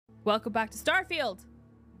Welcome back to Starfield.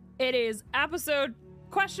 It is episode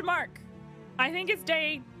question mark. I think it's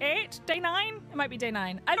day 8, day 9? It might be day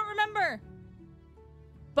 9. I don't remember.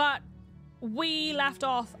 But we left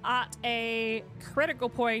off at a critical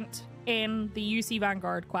point in the UC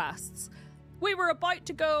Vanguard quests. We were about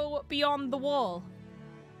to go beyond the wall.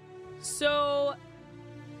 So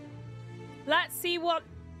let's see what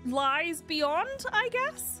lies beyond, I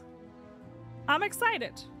guess. I'm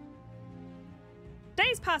excited.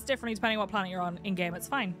 Days pass differently depending on what planet you're on in-game. It's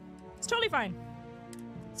fine. It's totally fine.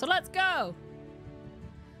 So let's go.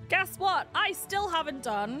 Guess what? I still haven't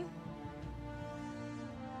done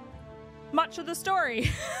much of the story.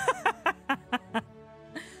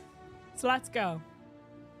 So let's go.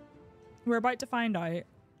 We're about to find out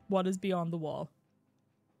what is beyond the wall.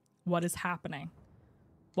 What is happening.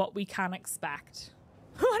 What we can expect.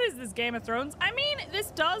 What is this, Game of Thrones? I mean,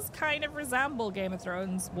 this does kind of resemble Game of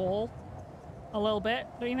Thrones wall. A little bit,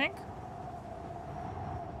 don't you think?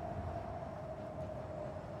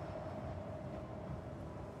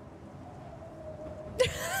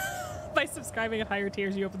 By subscribing at higher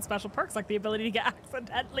tiers, you open special perks like the ability to get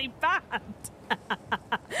accidentally banned.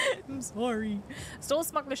 I'm sorry. Stole a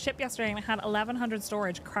smuggler's ship yesterday and I had 1,100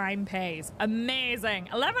 storage. Crime pays. Amazing.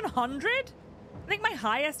 1,100? I think my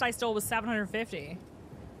highest I stole was 750.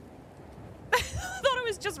 I thought it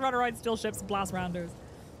was just run around, steal ships, and blast randos.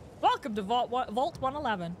 Welcome to Vault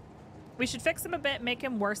 111. We should fix him a bit, make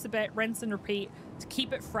him worse a bit, rinse and repeat to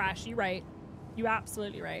keep it fresh. You're right. You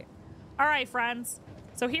absolutely right. All right, friends.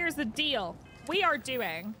 So here's the deal. We are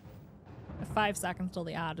doing 5 seconds till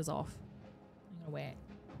the ad is off. I'm gonna wait.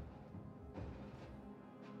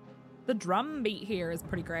 The drum beat here is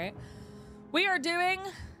pretty great. We are doing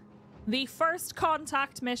the first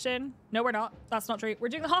contact mission. No, we're not. That's not true. We're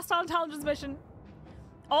doing the hostile intelligence mission.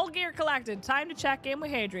 All gear collected. Time to check in with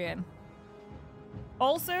Hadrian.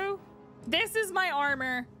 Also, this is my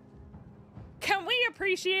armor. Can we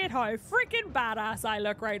appreciate how freaking badass I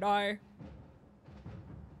look right now?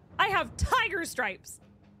 I have tiger stripes.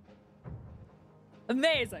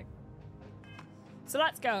 Amazing. So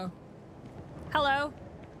let's go. Hello.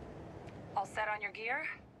 All set on your gear?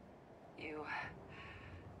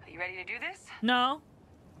 Are you ready to do this? No.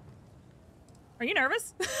 Are you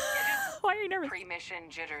nervous? Why are you nervous? Pre-mission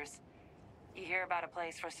jitters. You hear about a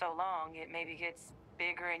place for so long, it maybe gets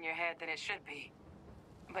bigger in your head than it should be.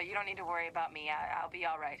 But you don't need to worry about me. I'll be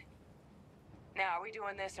all right. Now, are we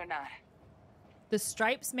doing this or not? The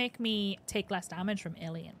stripes make me take less damage from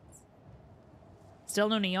aliens. Still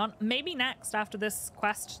no neon. Maybe next after this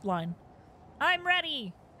quest line. I'm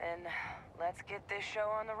ready. Then let's get this show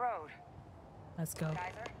on the road. Let's go.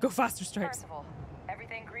 Kaiser? Go faster, stripes. Percival,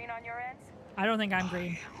 everything green on your ends? I don't think I'm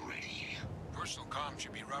green. I am ready. Personal comm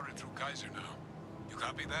should be routed through Kaiser now. You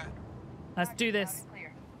copy that? Let's do this.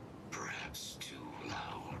 Clear. Perhaps too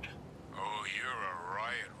loud. Oh, you're a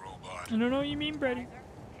riot robot. I don't know what you mean, Brady. Kaiser,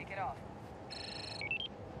 kick it off.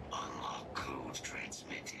 Unlock code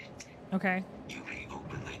transmitted. Okay. You may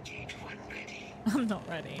open the gate when ready. I'm not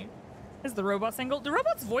ready. Is the robot single? The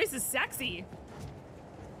robot's voice is sexy.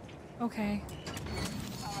 Okay.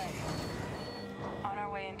 All right. On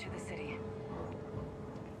our way into the city.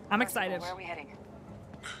 I'm excited. Where are we heading?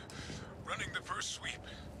 Running the first sweep.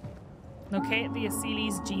 Locate the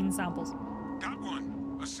Heatleeches gene samples. Got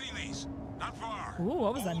one. Heatleeches. Not far. Ooh,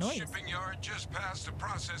 what was that Old noise? Shipping yard just past the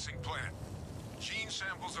processing plant. Gene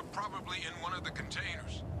samples are probably in one of the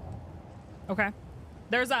containers. Okay.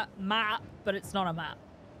 There's a map, but it's not a map.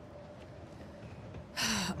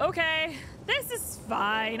 Okay. This is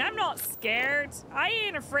fine. I'm not scared. I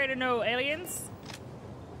ain't afraid of no aliens.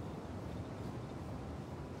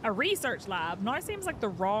 A research lab? Now seems like the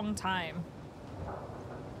wrong time.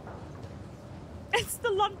 It's the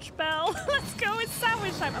lunch bell. Let's go. It's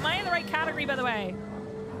sandwich time. Am I in the right category, by the way?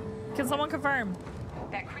 Can someone confirm?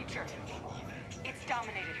 That creature. It's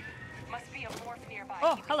dominated. Must be a morph nearby.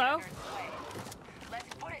 Oh, Keep it hello. under its way.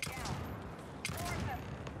 Let's put it down. Force them.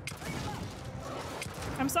 Bring them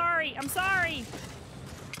up. I'm sorry. I'm sorry.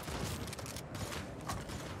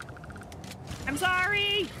 I'm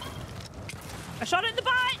sorry. I shot it in the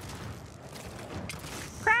butt.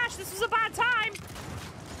 Crash, this was a bad time.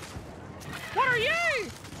 What are you?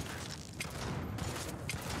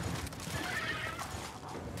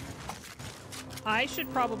 I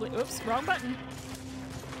should probably... Oops, wrong button.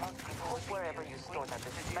 Wherever you store that, the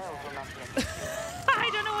smell will not be. I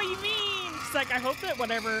don't know what you mean. It's like, I hope that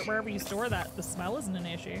wherever you store that, the smell isn't an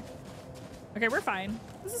issue. Okay, we're fine.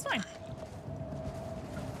 This is fine.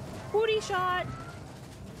 Booty shot.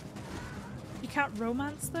 You can't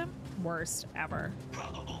romance them? Worst ever.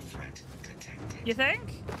 Probable threat detected. You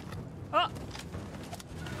think? Oh.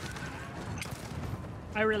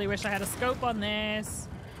 I really wish I had a scope on this.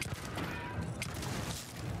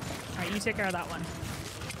 Alright, you take care of that one.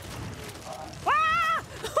 Ah!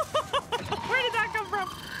 Where did that come from?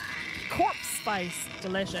 Corpse spice.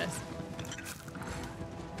 Delicious.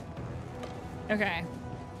 Okay.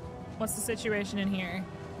 What's the situation in here?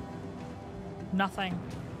 Nothing.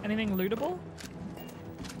 Anything lootable?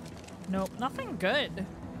 Nope. Nothing good.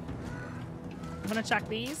 I'm gonna check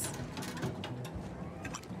these.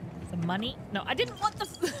 Some money. No, I didn't want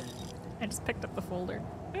the... I just picked up the folder.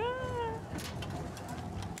 Ah.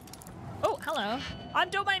 Oh, hello.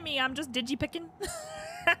 Don't mind me. I'm just digi-picking.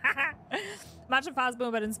 Imagine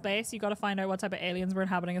Phasmo, but in space. You gotta find out what type of aliens were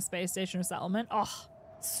inhabiting a space station or settlement. Oh,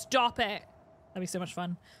 stop it. That'd be so much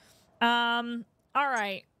fun. All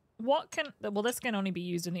right. What can... Well, this can only be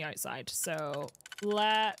used in the outside. So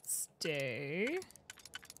let's do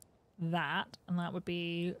that. And that would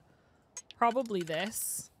be probably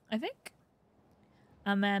this, I think.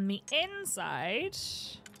 And then the inside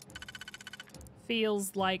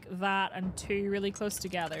feels like that and two really close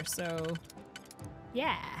together. So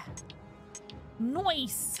yeah.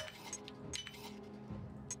 Nice.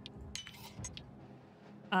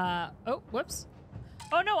 Oh, whoops.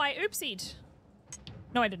 Oh no, I oopsied.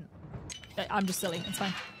 No, I didn't. I'm just silly. It's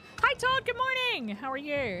fine. Hi, Todd. Good morning. How are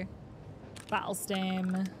you? Battle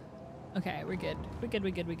stem. Okay, we're good. We're good.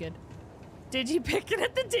 We're good. We're good. Digi-picking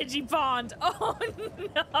at the Digipond. Oh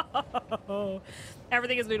no.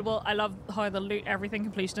 Everything is lootable. I love how the loot everything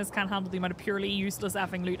completionists can't handle the amount of purely useless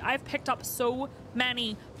effing loot. I've picked up so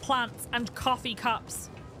many plants and coffee cups.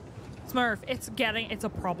 Smurf, it's a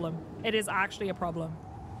problem. It is actually a problem.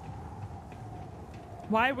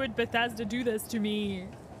 Why would Bethesda do this to me?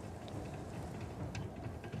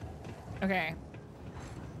 Okay.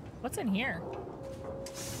 What's in here?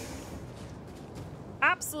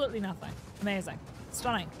 Absolutely nothing. Amazing.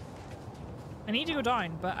 Stunning. I need to go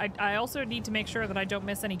down, but I also need to make sure that I don't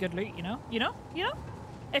miss any good loot, you know? You know? You know?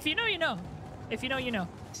 If you know, you know. If you know, you know.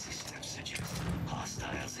 Systems suggest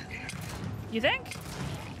hostiles in here. You think?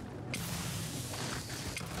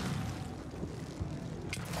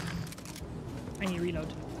 I need to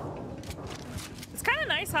reload. It's kind of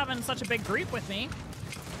nice having such a big group with me.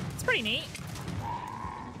 It's pretty neat.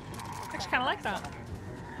 I actually kind of like that.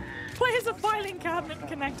 Play as a filing cabinet and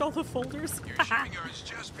connect all the folders. Your shipping yard is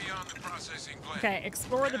just beyond the processing plant. Okay,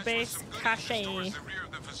 explore the base cache. The rear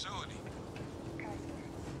of the facility.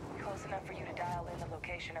 Close enough for you to dial in the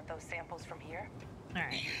location of those samples from here?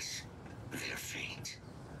 Alright. Yes, they're faint,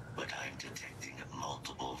 but I'm detecting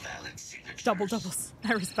multiple valid signatures. Double doubles.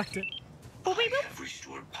 I respect it. Oh, I have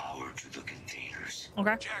restored power to the containers.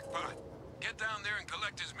 Okay. Jackpot. Get down there and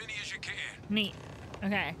collect as many as you can. Neat.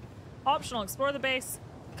 Okay. Optional. Explore the base.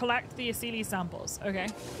 Collect the Heatleeches samples. Okay.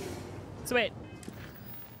 So wait.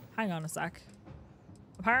 Hang on a sec.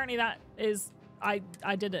 Apparently that is... I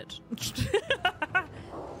did it.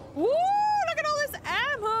 Woo! Look at all this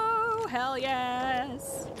ammo! Hell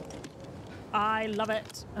yes! I love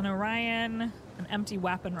it. An Orion. An empty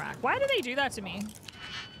weapon rack. Why do they do that to me?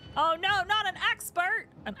 Oh no, not an expert!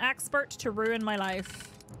 An expert to ruin my life.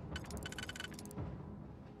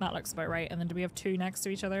 That looks about right. And then do we have two next to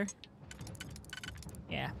each other?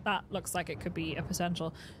 Yeah, that looks like it could be a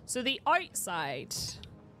potential. So the outside.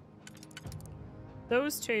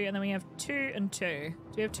 Those two, and then we have 2 and 2. Do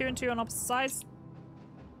we have 2 and 2 on opposite sides?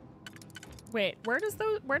 Wait, where do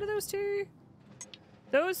those two?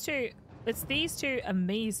 Those two. It's these two and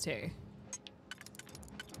these two.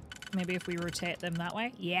 Maybe if we rotate them that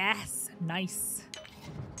way. Yes, nice.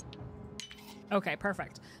 Okay,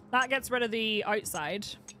 perfect. That gets rid of the outside.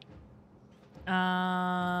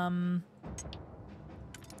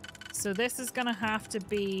 So this is gonna have to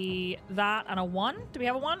be that and a 1. Do we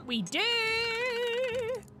have a 1? We do!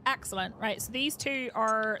 Excellent. Right, so these two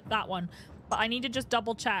are that one. But I need to just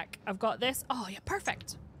double check. I've got this. Oh, yeah,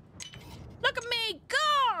 perfect. Look at me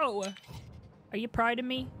go! Are you proud of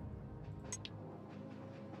me?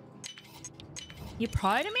 You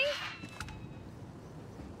proud of me?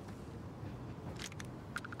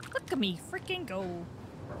 Look at me freaking go.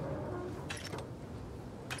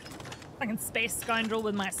 Fucking space scoundrel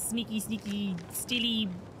with my sneaky, steely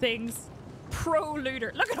things. Pro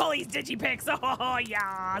looter. Look at all these digipics. Oh,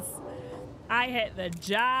 yes. I hit the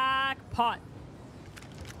jackpot.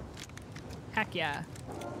 Heck yeah.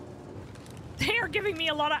 They are giving me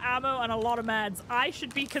a lot of ammo and a lot of meds. I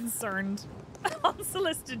should be concerned.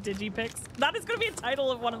 Unsolicited digipics. That is going to be a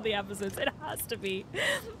title of one of the episodes. It has to be.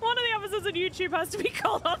 One of the episodes on YouTube has to be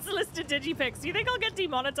called Unsolicited digipics. Do you think I'll get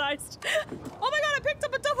demonetized? Oh my god, I picked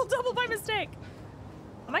up a double by mistake.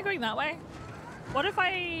 Am I going that way? What if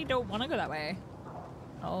I don't want to go that way?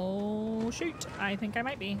 Oh Oh, shoot. I think I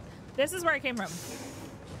might be. This is where I came from.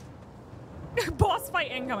 Boss fight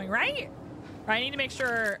incoming, right? I need to make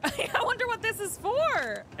sure. I wonder what this is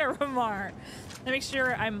for, Terrormorph. Let me make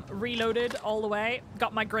sure I'm reloaded all the way.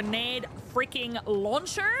 Got my grenade freaking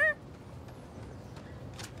launcher.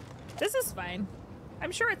 This is fine.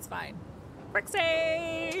 I'm sure it's fine. Quick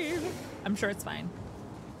save. I'm sure it's fine.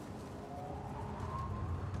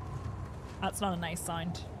 That's not a nice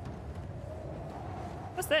sound.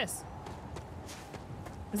 What's this?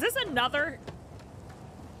 Is this another?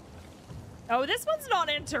 Oh, this one's not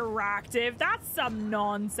interactive. That's some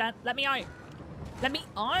nonsense. Let me out. Let me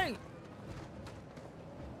out.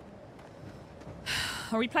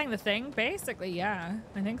 Are we playing the thing? Basically, yeah.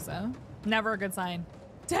 I think so. Never a good sign.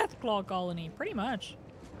 Deathclaw colony. Pretty much.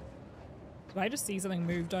 Did I just see something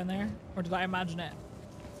move down there? Or did I imagine it?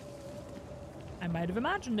 I might have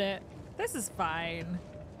imagined it. This is fine.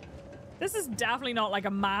 This is definitely not like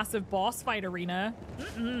a massive boss fight arena.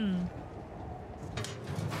 Mm-mm.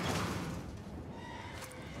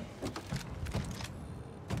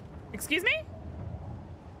 Excuse me?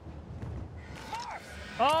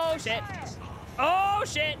 Oh, shit. Oh,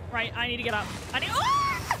 shit. Right, I need to get up. I need-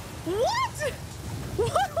 ah! What?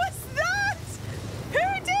 What was that?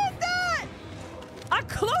 Who did that? A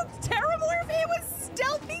cloaked Terrormorph? He was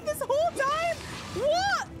stealthy this whole time?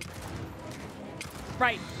 What?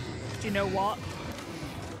 Right. Do you know what?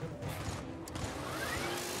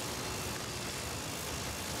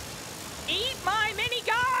 Eat my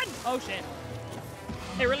minigun! Oh, shit.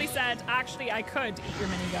 It really said, actually, I could eat your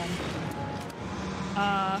minigun.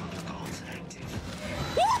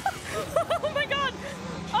 Oh my god!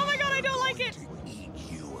 Oh my god, I don't like it!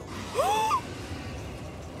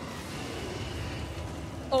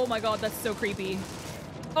 Oh my god, that's so creepy.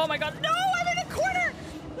 Oh my god, no! I'm in a corner!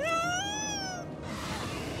 No!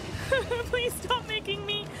 Please stop making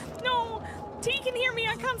me. No! T can hear me,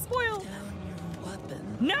 I can't spoil. Down your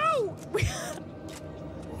weapon. No!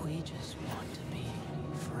 We just want to be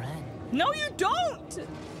friends. No, you don't!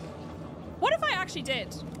 What if I actually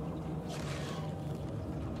did?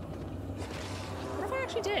 What if I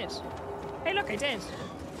actually did? Hey, look, I did.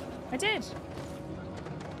 I did.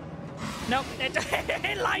 Nope,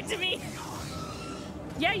 it lied to me.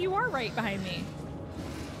 Yeah, you are right behind me.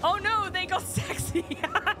 Oh no, they got sexy.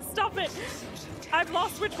 Stop it. I've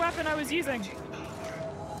lost which weapon I was using.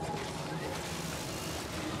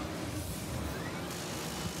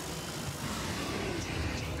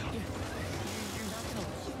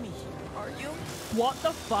 What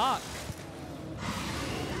the fuck?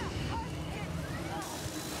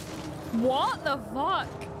 What the fuck?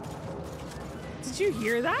 Did you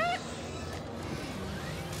hear that?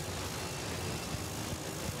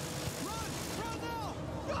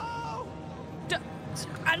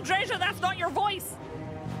 Andreja, that's not your voice.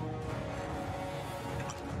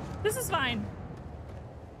 This is fine.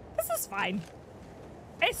 This is fine.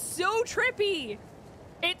 It's so trippy.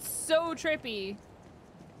 It's so trippy.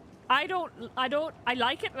 I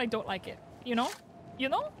like it and I don't like it. You know? You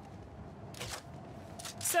know?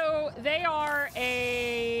 So they are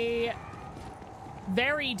a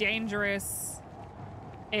very dangerous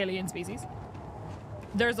alien species.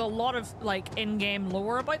 There's a lot of like in-game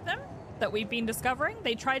lore about them that we've been discovering.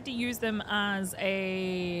 They tried to use them as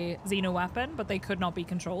a xeno weapon, but they could not be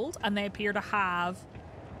controlled. And they appear to have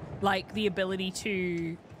like the ability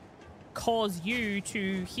to cause you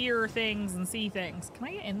to hear things and see things. Can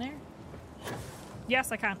I get in there?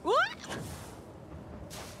 Yes, I can. What?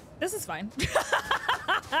 This is fine.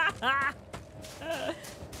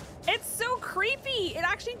 It's so creepy. It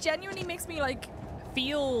actually genuinely makes me like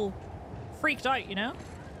feel freaked out, you know?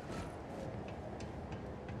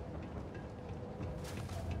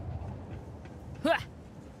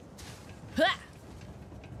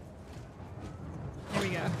 There we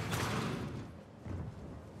go.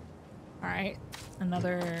 All right,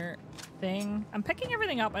 another thing. I'm picking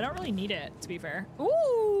everything up. I don't really need it, to be fair.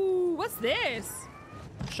 Ooh, what's this?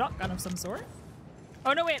 Shotgun of some sort?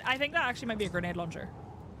 Oh, no, wait. I think that actually might be a grenade launcher.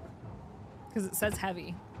 Because it says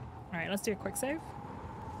heavy. All right, let's do a quick save.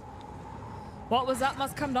 What was that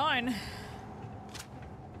must come down.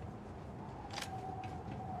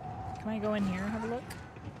 Can I go in here and have a look?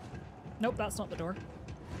 Nope, that's not the door.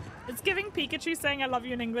 It's giving Pikachu saying I love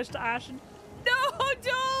you in English to Ash. No,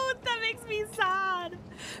 don't! That makes me sad.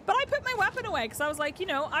 But I put my weapon away because I was like, you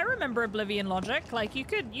know, I remember Oblivion logic. Like, you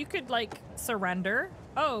could like surrender.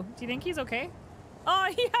 Oh, do you think he's okay? Oh,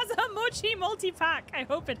 he has a mochi multi-pack. I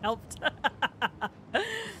hope it helped.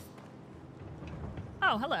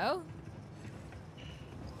 Oh, hello.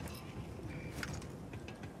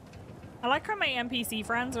 I like how my NPC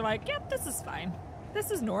friends are like, yep, this is fine.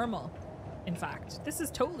 This is normal. in fact. This is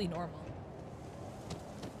totally normal.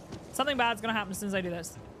 Something bad's gonna happen as soon as I do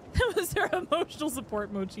this. That was their emotional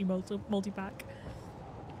support multi-pack.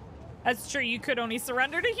 That's true, you could only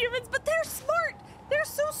surrender to humans, but they're smart! They're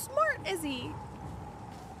so smart, Izzy!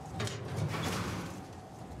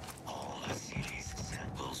 All Heatleeches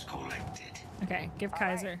samples collected. Okay, give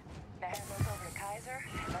Kaiser. Now hand those over to Kaiser,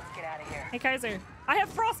 and let's get out of here. Hey, Kaiser. I have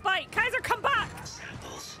frostbite! Kaiser, come back!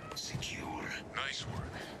 Samples secure. Nice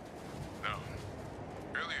work. Now,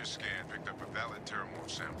 earlier scan picked up a valid Terrormorph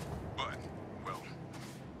sample, but, well,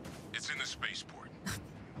 it's in the spaceport.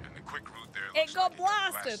 And the quick route there It looks got like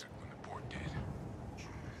blasted. when the port did.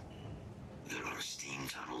 There are steam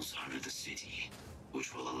tunnels under the city,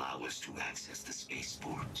 which will allow us to access the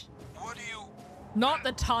spaceport. What do you... Not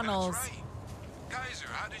the tunnels. That's right. Kaiser,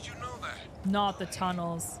 how did you know that? Not the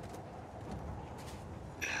tunnels.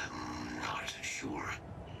 Not sure.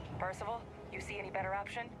 Percival, you see any better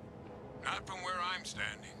option? Not from where I'm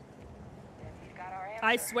standing. Then we've got our answer.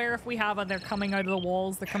 I swear if we have a they're coming out of the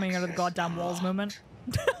walls, they're coming out of the goddamn walls moment.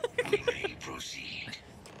 We may proceed.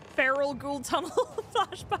 Feral ghoul tunnel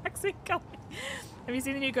flashbacks incoming. Have you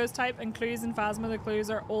seen the new ghost type and clues in Phasma? The clues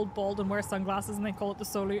are old, bald, and wear sunglasses, and they call it the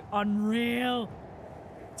Solu. Unreal.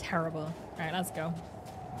 Terrible. Alright, let's go.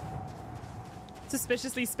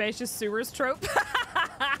 Suspiciously spacious sewers trope.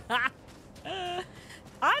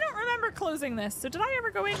 I don't remember closing this, so did I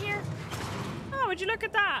ever go in here? Oh, would you look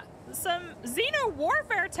at that? Some Xeno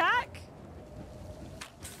warfare tech.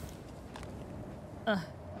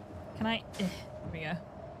 Can I? Here we go.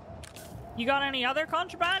 You got any other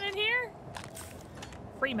contraband in here?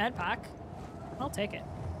 Free med pack. I'll take it.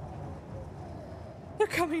 They're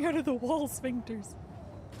coming out of the wall sphincters.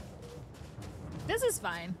 This is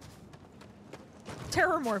fine.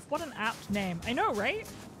 Terrormorph, what an apt name. I know, right?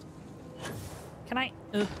 Can I?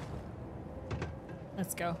 Ugh.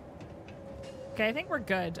 Let's go. Okay, I think we're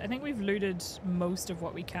good. I think we've looted most of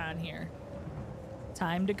what we can here.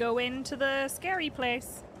 Time to go into the scary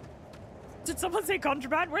place. Did someone say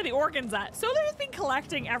contraband? Where are the organs at? So they've been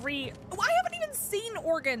collecting every... Oh, I haven't even seen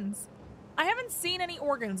organs. I haven't seen any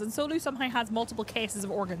organs, and Solu somehow has multiple cases of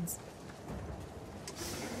organs.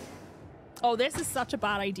 Oh, this is such a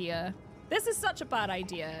bad idea. This is such a bad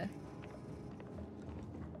idea.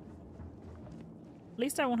 At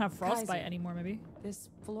least I won't have frostbite Kaiser, anymore, maybe. This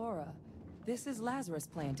flora. This is Lazarus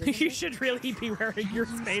plant, isn't You it? should really be wearing your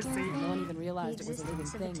spacesuit. No one even realized The it was a living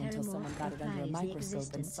existence of thing until Terrormorph someone got it under a implies the microscope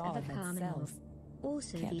and existence saw of a it had Carminorph. cells.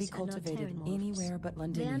 Also, Can't be these are not cultivated Terrormorphs. anywhere but They are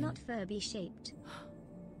Londonian. not Furby shaped.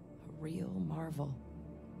 A real marvel.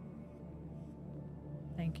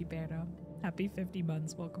 Thank you, Berto. Happy 50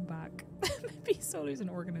 months. Welcome back. Maybe Solu's an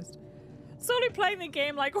organist. Solu playing the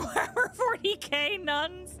game like we're 40k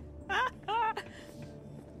nuns.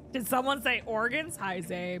 Did someone say organs? Hi,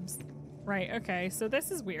 Zabes. Right, okay, so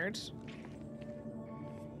this is weird.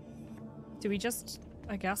 Do we just...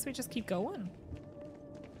 I guess we just keep going.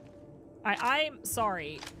 I'm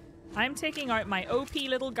sorry. I'm taking out my OP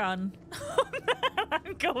little gun.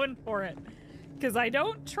 I'm going for it. Because I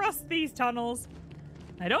don't trust these tunnels.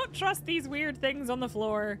 I don't trust these weird things on the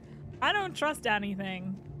floor. I don't trust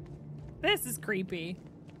anything. This is creepy.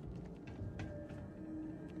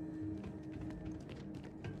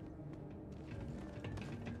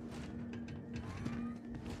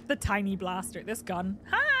 The tiny blaster. This gun.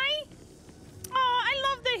 Hi! Oh, I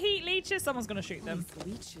love the Heatleeches. Someone's gonna shoot them. These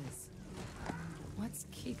leeches. What's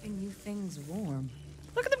keeping you things warm?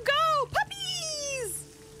 Look at them go! Puppies!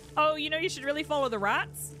 Oh, you know you should really follow the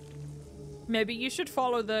rats? Maybe you should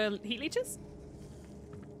follow the Heatleeches?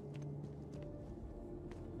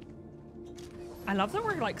 I love that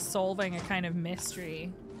we're like solving a kind of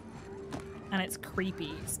mystery. And it's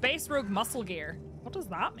creepy. Space Rogue muscle gear. What does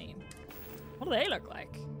that mean? What do they look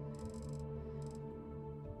like?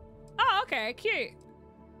 Oh, okay, cute.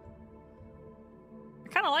 I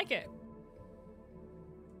kind of like it.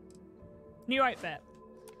 New outfit.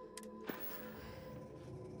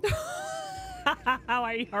 How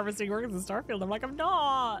are you harvesting organs in Starfield? I'm like, I'm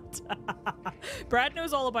not. Brad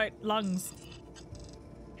knows all about lungs.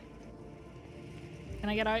 Can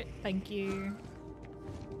I get out? Thank you.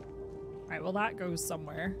 Right, well that goes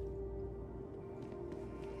somewhere.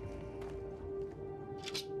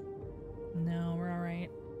 No, we're all right.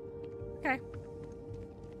 Okay.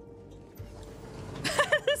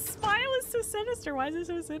 The smile is so sinister. Why is it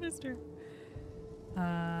so sinister?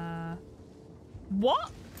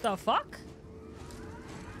 What the fuck?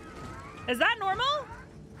 Is that normal?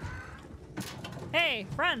 Hey,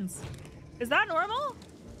 friends. Is that normal?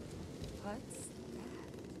 What's that?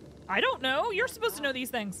 I don't know. You're supposed to know these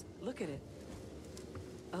things. Look at it.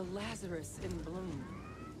 A Lazarus in bloom.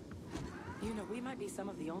 You know, we might be some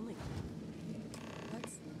of the only.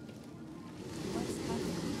 What's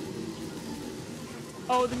happening?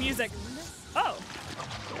 Oh, the music. Oh.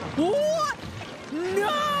 What? No!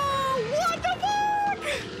 What the fuck?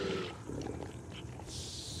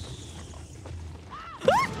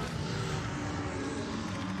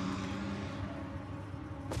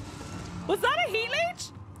 Was that a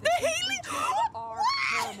Heatleech? The Heatleech Are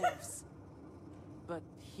Terrormorphs. But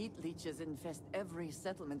Heatleeches infest every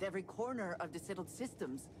settlement, every corner of the settled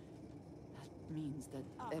systems. That means that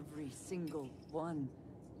every single one.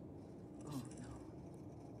 Oh no.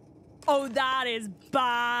 Oh, that is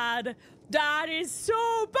bad. That is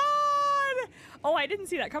so bad. Oh, I didn't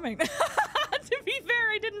see that coming. To be fair,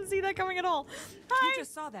 I didn't see that coming at all. Hi. You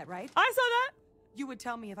just saw that, right? I saw that. You would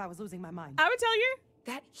tell me if I was losing my mind. I would tell you.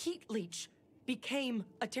 That Heatleech became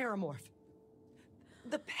a Terrormorph.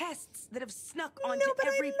 The pests that have snuck onto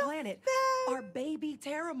every planet are baby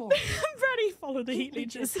Terrormorphs. Freddie, follow the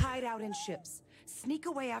Heatleeches Heatleeches. hide out in ships, sneak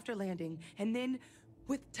away after landing, and then,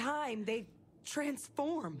 with time, they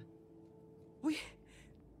transform.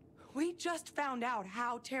 We just found out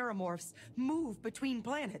how Terrormorphs move between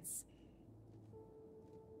planets.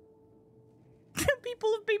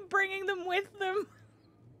 People have been bringing them with them.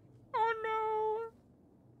 Oh no.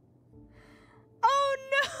 Oh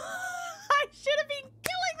no. I should have been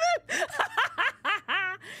killing them.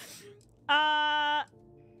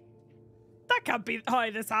 That can't be how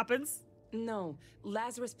this happens. No,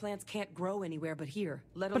 Lazarus plants can't grow anywhere but here,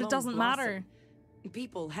 let alone But it doesn't blossom. matter.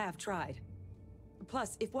 People have tried.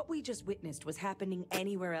 Plus, if what we just witnessed was happening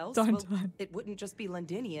anywhere else, Dun, well, dun. it wouldn't just be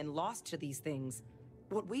Londinian lost to these things.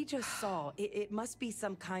 What we just saw, it must be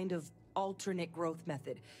some kind of alternate growth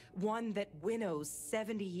method. One that winnows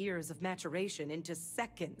 70 years of maturation into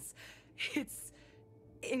seconds. It's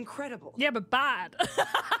incredible. Yeah, but bad.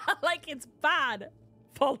 Like, it's bad.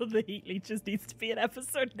 Follow the Heatleeches needs to be an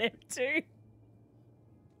episode there too.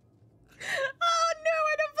 Oh no,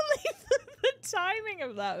 I don't believe the timing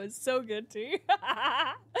of that was so good too.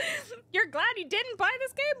 You're glad you didn't buy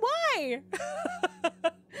this game? Why?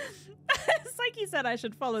 Psyche said I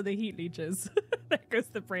should follow the Heatleeches. There goes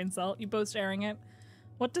the brain cell. You both sharing it.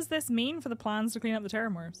 What does this mean for the plans to clean up the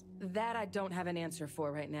Terrormorphs? That I don't have an answer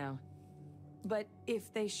for right now. But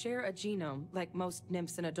if they share a genome, like most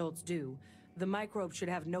nymphs and adults do, the microbe should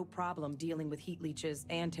have no problem dealing with Heatleeches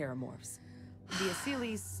and Terrormorphs. The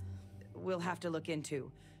Heatleeches we'll have to look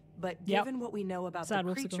into. But given what we know about the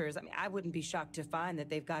creatures, I mean, I wouldn't be shocked to find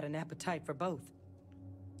that they've got an appetite for both.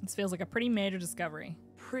 This feels like a pretty major discovery.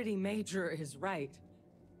 Pretty major is right.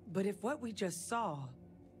 But if what we just saw,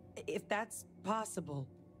 if that's possible,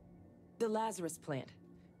 the Lazarus plant,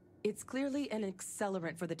 it's clearly an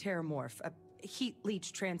accelerant for the Terrormorph, a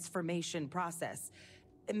Heatleech transformation process.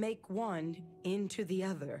 Make one into the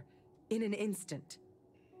other in an instant.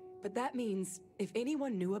 But that means if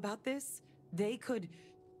anyone knew about this, they could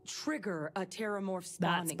trigger a Terrormorph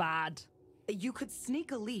spawning. That's bad. You could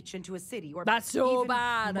sneak a leech into a city, or that's so even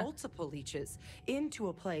bad. Multiple leeches into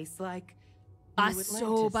a place like New Atlantis.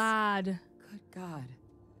 So bad. Good God.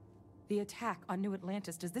 The attack on New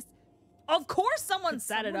Atlantis, does this... Of course someone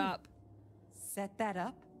set it up. Set that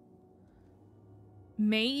up?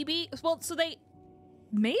 Maybe. Well, so they...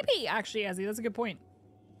 Maybe, actually, Ezzy, that's a good point.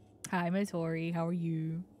 Hi, Motori. How are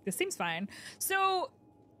you? This seems fine. So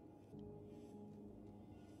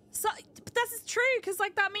but this is true, because,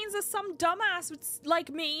 like, that means that some dumbass would, like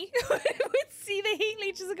me, would see the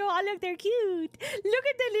Heatleeches and go, oh, look, they're cute. Look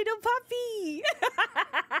at the little puppy.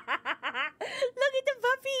 Look at the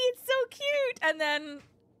puppy. It's so cute. And then,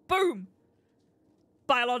 boom.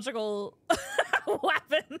 Biological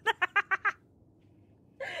weapon.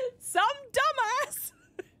 Some dumbass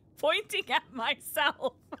pointing at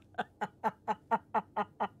myself.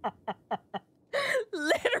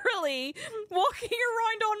 Literally walking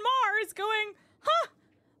around on Mars going, huh,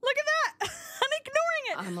 look at that, and ignoring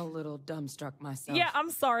it. I'm a little dumbstruck myself. Yeah, I'm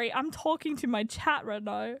sorry. I'm talking to my chat right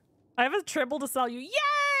now. I have a triple to sell you. Yay!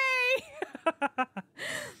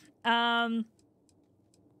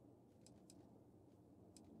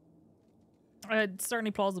 It's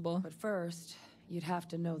certainly plausible. But first, you'd have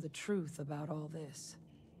to know the truth about all this.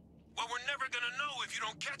 Well, we're never gonna know if you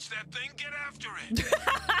don't catch that thing. Get after it.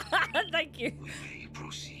 Thank you. We may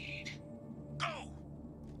proceed. Go.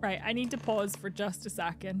 Right, I need to pause for just a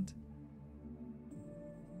second.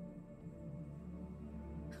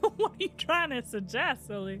 What are you trying to suggest,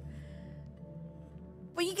 Sully?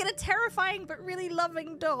 Well, you get a terrifying but really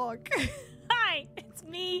loving dog. Hi, it's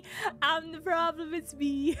me. I'm the problem, it's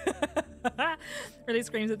me. Really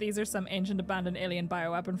screams that these are some ancient abandoned alien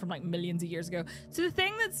bioweapon from like millions of years ago. So the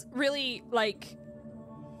thing that's really like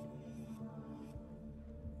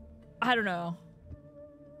I don't know.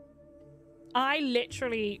 I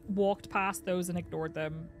literally walked past those and ignored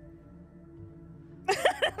them.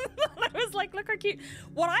 I was like, look how cute.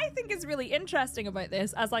 What I think is really interesting about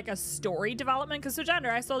this as like a story development, because Sojender,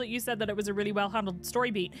 I saw that you said that it was a really well handled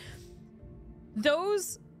story beat.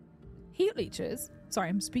 Those Heatleeches, sorry,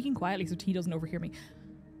 I'm speaking quietly so T doesn't overhear me.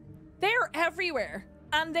 They're everywhere,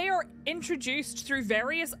 and they are introduced through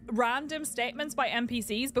various random statements by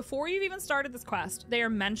NPCs before you've even started this quest. They are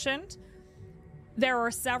mentioned. There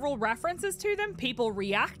are several references to them. People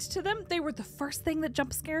react to them. They were the first thing that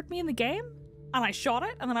jump scared me in the game. And I shot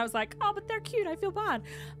it, and then I was like, oh, but they're cute, I feel bad.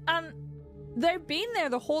 And they've been there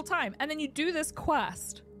the whole time. And then you do this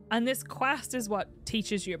quest, and this quest is what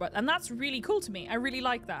teaches you about. And that's really cool to me. I really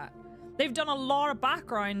like that. They've done a lot of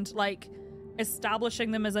background, like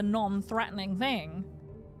establishing them as a non-threatening thing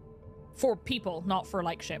for people, not for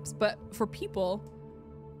like ships, but for people.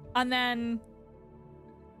 And then,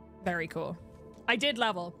 very cool. I did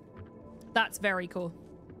level. That's very cool.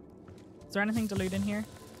 Is there anything to loot in here?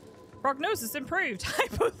 Prognosis improved.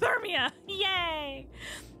 Hypothermia. Yay.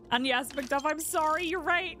 And yes, McDuff, I'm sorry. You're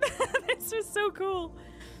right. This was so cool.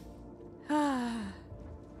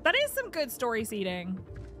 That is some good story seeding.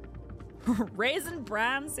 Raisin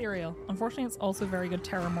bran cereal. Unfortunately, it's also very good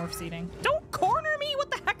Terrormorph seeding. Don't corner me. What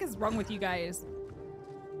the heck is wrong with you guys?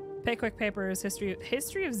 Pickwick Papers, history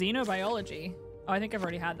of xenobiology. Oh, I think I've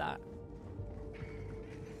already had that.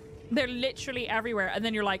 They're literally everywhere. And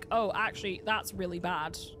then you're like, oh, actually, that's really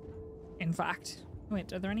bad. In fact.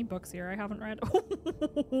 Wait, are there any books here I haven't read?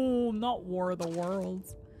 Not War of the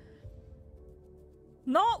Worlds.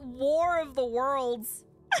 Not War of the Worlds.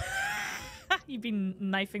 You've been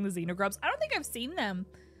knifing the xenogrubs. I don't think I've seen them.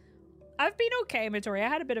 I've been okay, Midori. I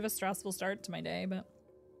had a bit of a stressful start to my day, but...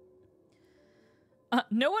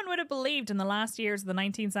 no one would have believed in the last years of the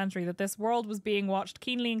 19th century that this world was being watched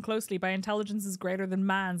keenly and closely by intelligences greater than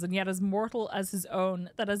man's and yet as mortal as his own,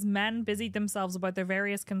 that as men busied themselves about their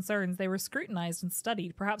various concerns, they were scrutinized and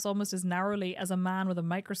studied, perhaps almost as narrowly as a man with a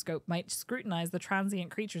microscope might scrutinize the transient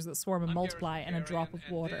creatures that swarm and multiply in a drop of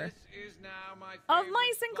water. Of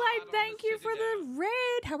Mice and Clyde, thank you for the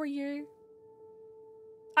raid. How are you?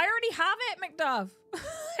 I already have it, McDuff.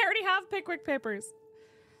 I already have Pickwick Papers.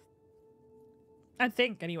 I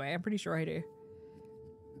think, anyway. I'm pretty sure I do.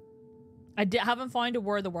 I haven't found a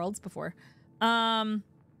War of the Worlds before. Thank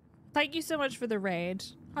you so much for the raid.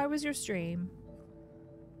 How was your stream?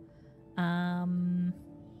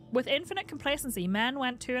 With infinite complacency, men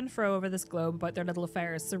went to and fro over this globe about their little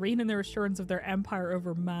affairs, serene in their assurance of their empire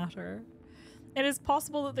over matter. It is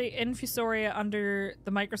possible that the infusoria under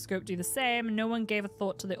the microscope do the same. No one gave a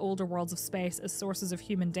thought to the older worlds of space as sources of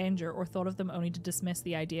human danger, or thought of them only to dismiss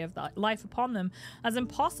the idea of life upon them as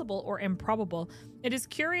impossible or improbable. It is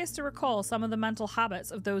curious to recall some of the mental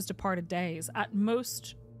habits of those departed days. At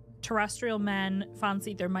most, terrestrial men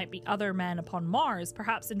fancied there might be other men upon Mars,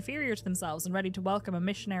 perhaps inferior to themselves and ready to welcome a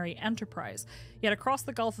missionary enterprise. Yet across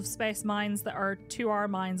the gulf of space, minds that are to our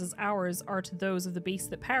minds as ours are to those of the beasts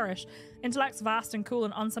that perish. Intellects vast and cool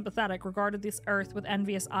and unsympathetic regarded this earth with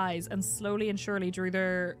envious eyes and slowly and surely drew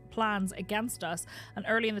their plans against us. And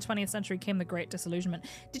early in the 20th century came the Great Disillusionment.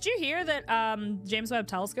 Did you hear that James Webb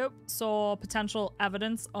Telescope saw potential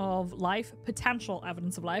evidence of life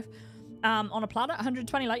on a planet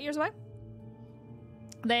 120 light years away?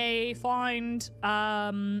 They found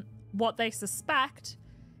what they suspect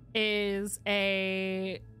is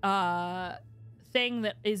a thing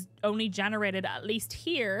that is only generated, at least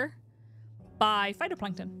here, by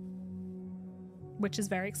phytoplankton, which is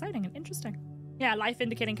very exciting and interesting. Yeah, life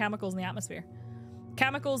indicating chemicals in the atmosphere.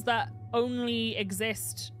 Chemicals that only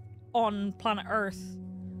exist on planet Earth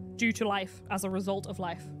due to life as a result of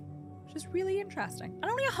life. Which is really interesting.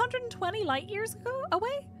 And only 120 light years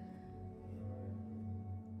away?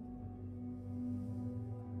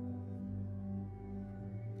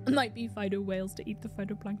 Might be phyto whales to eat the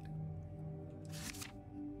phytoplankton.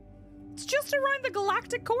 It's just around the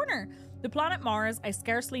galactic corner. The planet Mars, I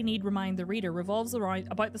scarcely need remind the reader, revolves around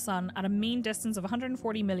about the sun at a mean distance of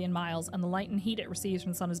 140 million miles, and the light and heat it receives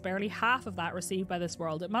from the sun is barely half of that received by this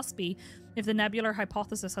world. It must be, if the nebular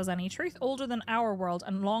hypothesis has any truth, older than our world,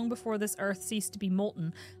 and long before this Earth ceased to be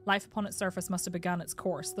molten, life upon its surface must have begun its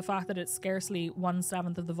course. The fact that it's scarcely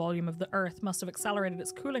 1/7 of the volume of the Earth must have accelerated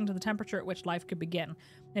its cooling to the temperature at which life could begin.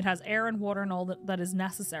 It has air and water and all that is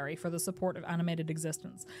necessary for the support of animated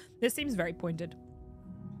existence. This seems very pointed.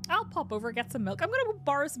 I'll pop over, get some milk. I'm gonna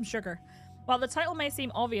borrow some sugar. While the title may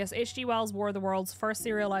seem obvious, H.G. Wells' War of the Worlds, first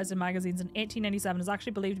serialized in magazines in 1897, is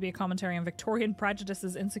actually believed to be a commentary on Victorian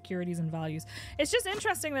prejudices, insecurities, and values. It's just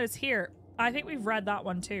interesting that it's here. I think we've read that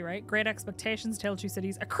one too, right? Great Expectations, Tale of Two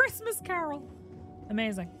Cities, A Christmas Carol.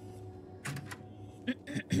 Amazing.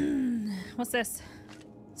 What's this?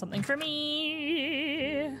 Something for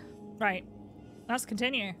me. Right. Let's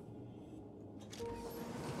continue.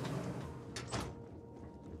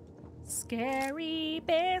 Scary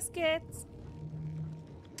biscuits.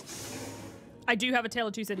 I do have A Tale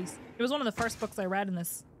of Two Cities. It was one of the first books I read in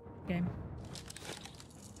this game.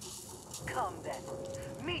 Come then.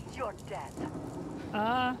 Meet your death.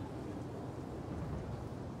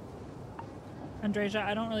 Andreja,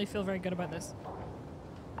 I don't really feel very good about this.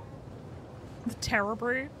 The Terror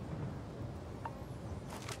Brew.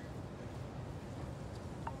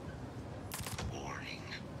 Warning.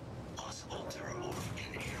 Possible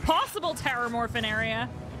terrormorphin area. Possible terrormorphin area.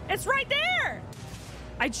 It's right there.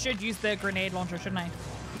 I should use the grenade launcher, shouldn't I?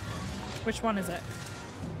 Which one is it?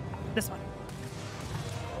 This one.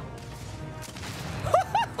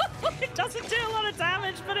 It doesn't do a lot of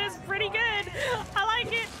damage, but it's pretty good. I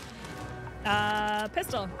like it.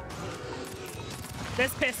 Pistol.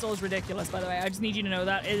 This pistol is ridiculous, by the way. I just need you to know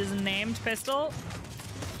that. It is a named pistol.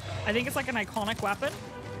 I think it's like an iconic weapon.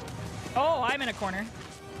 Oh, I'm in a corner.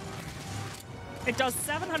 It does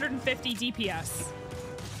 750 DPS.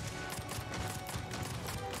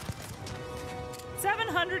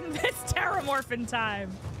 700 and it's Terrormorphin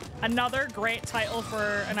time. Another great title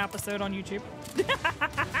for an episode on YouTube.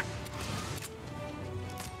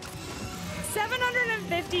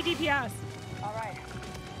 750 DPS. All right,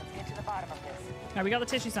 let's get to the bottom of this. Now we got the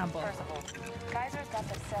tissue sample. First of all, Kaiser's got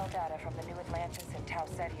the cell data from the New Atlantis and Tau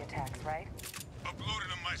Ceti attacks, right? Uploaded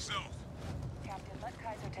them myself. Captain, let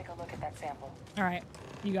Kaiser take a look at that sample. All right,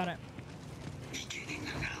 you got it. Beginning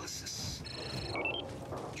analysis.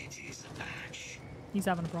 It is a match. He's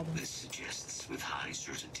having a problem. This suggests with high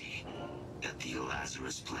certainty that the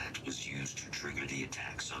Lazarus plant was used to trigger the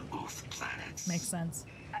attacks on both planets. Makes sense.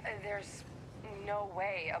 There's no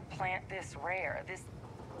way a plant this rare, this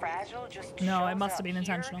fragile, just No, it shows must up have been here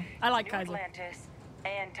intentional. I like in Kaiser. Atlantis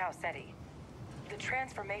and Tau Ceti. The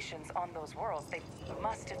transformations on those worlds, they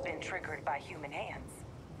must have been triggered by human hands.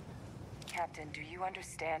 Captain, do you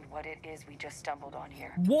understand what it is we just stumbled on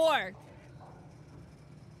here? War!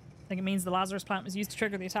 I think it means the Lazarus plant was used to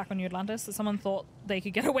trigger the attack on New Atlantis. So someone thought they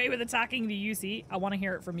could get away with attacking the UC. I want to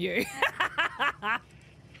hear it from you.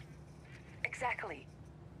 Exactly.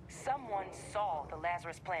 Someone saw the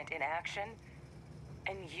Lazarus plant in action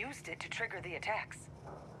and used it to trigger the attacks.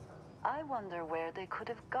 I wonder where they could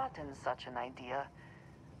have gotten such an idea.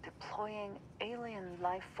 Deploying alien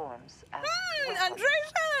life forms as weapons.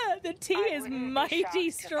 Andreja! The tea is wouldn't be mighty shocked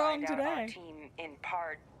to strong find out our today. team in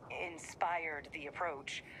part inspired the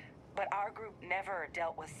approach, but our group never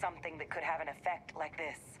dealt with something that could have an effect like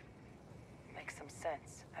this. Makes some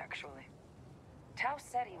sense, actually. Tau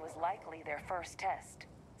Ceti was likely their first test,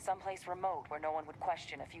 someplace remote where no one would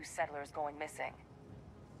question a few settlers going missing.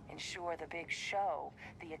 Ensure the big show,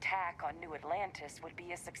 the attack on New Atlantis, would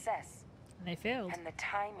be a success. And they failed. And the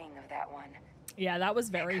timing of that one. Yeah, that was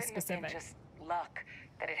It very couldn't have been specific. just luck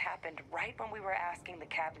that it happened right when we were asking the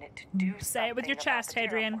cabinet to do something. Say it with your about chest, the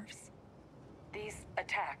Hadrian. Terrormorphs. These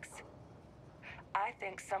attacks, I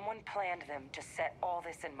think someone planned them to set all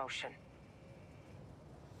this in motion.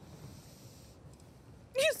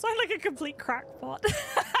 You sound like a complete crackpot.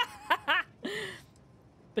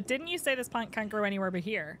 But didn't you say this plant can't grow anywhere but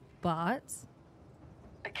here? But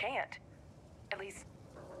It can't. At least,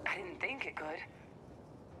 I didn't think it could.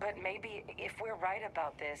 But maybe if we're right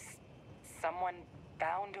about this, someone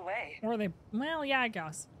found a way. or they, well, yeah, I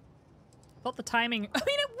guess. Thought the timing, I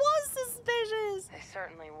mean, it was suspicious. They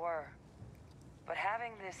certainly were. But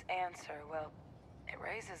having this answer, well, it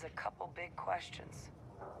raises a couple big questions.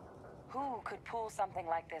 Who could pull something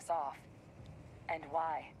like this off? And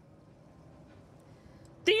why?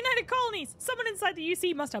 The United Colonies! Someone inside the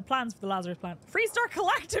UC must have plans for the Lazarus plant. Freestar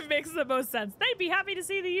Collective makes the most sense. They'd be happy to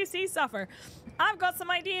see the UC suffer. I've got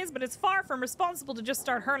some ideas, but it's far from responsible to just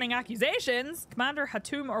start hurling accusations. Commander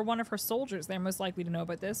Hatum or one of her soldiers, they're most likely to know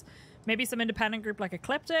about this. Maybe some independent group like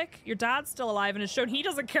Ecliptic. Your dad's still alive and has shown he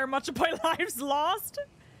doesn't care much about lives lost.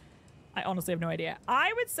 I honestly have no idea.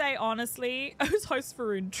 I would say, honestly, who's House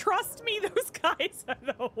Faroon? Trust me, those guys are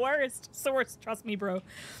the worst source. Trust me, bro.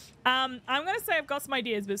 I'm going to say I've got some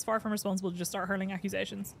ideas, but it's far from responsible to just start hurling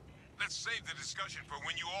accusations. Let's save the discussion for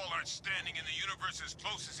when you all aren't standing in the universe's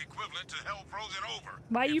closest equivalent to hell frozen over.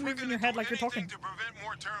 Why are you If we're moving gonna your head do like you're talking? anything to prevent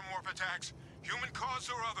more Terrormorph attacks, human cause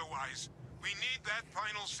or otherwise, we need that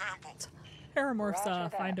final sample. Terrormorphs Roger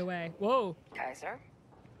that. find a way. Whoa. Kaiser,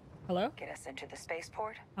 Hello? get us into the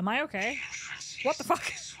spaceport. Am I okay? Entrance What the is fuck?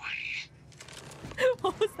 this way.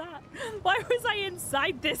 What was that? Why was I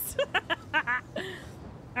inside this?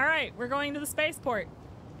 All right, we're going to the spaceport.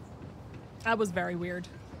 That was very weird.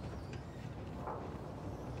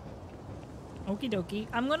 Okie dokie.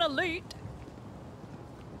 I'm gonna loot.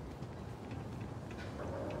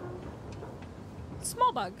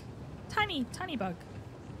 Small bug. Tiny, tiny bug.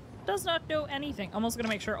 Does not know anything. I'm also gonna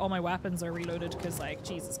make sure all my weapons are reloaded because, like,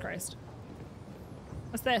 Jesus Christ.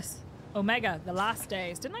 What's this? Omega, the last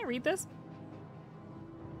days. Didn't I read this?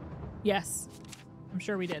 Yes. I'm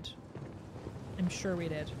sure we did. I'm sure we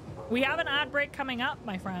did. We have an ad break coming up,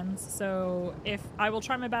 my friends. So if I will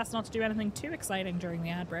try my best not to do anything too exciting during the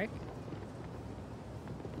ad break.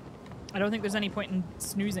 I don't think there's any point in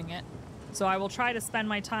snoozing it. So I will try to spend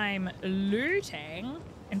my time looting.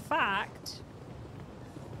 In fact...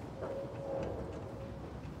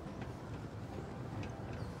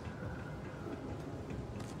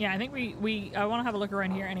 yeah, I think I want to have a look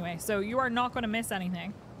around here anyway. So you are not going to miss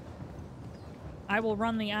anything. I will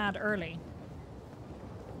run the ad early.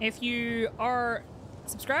 If you are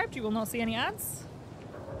subscribed, you will not see any ads.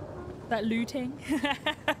 That looting.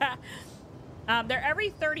 They're every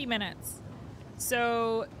 30 minutes.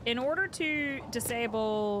 So in order to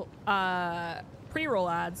disable pre-roll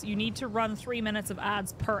ads, you need to run 3 minutes of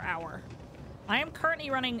ads per hour. I am currently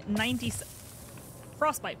running 90...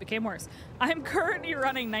 Frostbite became worse. I'm currently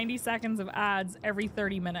running 90 seconds of ads every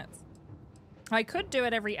 30 minutes. I could do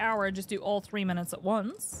it every hour and just do all 3 minutes at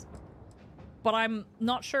once. But I'm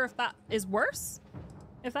not sure if that is worse.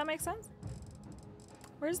 If that makes sense.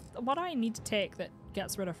 What do I need to take that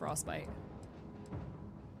gets rid of Frostbite?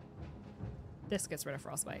 This gets rid of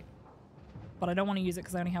Frostbite. But I don't want to use it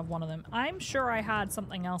because I only have one of them. I'm sure I had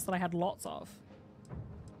something else that I had lots of.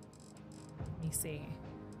 Let me see.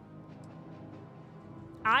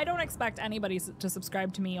 I don't expect anybody to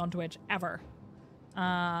subscribe to me on Twitch ever.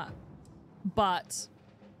 But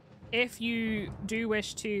if you do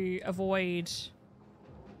wish to avoid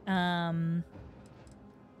ads,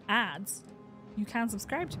 you can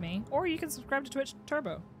subscribe to me, or you can subscribe to Twitch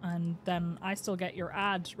Turbo, and then I still get your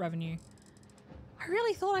ad revenue. I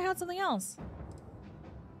really thought I had something else.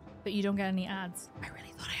 But you don't get any ads. I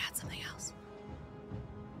really thought I had something else.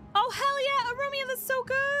 Oh, hell yeah! Aromia, that's so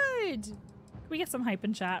good! Can we get some hype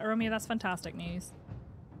in chat? Aromia, that's fantastic news.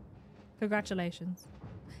 Congratulations.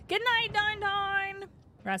 Good night, Down.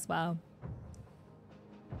 Rest well.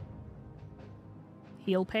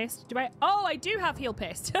 Heal paste? Do I? Oh, I do have heal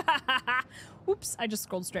paste. Oops, I just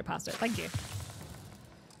scrolled straight past it. Thank you.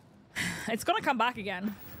 It's gonna come back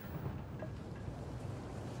again.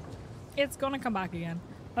 It's gonna come back again.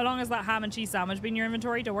 How long has that ham and cheese sandwich been in your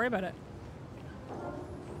inventory? Don't worry about it.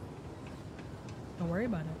 Don't worry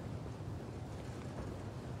about it.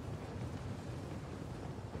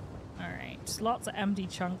 Alright, lots of empty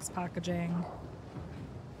chunks packaging.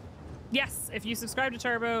 Yes, if you subscribe to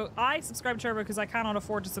Turbo, I subscribe to Turbo because I cannot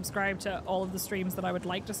afford to subscribe to all of the streams that I would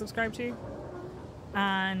like to subscribe to.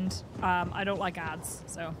 And I don't like ads,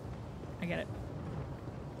 so I get it.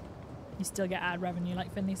 You still get ad revenue,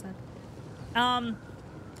 like Finley said.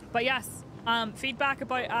 But yes, feedback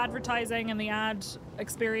about advertising and the ad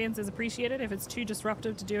experience is appreciated. If it's too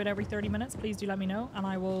disruptive to do it every 30 minutes, please do let me know, and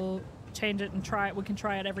I will change it and try it. We can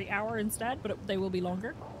try it every hour instead, but they will be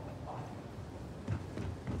longer.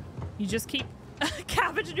 You just keep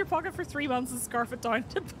cabbage in your pocket for 3 months and scarf it down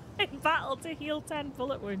to in battle to heal 10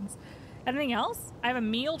 bullet wounds. Anything else? I have a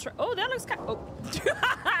meal oh, that looks kind of...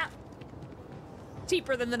 Oh.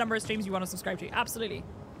 Cheaper than the number of streams you want to subscribe to. Absolutely.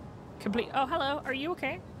 Complete. Oh, hello. Are you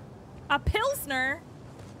okay? A Pilsner?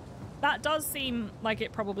 That does seem like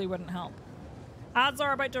it probably wouldn't help. Ads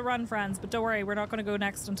are about to run, friends, but don't worry. We're not going to go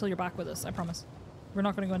next until you're back with us. I promise. We're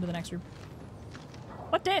not going to go into the next room.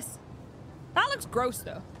 What this? That looks gross,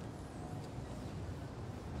 though.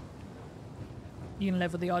 You can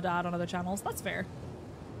live with the odd ad on other channels. That's fair.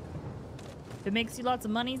 If it makes you lots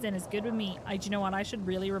of money, then it's good with me. Do you know what? I should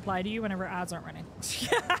really reply to you whenever ads aren't running.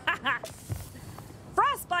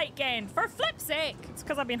 Frostbite gained, for flip's sake. It's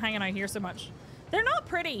because I've been hanging out here so much. They're not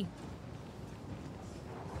pretty.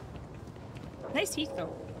 Nice teeth,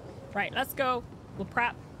 though. Right, let's go. We'll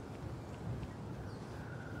prep.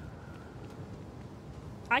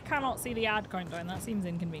 I cannot see the ad countdown. That seems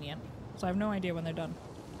inconvenient. So I have no idea when they're done.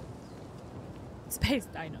 Space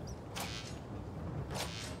dinos.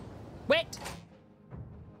 Wait!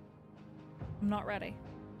 I'm not ready.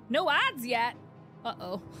 No ads yet!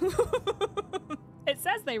 Uh-oh. It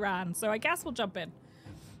says they ran, so I guess we'll jump in.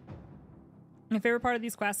 My favorite part of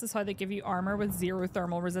these quests is how they give you armor with 0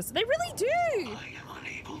 thermal resistance. They really do! I am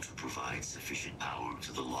unable to provide sufficient power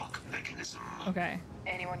to the lock mechanism. Okay.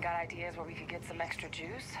 Anyone got ideas where we could get some extra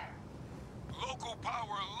juice? Local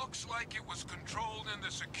power looks like it was controlled in the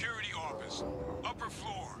security office. Upper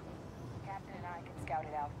floor. Captain and I can scout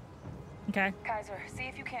it out. Okay. Kaiser, see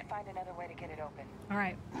if you can't find another way to get it open. All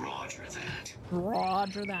right. Roger that.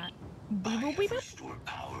 Roger that. Beep, boop, beep, boop. Restore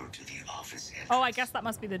power to the office entrance. Oh, I guess that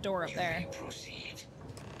must be the door up You there. may proceed.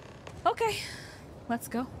 Okay. Let's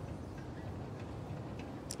go.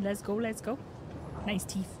 Let's go, let's go. Nice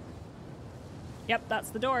teeth. Yep, that's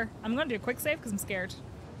the door. I'm gonna do a quick save because I'm scared.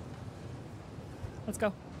 Let's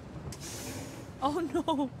go. Oh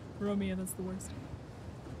no! Romeo, that's the worst.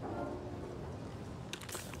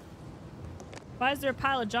 Why is there a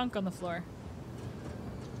pile of junk on the floor?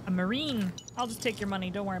 A marine. I'll just take your money,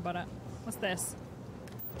 don't worry about it. What's this?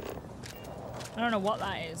 I don't know what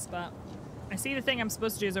that is, but I see the thing I'm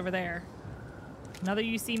supposed to do is over there. Another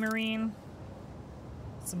UC marine.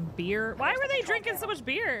 Some beer. Why were they drinking so much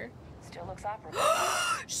beer? Still looks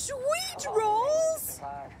operable. Sweet rolls!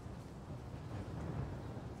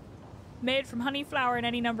 Made from honey, flour, and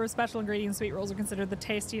any number of special ingredients, sweet rolls are considered the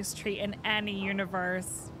tastiest treat in any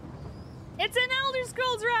universe. It's an Elder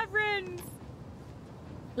Scrolls reference!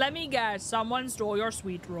 Let me guess, someone stole your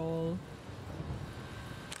sweet roll.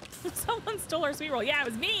 Someone stole our sweet roll. Yeah, it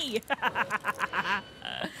was me!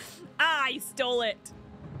 I stole it.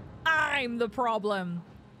 I'm the problem.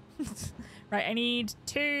 Right, I need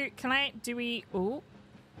 2. Oh.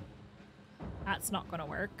 That's not gonna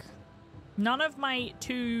work. None of my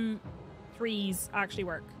 2 3s actually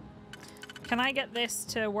work. Can I get this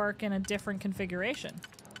to work in a different configuration?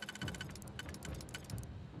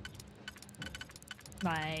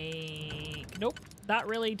 Like, nope. That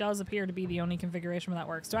really does appear to be the only configuration where that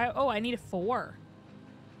works. Oh, I need a 4.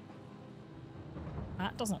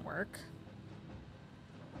 That doesn't work.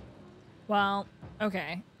 Well,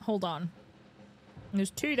 okay. Hold on. There's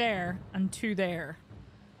 2 there and 2 there.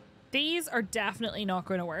 These are definitely not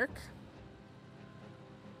going to work.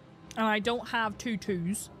 And I don't have 2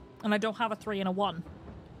 2s. And I don't have a 3 and a 1.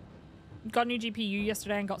 Got a new GPU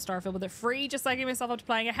yesterday and got Starfield with it free. Just psyching myself up to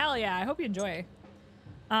playing it. Hell yeah. I hope you enjoy.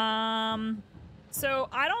 So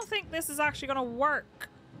I don't think this is actually going to work.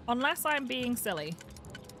 Unless I'm being silly.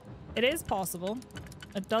 It is possible.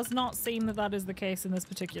 It does not seem that that is the case in this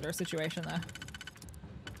particular situation though.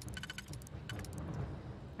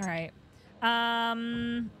 Alright.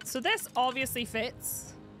 So this obviously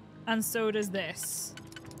fits. And so does this.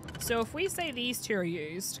 So if we say these 2 are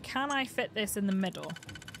used, can I fit this in the middle?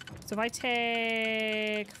 So if I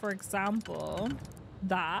take, for example,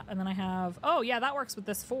 that, and then I have... Oh, yeah, that works with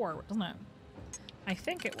this 4, doesn't it? I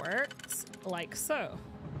think it works like so.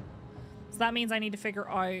 So that means I need to figure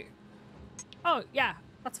out... Oh, yeah,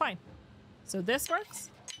 that's fine. So this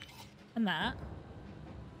works. And that.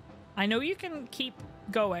 I know you can keep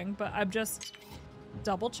going, but I'm just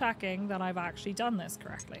double checking that I've actually done this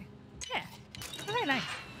correctly. Yeah. Very nice.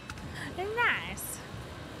 Nice.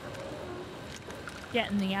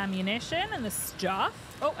 Getting the ammunition and the stuff.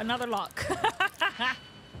 Oh, another lock.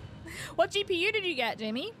 What GPU did you get,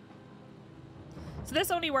 Jamie? So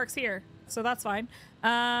this only works here, so that's fine.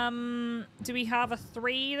 Do we have a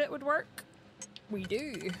 3 that would work? We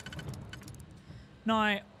do.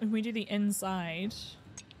 Now, if we do the inside,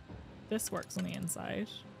 this works on the inside.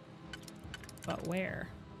 But where?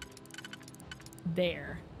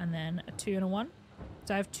 There. And then a 2 and a 1.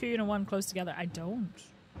 So I have 2 and a 1 close together. I don't.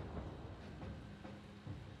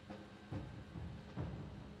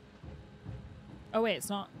 Oh wait, it's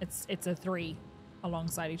not. It's a 3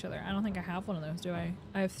 alongside each other. I don't think I have one of those, do I?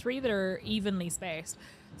 I have 3 that are evenly spaced.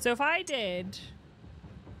 So if I did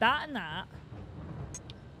that and that,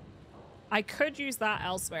 I could use that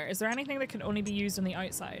elsewhere. Is there anything that can only be used on the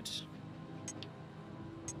outside?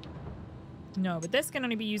 No, but this can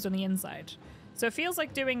only be used on the inside. So it feels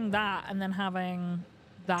like doing that and then having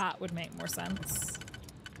that would make more sense.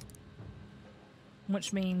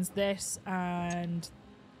 Which means this and...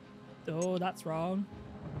 Oh, that's wrong.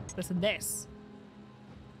 This and this.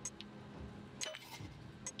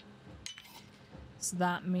 So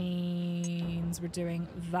that means we're doing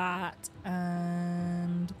that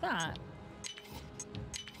and that.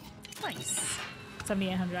 Nice.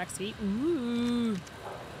 7800 XP. Ooh.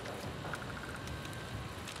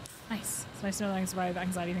 Nice. It's nice to know that I can survive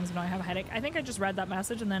anxiety things when I have a headache. I think I just read that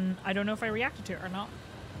message and then I don't know if I reacted to it or not.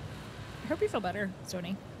 I hope you feel better,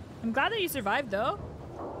 Stoney. I'm glad that you survived though.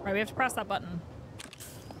 Right, we have to press that button.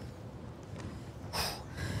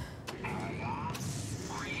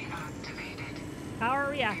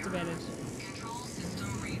 Power reactivated. Control system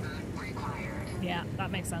reboot required. Yeah,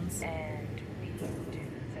 that makes sense. And we do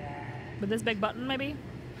that. With this big button, maybe?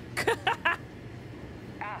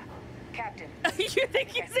 Ah, Captain. You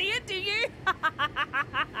think you see it, do you?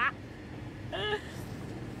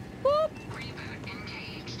 Boop.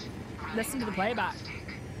 Listen to the playback.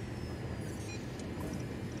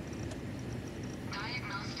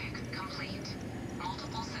 Diagnostic complete.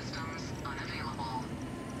 Multiple systems unavailable.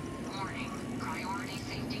 Warning, priority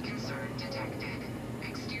safety concern detected.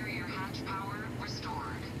 Exterior hatch power restored.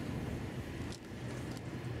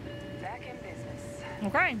 Back in business.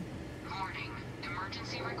 Okay. Warning,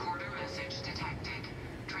 emergency recorder message detected.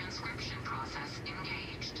 Transcription process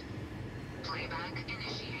engaged. Playback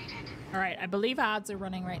initiated. All right, I believe ads are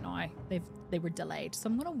running right now. They were delayed, so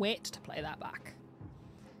I'm gonna wait to play that back.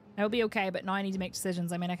 It'll be okay, but now I need to make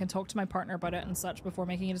decisions. I mean, I can talk to my partner about it and such before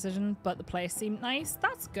making a decision, but the place seemed nice.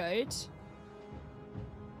 That's good.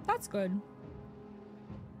 That's good.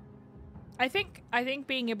 I think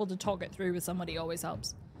being able to talk it through with somebody always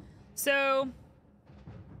helps. So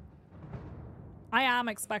I am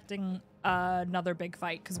expecting another big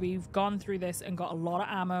fight because we've gone through this and got a lot of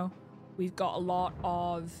ammo. We've got a lot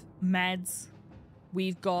of meds.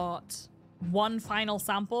 We've got one final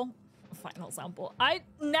sample. I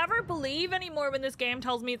never believe anymore when this game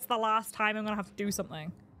tells me it's the last time I'm gonna have to do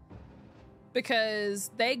something.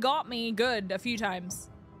 Because they got me good a few times.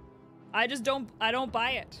 I don't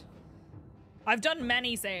buy it. I've done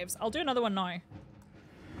many saves. I'll do another one now.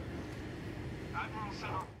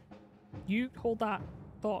 You hold that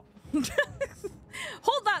thought.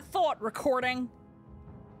 Hold that thought, recording.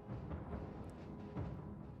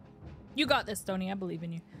 You got this, Tony. I believe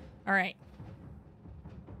in you. All right.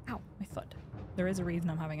 Ow, my foot. There is a reason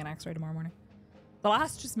I'm having an x-ray tomorrow morning. The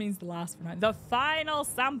last just means the last for now. The final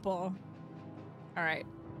sample. All right.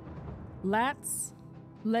 Let's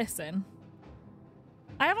listen.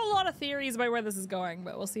 I have a lot of theories about where this is going,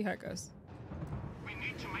 but we'll see how it goes. We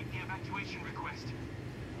need to make the evacuation request.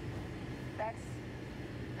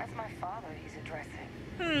 That's my father he's addressing.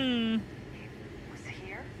 He was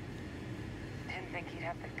here? Didn't think he'd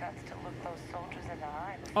have the guts to look those soldiers in the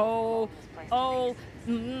eye.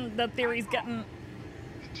 The theory's getting...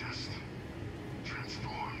 It just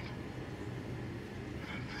transformed.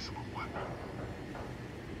 An invisible weapon.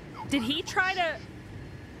 Did he try to...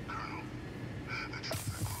 Colonel, the troops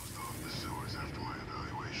that closed off the sewers after my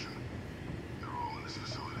evaluation. They're all in this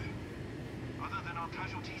facility. Other than our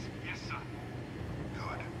casualties? Yes, sir.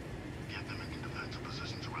 Good. Get them into defensive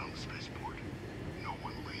positions around the spaceport. No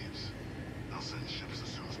one leaves. I'll send ships as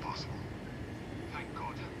soon as possible. Thank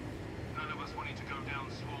God. None of us wanted to go down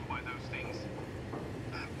swarmed by those things.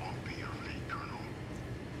 That won't be your fate, Colonel.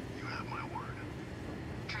 You have my word.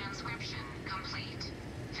 Transcription complete.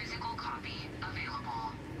 Physical copy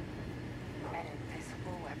available. An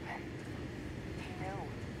invisible weapon. He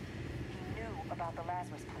knew about the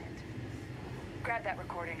Lazarus plant. Grab that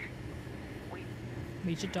recording.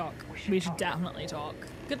 We should talk. We should definitely talk.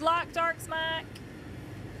 Good luck, Dark Smack.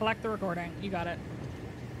 Collect the recording. You got it.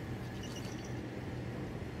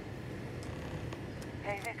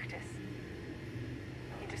 Hey, Victus.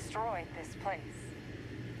 He destroyed this place.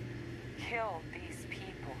 Killed these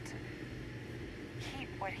people to keep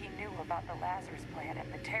what he knew about the Lazarus plant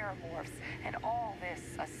and the Terrormorphs and all this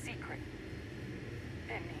a secret.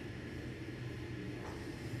 Didn't he?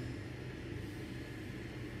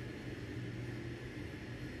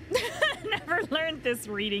 Never learned this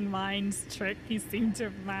reading minds trick he seemed to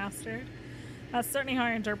have mastered. That's certainly how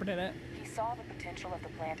I interpreted it. He saw the potential of the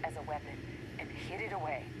plant as a weapon and hid it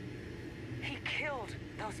away. He killed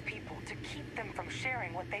those people to keep them from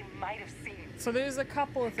sharing what they might have seen. So there's a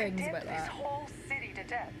couple of things about that. His whole city to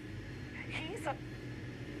death. He's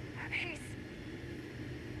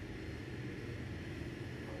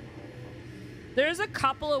There's a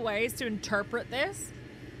couple of ways to interpret this.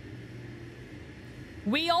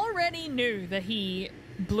 We already knew that he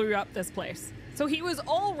blew up this place. So he was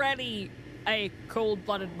already a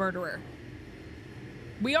cold-blooded murderer.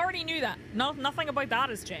 We already knew that. Nothing about that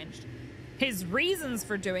has changed. His reasons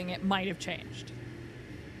for doing it might have changed.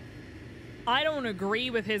 I don't agree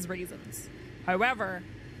with his reasons. However,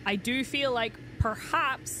 I do feel like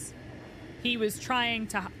perhaps he was trying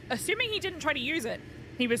to, assuming he didn't try to use it,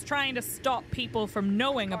 he was trying to stop people from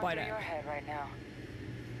knowing about it. Your head right now.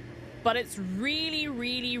 But it's really,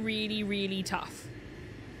 really, really, really tough.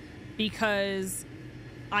 Because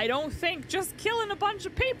I don't think just killing a bunch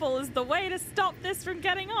of people is the way to stop this from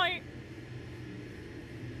getting out.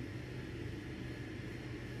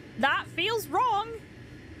 That feels wrong.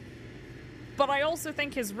 But I also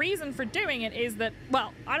think his reason for doing it is that,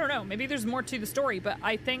 well, I don't know, maybe there's more to the story, but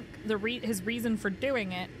I think his reason for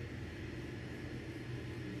doing it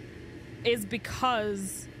is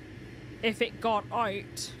because if it got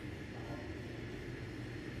out,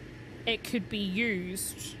 it could be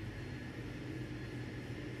used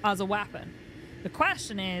as a weapon. The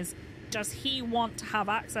question is, does he want to have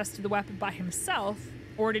access to the weapon by himself,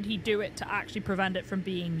 or did he do it to actually prevent it from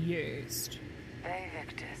being used?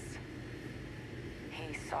 Heatleeches.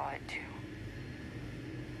 He saw it too.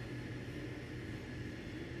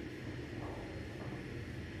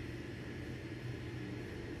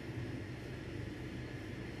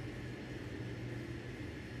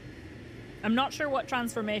 I'm not sure what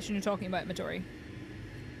transformation you're talking about, Midori.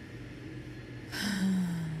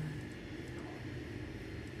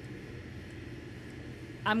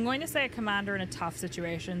 I'm going to say a commander in a tough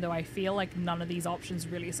situation, though I feel like none of these options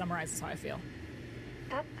really summarizes how I feel.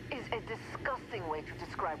 That is a disgusting way to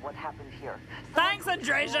describe what happened here. Thanks, Someone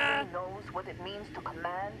who Andreja! truly knows what it means to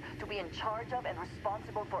command, to be in charge of and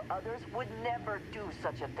responsible for others would never do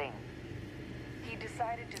such a thing. He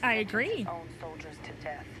decided to I send agree. his own soldiers to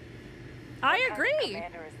death. I What kind of agree.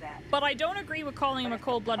 commander is that? But I don't agree with calling him a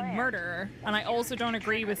cold-blooded plan murderer, and I also don't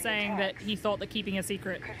agree with saying that attacks. he thought that keeping a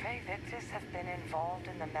secret. Could Heatleeches have been involved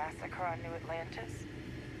in the massacre on New Atlantis?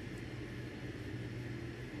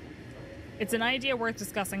 It's an idea worth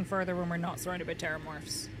discussing further when we're not surrounded by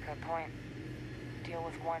Terrormorphs. Good point. Deal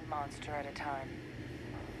with one monster at a time.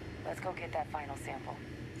 Let's go get that final sample.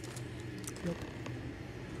 Yep.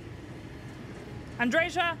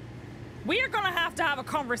 Andreja, we are gonna have to have a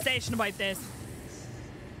conversation about this.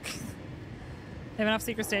 They have enough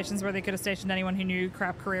secret stations where they could have stationed anyone who knew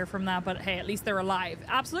crap career from that, but hey, at least they're alive.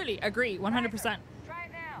 Absolutely, agree, 100%. Try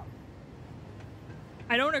it now.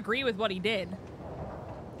 I don't agree with what he did.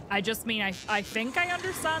 I just mean, I think I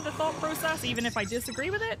understand the thought process, even if I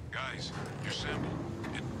disagree with it. Guys, your sample,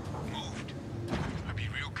 it moved. I'd be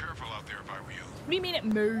real careful out there if I were you. What do you mean it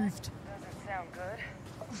moved? Doesn't sound good.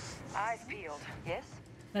 Eyes peeled. Yes?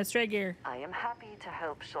 Let's try gear. I am happy to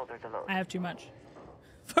help shoulder the load. I have too much.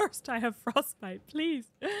 First, I have frostbite. Please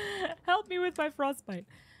help me with my frostbite.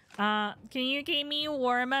 Can you keep me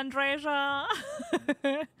warm, Andreja?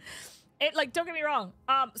 It, like, don't get me wrong.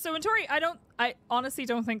 So in Tori, I honestly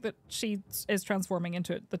don't think that she is transforming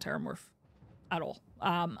into the Terrormorph at all.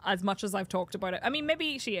 As much as I've talked about it. I mean,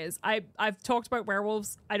 maybe she is. I've talked about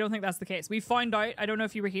werewolves. I don't think that's the case. We found out, I don't know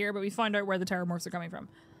if you were here, but we found out where the Terrormorphs are coming from.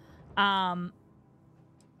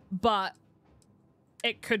 But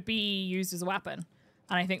it could be used as a weapon.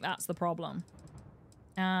 And I think that's the problem.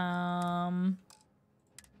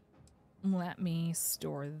 Let me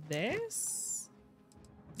store this.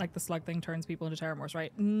 Like the slug thing turns people into Terrormorphs,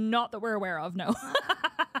 right? Not that we're aware of, no.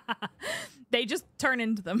 They just turn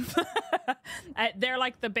into them. They're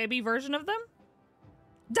like the baby version of them.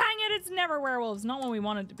 Dang it, it's never werewolves. Not what we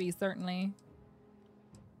want it to be, certainly.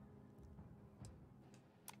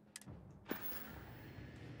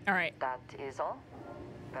 All right. That is all.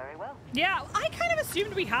 Very well. Yeah, I kind of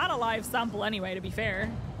assumed we had a live sample anyway, to be fair.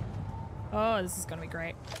 Oh, this is gonna be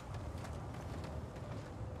great.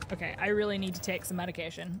 Okay, I really need to take some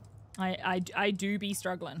medication. I do be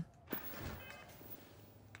struggling.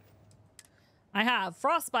 I have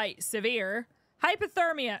frostbite, severe,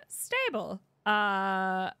 hypothermia, stable,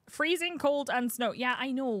 freezing, cold, and snow. Yeah,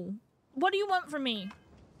 I know. What do you want from me?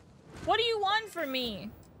 What do you want from me?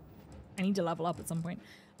 I need to level up at some point.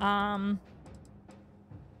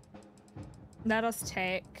 Let us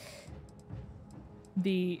take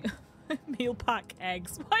the meal pack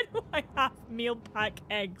eggs. Why do I have meal pack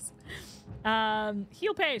eggs?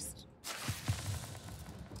 Heal paste.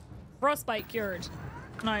 Frostbite cured.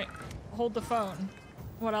 Now, hold the phone.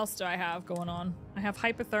 What else do I have going on? I have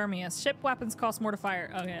hypothermia. Ship weapons cost more to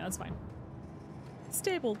fire. Okay, that's fine.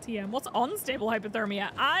 Stable TM. What's unstable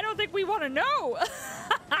hypothermia? I don't think we want to know.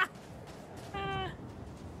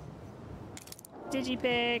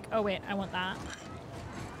 Digipick. Oh wait, I want that.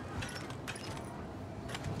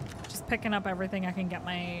 Just picking up everything I can get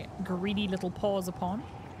my greedy little paws upon.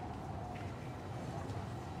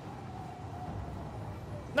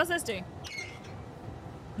 What's this do?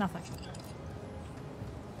 Nothing.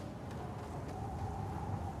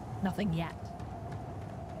 Nothing yet.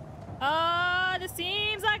 Oh, this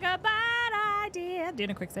seems like a bad idea. I'm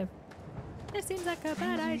doing a quick save. This seems like a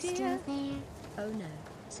bad idea. Oh no.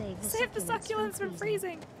 Save the succulents from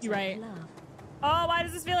freezing. You're right. Oh, why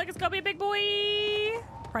does this feel like it's gonna be a big boy?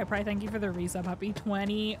 Pry, thank you for the resub. Happy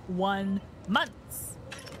 21 months.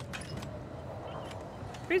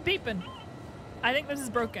 Who's beeping? I think this is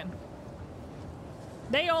broken.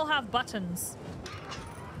 They all have buttons.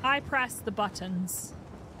 I press the buttons.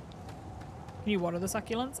 Can you water the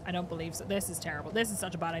succulents? I don't believe so. This is terrible. This is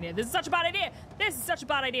such a bad idea. This is such a bad idea. This is such a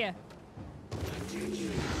bad idea.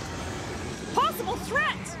 Possible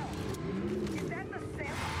threat! Is that the sample?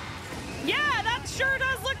 Yeah, that sure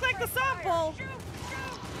does look like the sample.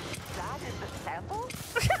 That is the sample?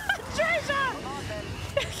 Andreja!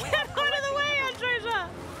 Get out of the way, Andreja!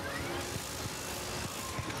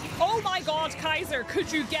 Oh my god, Kaiser,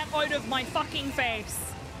 could you get out of my fucking face?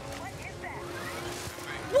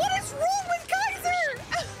 What is wrong with Kaiser?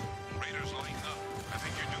 Raiders lighten up. I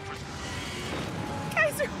think you're due for...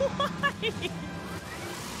 Kaiser, why?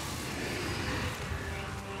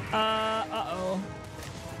 Uh-oh.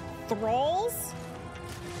 Thralls?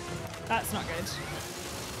 That's not good.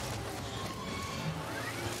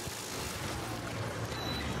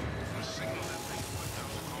 The signal that they put out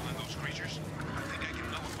to call in those creatures, I think I can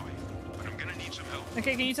nullify it, but I'm gonna need some help.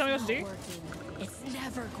 Okay, can you tell me what to do? It's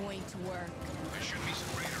never going to work. There should be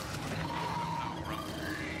some radar around.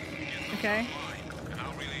 Okay. And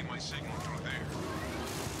I'll relay my signal through there.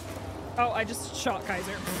 Oh, I just shot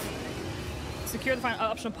Kaiser. Secure the final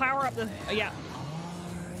optional power up the... yeah.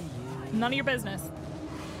 None of your business.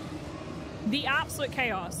 The absolute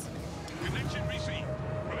chaos. Connection received.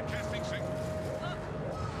 Broadcasting signal.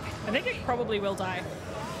 I think it probably will die.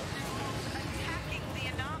 Attacking the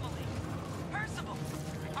anomaly. Percival,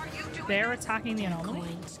 are you doing They're attacking the anomaly?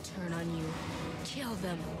 Going to turn on you. Kill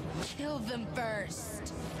them. Kill them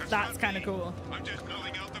first. That's kind of cool. I'm just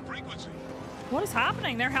nulling out the frequency. What is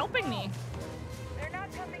happening? They're helping me. They're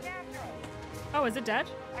not coming after us. Oh, is it dead?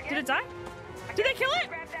 Did it die? Did they kill it?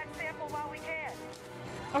 Grab that sample while we can.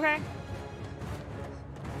 Okay.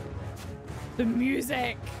 The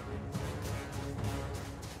music.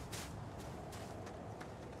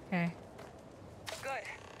 Okay. Good.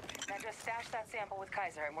 Now just stash that sample with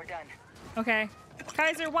Kaiser and we're done. Okay.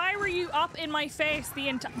 Kaiser, why were you up in my face the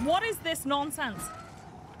entire... What is this nonsense?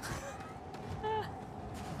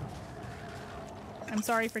 I'm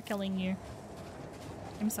sorry for killing you.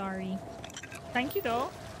 I'm sorry. Thank you, though.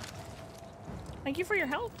 Thank you for your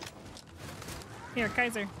help. Here,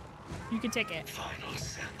 Kaiser. You can take it. Final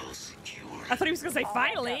sample secured. I thought he was going to say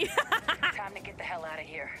finally. Time to get the hell out of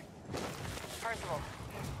here. Percival,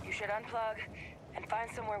 you should unplug and find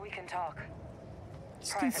somewhere we can talk.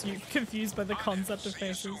 Just confused by the concept of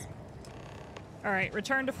faces. Alright,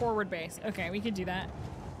 return to forward base. Okay, we can do that.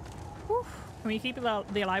 Whew. Can we keep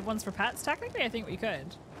the alive ones for pets? Technically, I think we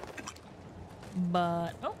could.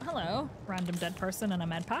 But... oh, hello. Random dead person and a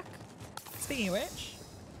med pack. Speaking of which,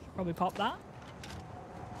 probably pop that.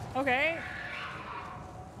 Okay.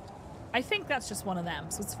 I think that's just one of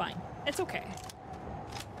them, so it's fine. It's okay.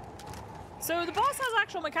 So the boss has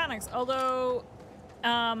actual mechanics, although...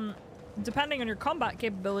 depending on your combat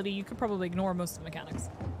capability, you could probably ignore most of the mechanics.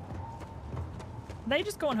 Are they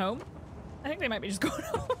just going home? I think they might be just going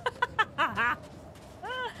home.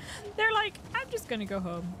 They're like, I'm just gonna go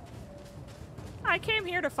home. I came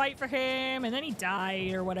here to fight for him, and then he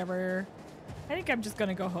died or whatever. I think I'm just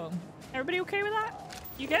gonna go home. Everybody okay with that?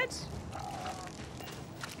 You good?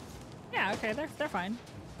 Yeah, okay, they're fine.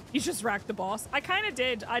 You just racked the boss. I kind of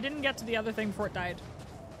did. I didn't get to the other thing before it died.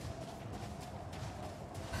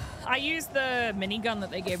 I used the minigun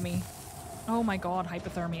that they gave me. Oh my god,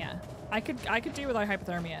 hypothermia. I could do without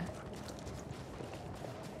hypothermia.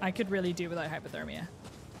 I could really do without hypothermia.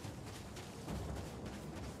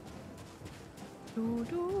 Do,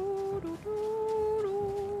 do, do, do, do.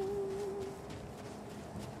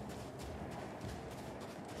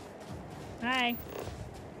 Hi.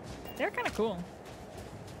 They're kind of cool.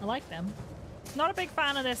 I like them. Not a big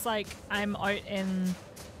fan of this, like, I'm out in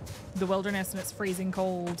the wilderness and it's freezing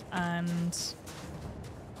cold and,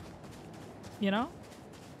 you know?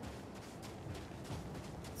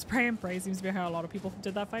 Spray and pray seems to be how a lot of people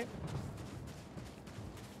did that fight.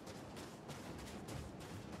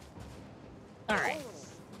 Alright.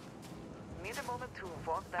 Need a moment to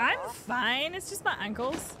walk that I'm off? fine. It's just my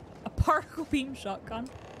ankles. A particle beam shotgun.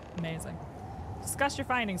 Amazing. Discuss your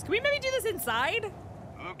findings. Can we maybe do this inside?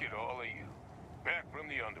 Look at all of you. Back from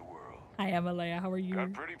the underworld. Hi, Emmalea. How are you?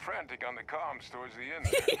 Got pretty frantic on the comms towards the end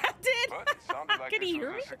there. Yeah, I did. But it sounded like Can this you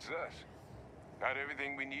hear was me? a success. Got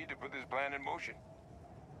everything we need to put this plan in motion.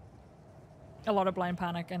 A lot of blind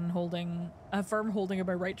panic and holding a firm holding of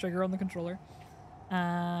my right trigger on the controller.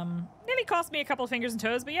 Nearly cost me a couple of fingers and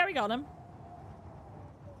toes, but yeah, we got him.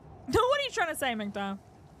 What are you trying to say, McDowell?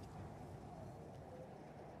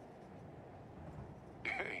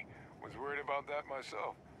 Hey, was worried about that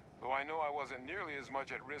myself. Though I know I wasn't nearly as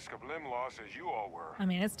much at risk of limb loss as you all were. I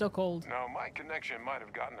mean, it's still cold. Now, my connection might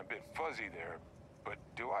have gotten a bit fuzzy there, but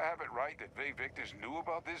do I have it right that Vay Victus knew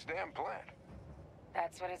about this damn plant?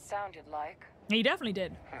 That's what it sounded like. He definitely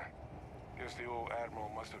did. Guess the old Admiral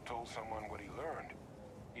must have told someone what he learned.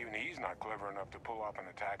 Even he's not clever enough to pull off an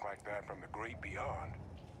attack like that from the great beyond.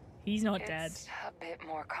 He's not dead. It's a bit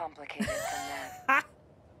more complicated than that.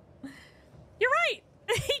 You're right!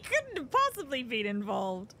 He couldn't have possibly been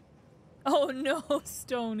involved. Oh no,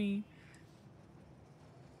 Stony.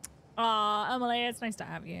 Aw, Emily, it's nice to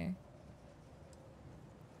have you.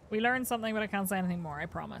 We learned something, but I can't say anything more, I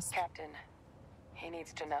promise. Captain, he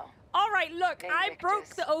needs to know. Alright, look, I broke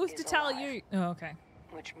the oath to tell alive, you. Oh, okay.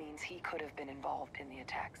 Which means he could have been involved in the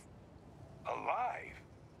attacks. Alive?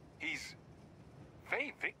 He's...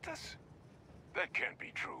 Faye Victus? That can't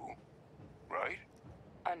be true, right?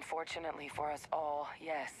 Unfortunately for us all,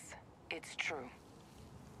 yes, it's true.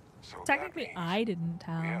 So technically, I didn't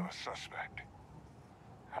tell. We have a suspect.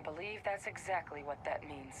 I believe that's exactly what that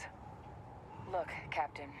means. Look,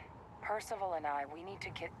 Captain, Percival and I, we need to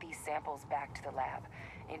get these samples back to the lab.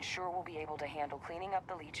 Ensure we'll be able to handle cleaning up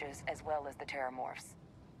the leeches as well as the Terrormorphs.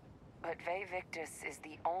 But Faye Victus is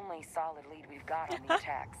the only solid lead we've got on the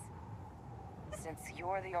attacks. Since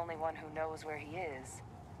you're the only one who knows where he is,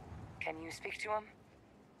 can you speak to him?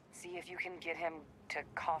 See if you can get him to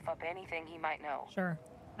cough up anything he might know. Sure,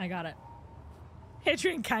 I got it.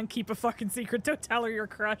 Adrian can't keep a fucking secret. Don't tell her your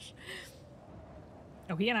crush.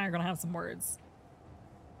 Oh, he and I are gonna have some words.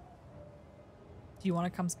 Do you want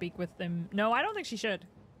to come speak with them? No, I don't think she should.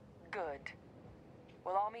 Good.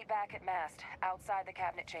 We'll all meet back at Mast, outside the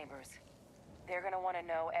cabinet chambers. They're gonna want to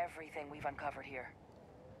know everything we've uncovered here.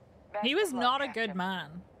 Best He was of luck, not a Captain. good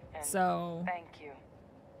man, And so... thank you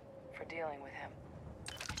for dealing with him.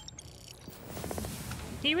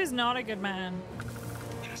 He was not a good man.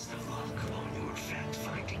 Best of luck on your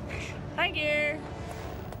fact-finding mission. Thank you!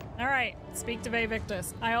 Alright, speak to Faye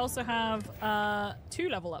Victus. I also have 2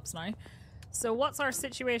 level ups now. So what's our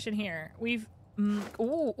situation here? We've...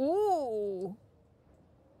 ooh!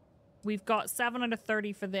 We've got 7 out of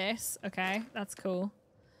 30 for this. Okay, that's cool.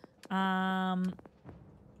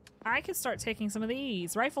 I could start taking some of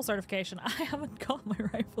these. Rifle certification. I haven't got my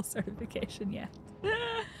rifle certification yet.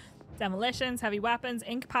 Demolitions, heavy weapons,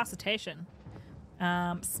 incapacitation.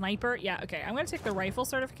 Sniper. Yeah, okay. I'm going to take the rifle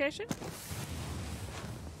certification.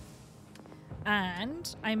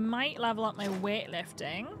 And I might level up my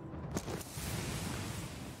weightlifting.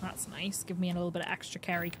 That's nice. Give me a little bit of extra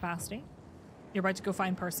carry capacity. You're about to go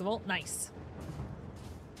find Percival. Nice.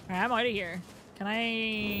 Alright, I'm out of here. Can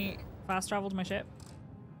I fast travel to my ship?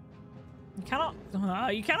 You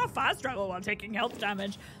cannot fast travel while taking health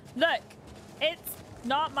damage. Look, it's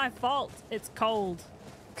not my fault. It's cold.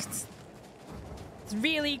 It's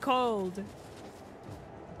really cold.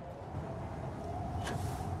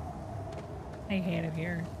 I hate it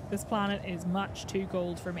here. This planet is much too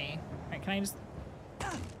cold for me. Right, can I just...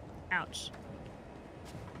 Ouch.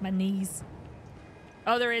 My knees.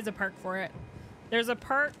 Oh, there is a perk for it. There's a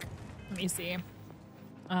perk. Let me see.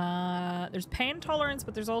 There's pain tolerance,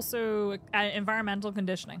 but there's also environmental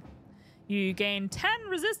conditioning. You gain 10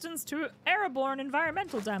 resistance to airborne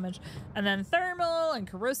environmental damage, and then thermal and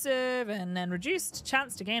corrosive, and then reduced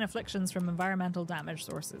chance to gain afflictions from environmental damage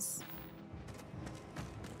sources.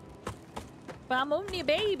 But I'm only a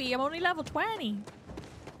baby. I'm only level 20.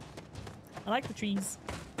 I like the trees.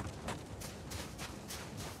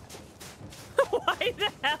 Why the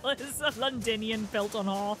hell is a Londinian built on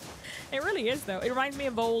Hoth? It really is, though. It reminds me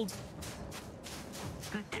of old.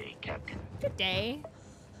 Good day, Captain. Good day.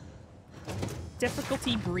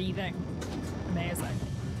 Difficulty breathing. Amazing.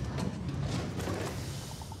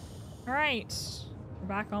 Alright. We're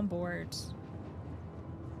back on board.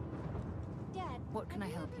 Dad, what can I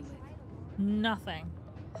help you with? Nothing.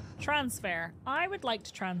 Transfer. I would like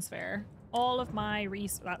to transfer all of my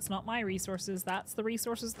that's not my resources. That's the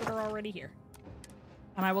resources that are already here.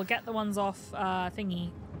 And I will get the ones off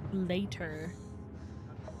thingy later.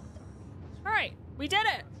 Alright, we did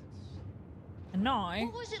it! And now...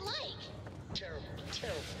 What was it like? Terrible,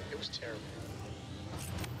 terrible. It was terrible.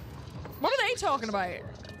 What are they talking about?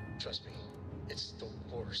 Trust me, it's the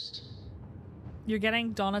worst. You're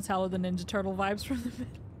getting Donatello the Ninja Turtle vibes from the middle.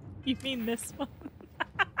 You mean this one?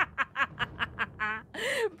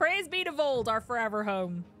 Praise be to Vold, our forever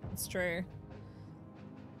home. It's true.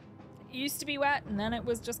 It used to be wet and then it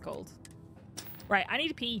was just cold. Right, I need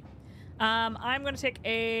to pee. I'm going to take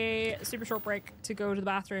a super short break to go to the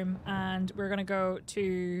bathroom, and we're going to go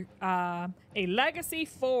to a Legacy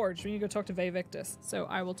Forge. We need to go talk to Faye Victus. So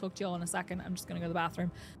I will talk to you all in a second. I'm just going to go to the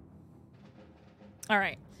bathroom. All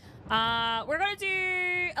right. We're going to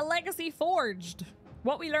do a Legacy Forged.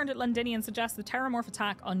 What we learned at Londinian suggests the Terrormorph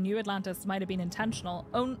attack on New Atlantis might have been intentional.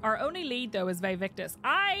 Our only lead, though, is Faye Victus.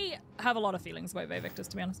 I have a lot of feelings about Faye Victus,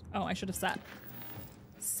 to be honest. Oh, I should have set.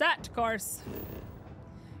 Set course.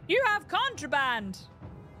 You have contraband!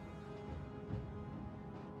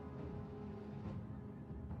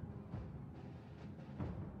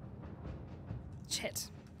 Shit.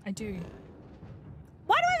 I do.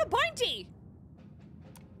 Why do I have a pointy?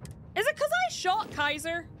 Is it because I shot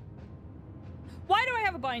Kaiser? Why do I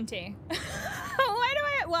have a bounty?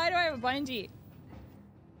 Why do I have a bounty?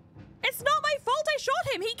 It's not my fault I shot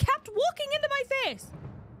him. He kept walking into my face.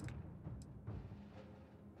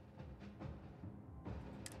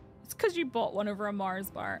 It's because you bought one over a Mars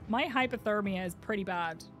bar. My hypothermia is pretty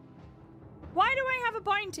bad. Why do I have a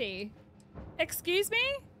bounty? Excuse me?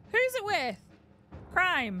 Who's it with?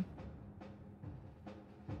 Crime.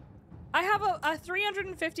 I have a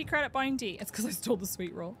 350 credit bounty. It's because I stole the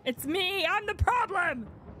sweet roll. It's me. I'm the problem.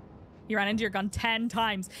 He ran into your gun 10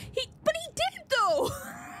 times. But he did though.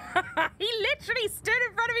 He literally stood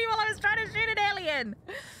in front of me while I was trying to shoot an alien.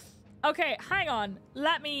 Okay, hang on.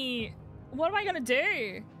 What am I gonna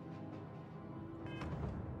do?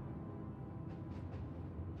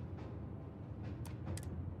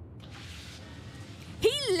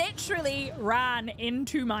 He literally ran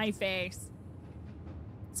into my face.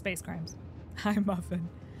 Space crimes. Hi, Muffin.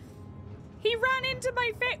 He ran into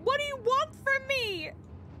my face. What do you want from me?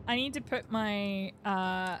 I need to put my,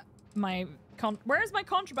 where's my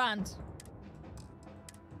contraband?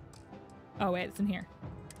 Oh, wait, it's in here.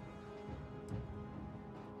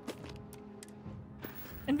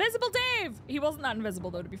 Invisible Dave! He wasn't that invisible,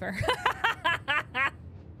 though, to be fair.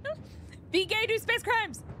 Be gay, do space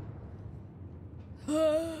crimes!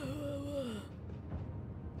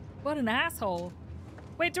 What an asshole.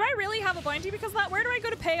 Wait, do I really have a bounty because of that? Where do I go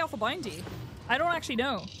to pay off a bounty? I don't actually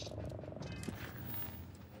know.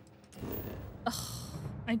 Ugh,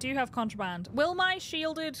 I do have contraband. Will my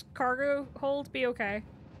shielded cargo hold be okay?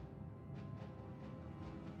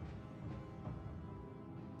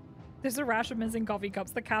 There's a rash of missing coffee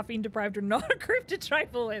cups. The caffeine deprived are not a group to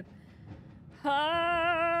trifle with. I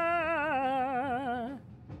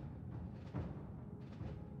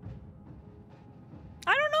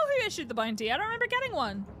don't know who issued the bounty. I don't remember getting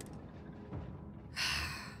one.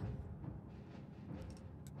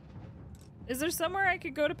 Is there somewhere I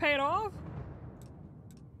could go to pay it off?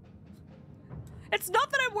 It's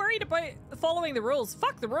not that I'm worried about following the rules.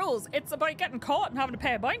 Fuck the rules. It's about getting caught and having to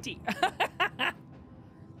pay a bounty.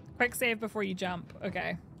 Quick save before you jump.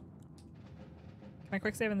 Okay. Can I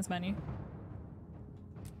quick save in this menu?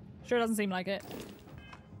 Sure doesn't seem like it.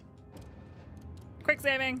 Quick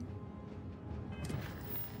saving.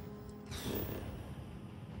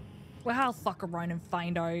 Well, I'll fuck around and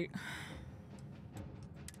find out.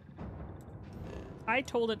 I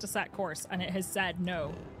told it to set course and it has said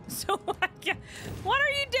no. So what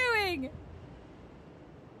are you doing?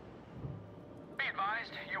 Be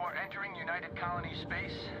advised, you are entering United Colony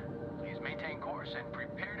space. Please maintain course and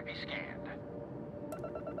prepare to be scanned.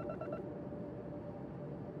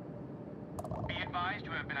 Be advised,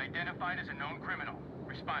 you have been identified as a known criminal.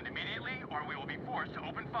 Respond immediately or we will be forced to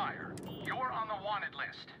open fire. You're on the wanted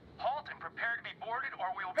list. Halt and prepare to be boarded or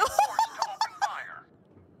we will be forced to open fire.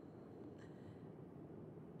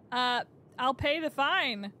 I'll pay the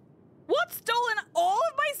fine. What? Stolen? All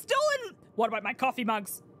of my stolen? What about my coffee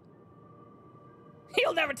mugs?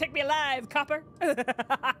 You'll never take me alive, copper.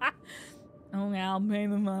 Oh, I'll pay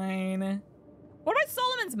the fine. What about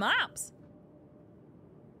Solomon's maps?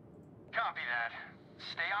 Copy that.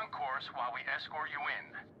 Stay on course while we escort you in.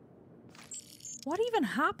 What even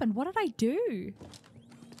happened? What did I do?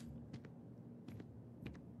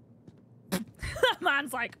 That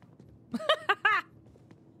man's like,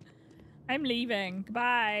 I'm leaving.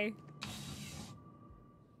 Goodbye.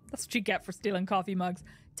 That's what you get for stealing coffee mugs.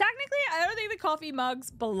 Technically, I don't think the coffee mugs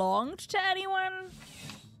belonged to anyone.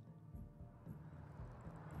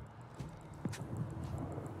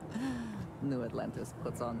 New Atlantis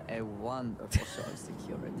puts on a wonderful show of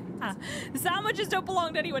security. The sandwiches don't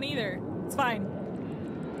belong to anyone either. It's fine.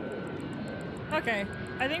 Okay,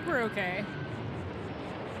 I think we're okay.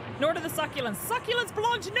 Nor do the succulents. Succulents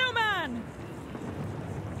belong to no man!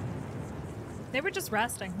 They were just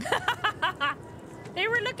resting. They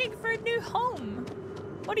were looking for a new home.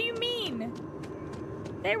 What do you mean?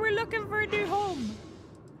 They were looking for a new home.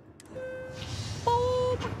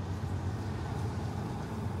 Boom!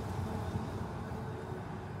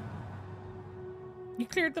 You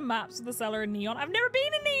cleared the maps of the cellar in Neon. I've never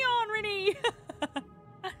been in Neon, Rennie!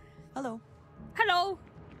 Hello. Hello.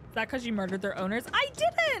 Is that because you murdered their owners? I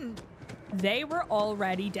didn't! They were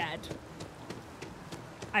already dead.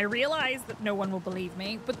 I realize that no one will believe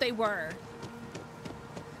me, but they were.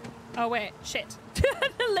 Oh, wait. Shit.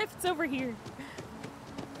 The lift's over here.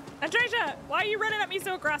 Andreja, why are you running at me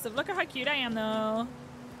so aggressive? Look at how cute I am, though.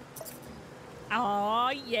 Oh,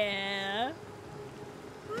 yeah.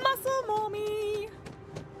 Muscle mommy.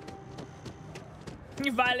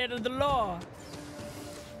 You violated the law.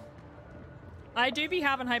 I do be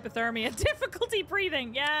having hypothermia. Difficulty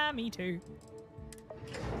breathing. Yeah, me too.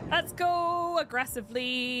 Let's go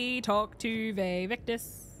aggressively talk to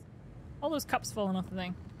Victus. All those cups falling off the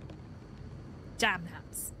thing. Damn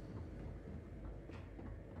naps.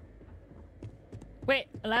 Wait,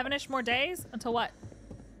 11-ish more days? Until what?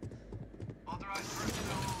 Authorized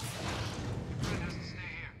personnel. Has to stay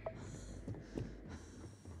here.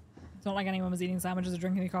 It's not like anyone was eating sandwiches or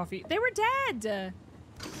drinking coffee. They were dead!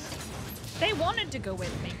 They wanted to go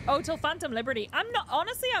with me. Oh, till Phantom Liberty.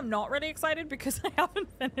 Honestly, I'm not really excited because I haven't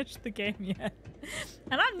finished the game yet.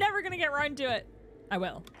 And I'm never gonna get around to it. I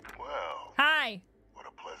will. Well. Hi. What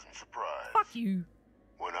a pleasant surprise. Fuck you.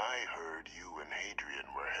 When I heard you and Hadrian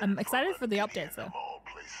were headed I'm excited for the updates though. of all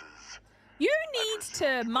places, you need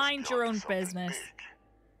to mind your own business.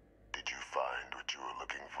 Big. Did you find what you were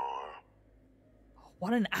looking for?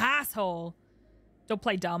 What an asshole. Don't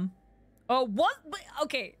play dumb. Oh, what?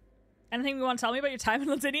 Okay. Anything you want to tell me about your time in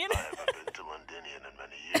Londinium? I haven't been to Londinium in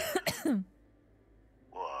many years.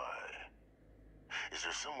 Why? Is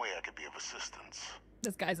there some way I could be of assistance?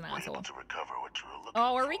 This guy's an asshole. Able to recover what you were looking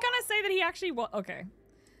oh, are for? we gonna say that he actually okay.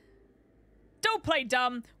 Don't play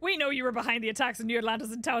dumb. We know you were behind the attacks in New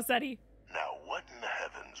Atlantis and Tau Ceti. Now, what in the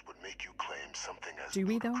heavens would make you claim something as Do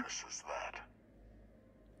we, though? ludicrous as that?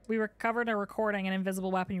 We recovered a recording, an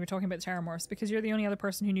invisible weapon. You were talking about Terrormorphs because you're the only other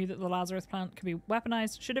person who knew that the Lazarus plant could be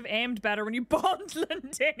weaponized. Should have aimed better when you bombed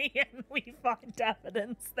Londinium. We find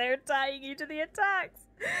evidence. They're tying you to the attacks.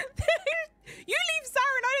 You leave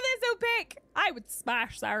Siren out of this, Opaque. I would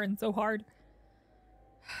smash Siren so hard.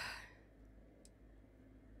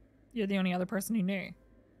 You're the only other person who knew.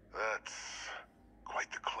 That's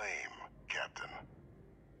quite the claim, Captain.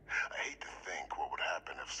 I hate to think what would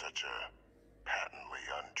happen if such a patently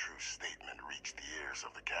untrue statement reached the ears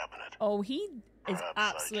of the cabinet. Oh, he is Perhaps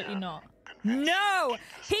absolutely not. convince No!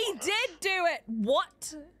 He on us. did do it!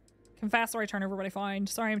 What? Confess or I turn over what I find.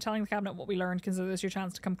 Sorry, I'm telling the cabinet what we learned. Consider this your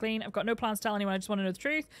chance to come clean. I've got no plans to tell anyone. I just want to know the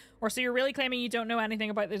truth. Or so you're really claiming you don't know anything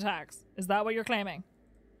about the attacks? Is that what you're claiming?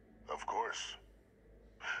 Of course.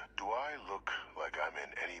 Do I look like I'm in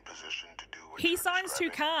any position to do what He you're sounds too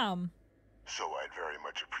describing? calm. So I'd very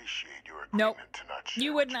much appreciate your Nope. agreement to not share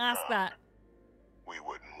You what wouldn't you ask found. that. We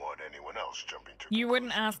wouldn't want anyone else jumping to You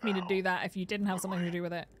wouldn't conclusions ask me to now. do that if you didn't have something to do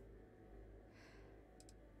with it.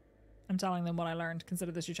 I'm telling them what I learned.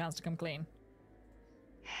 Consider this your chance to come clean.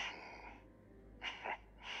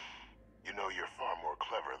 You know, you're far more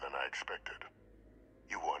clever than I expected.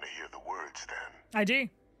 You want to hear the words, then? I do.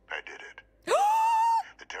 I did it.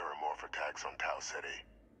 The Terrormorph attacks on Tau Ceti,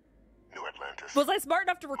 New Atlantis. Was I smart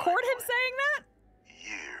enough to record him saying that?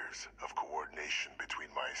 Years of coordination between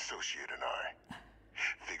my associate and I.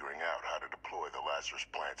 Figuring out how to deploy the Lazarus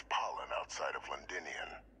plant's pollen outside of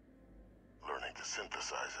Londinium. Learning to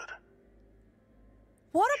synthesize it.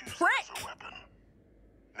 What a Use it prick! as a weapon.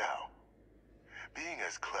 Now, being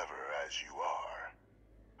as clever as you are,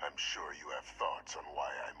 I'm sure you have thoughts on why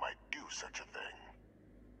I might do such a thing.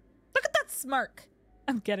 Look at that smirk.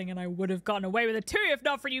 I'm kidding, and I would have gotten away with it too if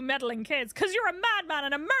not for you meddling kids, because you're a madman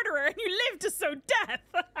and a murderer and you live to sow death.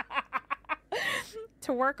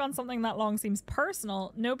 To work on something that long seems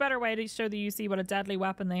personal. No better way to show that you see what a deadly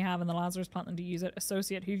weapon they have in the Lazarus plant than to use it.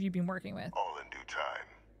 Associate, who have you been working with? All in due time.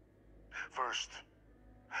 First,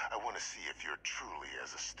 I want to see if you're truly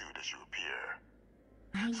as astute as you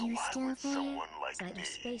appear. Are So you why still would there? someone like Side me of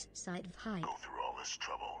space, side of height. go through all this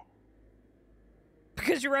trouble?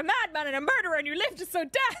 Because you're a madman and a murderer and you live to sow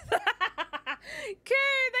death. Okay,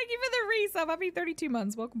 thank you for the resub. Happy 32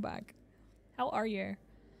 months. Welcome back. How are you?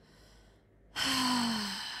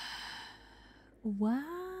 What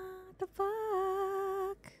the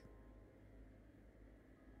fuck?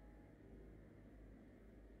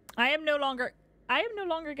 I am no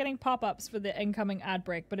longer getting pop-ups for the incoming ad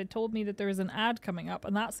break, but it told me that there is an ad coming up,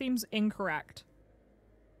 and that seems incorrect.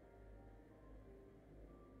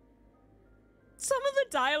 Some of the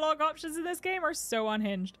dialogue options in this game are so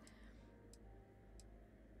unhinged.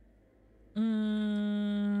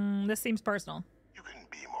 This seems personal. You can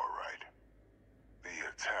be more right. The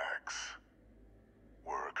attacks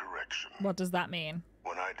were a correction. What does that mean?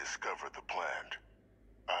 When I discovered the plant,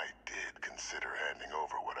 I did consider handing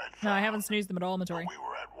over what I'd found. No, I haven't snoozed them at all, Matori. But we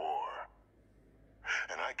were at war.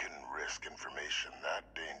 And I couldn't risk information that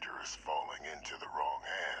dangerous falling into the wrong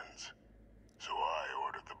hands. So I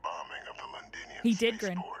ordered the bombing of the Londinium He did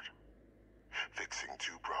grin. spaceport, fixing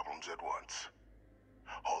two problems at once.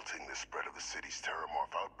 Halting the spread of the city's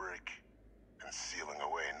Terrormorph outbreak, and sealing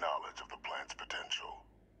away knowledge of the plant's potential.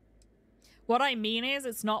 What I mean is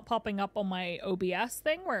it's not popping up on my OBS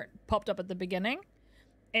thing where it popped up at the beginning.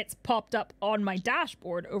 it's popped up on my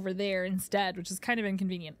dashboard over there instead, which is kind of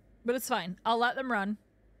inconvenient. But it's fine. I'll let them run.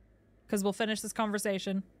 Because we'll finish this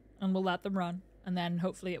conversation and we'll let them run. And then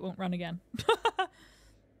hopefully it won't run again.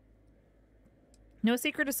 No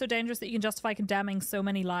secret is so dangerous that you can justify condemning so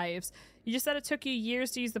many lives. You just said it took you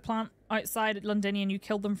years to use the plant outside at Londinium. You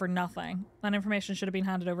killed them for nothing. That information should have been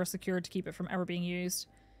handed over secured to keep it from ever being used.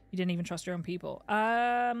 You didn't even trust your own people.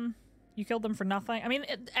 You killed them for nothing. I mean,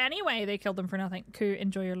 anyway, they killed them for nothing. Cool,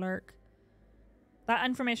 enjoy your lurk. That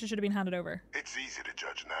information should have been handed over. It's easy to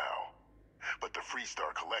judge now, but the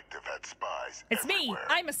Freestar Collective had spies It's everywhere. me!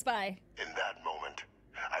 I'm a spy! In that moment,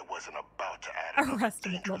 I wasn't about to add another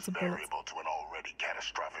dangerous variable to an already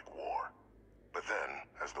catastrophic war. But then,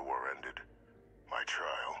 as the war ended, my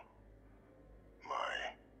trial,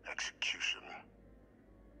 my execution,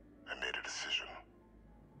 I made a decision.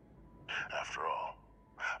 After all,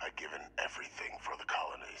 I'd given everything for the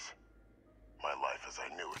colonies. My life as I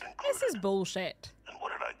knew it included. This is bullshit. And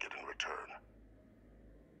what did I get in return?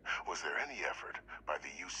 Was there any effort by the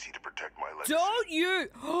UC to protect my legacy? Don't you?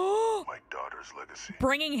 My daughter's legacy.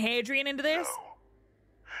 Bringing Hadrian into this? No.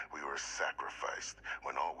 We were sacrificed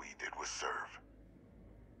when all we did was serve.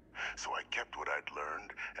 So I kept what I'd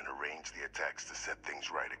learned and arranged the attacks to set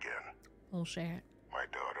things right again. Bullshit. My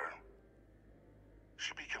daughter.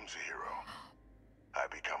 She becomes a hero. I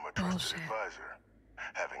become a trusted advisor,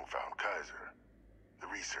 having found Kaiser, the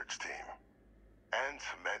research team, and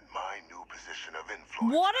cement my new position of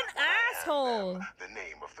influence. What an asshole! The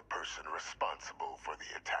name of the person responsible for the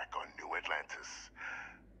attack on New Atlantis.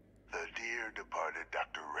 The dear departed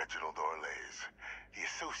Dr. Reginald Orlays, the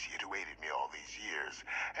associate who aided me all these years,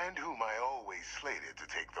 and whom I always slated to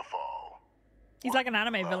take the fall. He's like an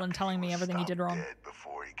anime villain telling me everything he did wrong. Dead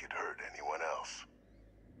before he could hurt anyone else.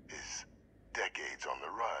 His decades on the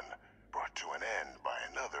run brought to an end by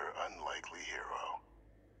another unlikely hero.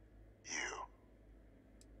 You.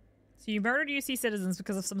 So you murdered UC citizens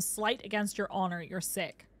because of some slight against your honor. You're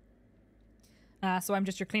sick. So I'm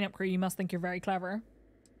just your cleanup crew. You must think you're very clever.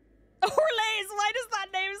 Orlays! Why does that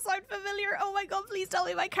name sound familiar? Oh my god, please tell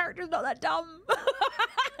me my character's not that dumb. Please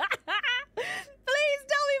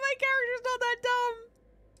tell me my character's not that dumb.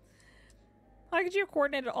 How could you have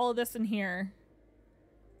coordinated all of this in here?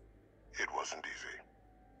 It wasn't easy.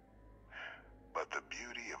 But the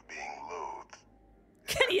beauty of being loathed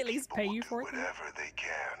Can he at least pay you for it? Whatever they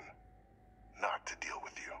can, not to deal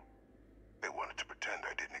with you. They wanted to pretend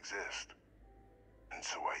I didn't exist. And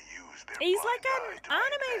so I used their He's like an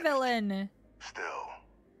anime villain. Still,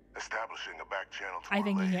 establishing a back channel to I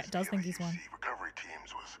think he Orlays does via think the he's one. UC recovery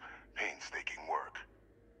teams was painstaking work.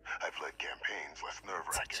 I've led campaigns less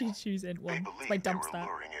nerve-wracking. Choose in one. They It's believed my they dump were stat.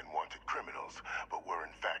 luring in wanted criminals, but were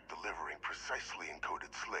in fact delivering precisely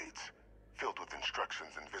encoded slates, filled with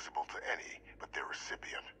instructions invisible to any but their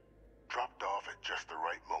recipient, dropped off at just the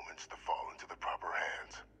right moments to fall into the proper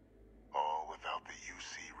hands. All without the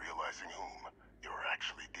UC realizing whom you're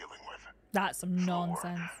actually dealing with. That's some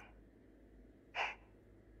nonsense.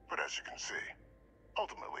 But as you can see,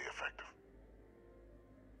 ultimately effective.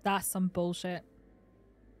 That's some bullshit.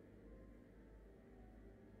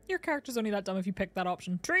 Your character's only that dumb if you pick that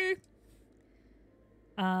option. True.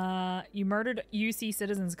 You murdered UC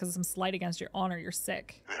citizens because of some slight against your honor. You're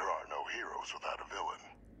sick. There are no heroes without a villain.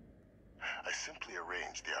 I simply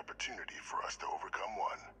arranged the opportunity for us to overcome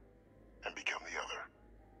one and become the other.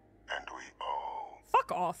 And we all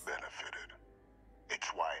fuck off. Benefited. It's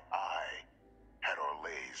why I had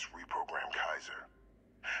Orlays reprogram Kaiser.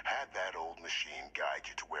 Had that old machine guide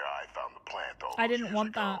you to where I found the plant all I didn't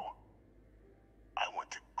want that. I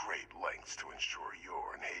went to great lengths to ensure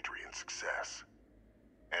your and Hadrian's success.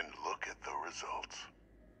 And look at the results.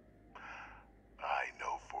 I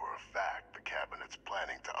know for a fact the cabinet's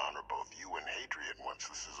planning to honor both you and Hadrian once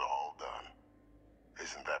this is all done.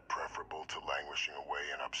 Isn't that preferable to languishing away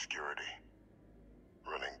in obscurity?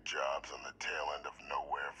 Running jobs on the tail end of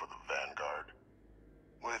nowhere for the Vanguard?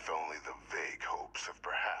 With only the vague hopes of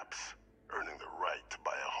perhaps earning the right to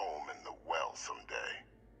buy a home in the well someday.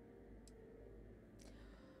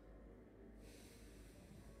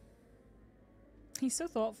 He's so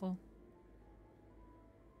thoughtful.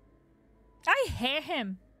 I hate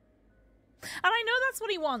him. And I know that's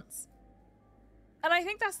what he wants. And I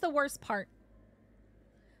think that's the worst part.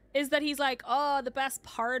 Is that he's like, oh, the best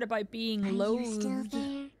part about being loathed. Cover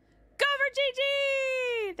GG!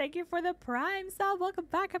 Thank you for the Prime sub. Welcome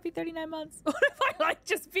back. Happy 39 months. What if I like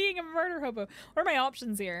just being a murder hobo? What are my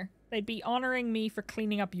options here? They'd be honoring me for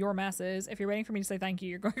cleaning up your messes. If you're waiting for me to say thank you,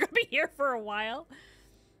 you're going to be here for a while.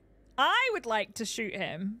 I would like to shoot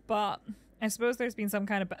him, but I suppose there's been some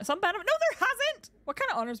kind of... some benefit. No, there hasn't! What kind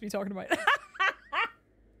of honors are we talking about?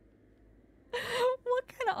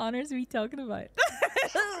 honors are we talking about?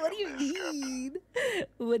 What do you mean?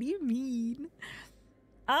 What do you mean?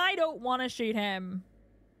 I don't want to shoot him.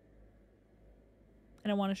 I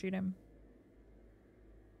don't want to shoot him.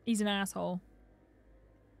 He's an asshole.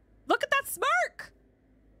 Look at that smirk!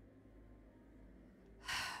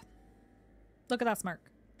 Look at that smirk.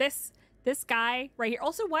 This guy right here.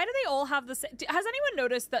 Also, why do they all have the same... Has anyone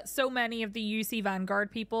noticed that so many of the UC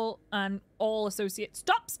Vanguard people and all associates...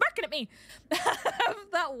 Stop smirking at me! Have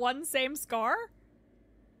that one same scar?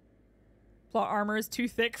 Plot armor is too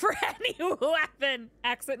thick for any weapon.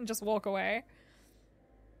 Exit and just walk away.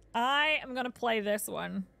 I am going to play this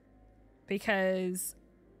one because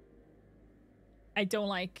I don't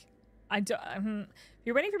like... if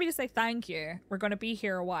you're waiting for me to say thank you, we're going to be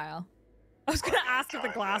here a while. I was going to ask if the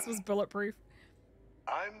glass was bulletproof.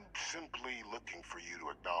 I'm simply looking for you to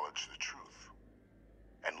acknowledge the truth.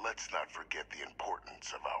 And let's not forget the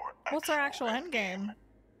importance of our What's our actual end game?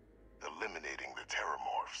 Eliminating the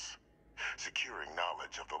Terrormorphs. Securing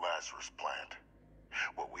knowledge of the Lazarus plant.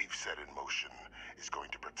 What we've set in motion is going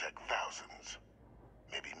to protect thousands,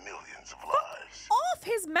 maybe millions of lives. Off!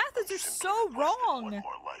 His methods are so wrong! One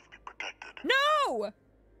more life be protected. No!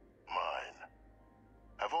 Mine.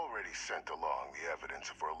 I've already sent along the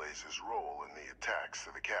evidence of Heatleeches' role in the attacks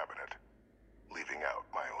to the cabinet, leaving out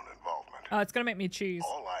my own involvement. Oh, it's gonna make me choose.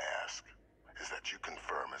 All I ask is that you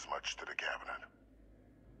confirm as much to the cabinet.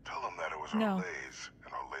 Tell them that it was No. Heatleeches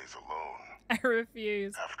and Heatleeches alone. I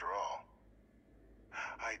refuse. After all,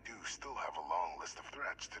 I do still have a long list of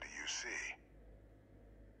threats to the UC.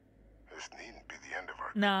 This needn't be the end of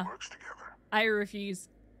our good works together. I refuse.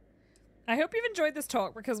 I hope you've enjoyed this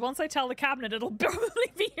talk, because once I tell the cabinet, it'll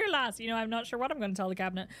probably be your last. You know, I'm not sure what I'm going to tell the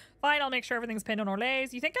cabinet. Fine, I'll make sure everything's pinned on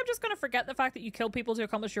Heatleeches. You think I'm just going to forget the fact that you kill people to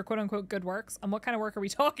accomplish your quote-unquote good works? And what kind of work are we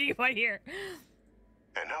talking about here?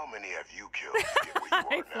 And how many have you killed to get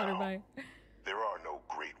where you are now? By. There are no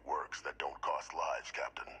great works that don't cost lives,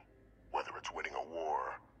 Captain. Whether it's winning a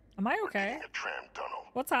war, am I okay? or a tram tunnel.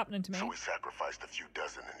 What's happening to me? So we sacrificed a few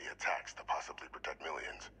dozen in the attacks to possibly protect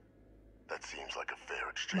millions. That seems like a fair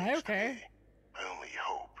exchange. Am I okay? To me. I only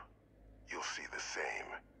hope you'll see the same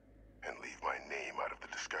and leave my name out of the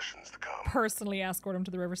discussions to come. Personally escort him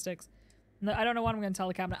to the River Styx. No, I don't know what I'm going to tell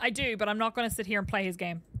the cabinet. I do, but I'm not going to sit here and play his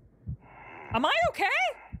game. Am I okay?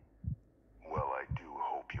 Well, I do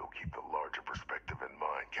hope you'll keep the larger perspective in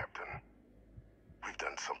mind, Captain. We've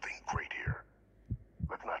done something great here.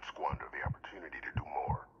 Let's not squander the opportunity to do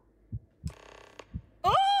more.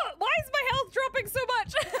 Oh, why is my health dropping so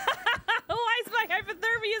much? Why is my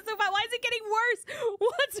hypothermia so bad? Why is it getting worse?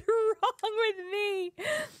 What's wrong with me?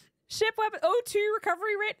 Ship weapon O2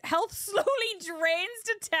 recovery rate. Health slowly drains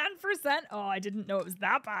to 10%. Oh, I didn't know it was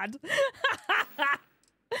that bad. I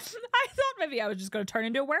thought maybe I was just going to turn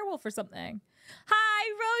into a werewolf or something.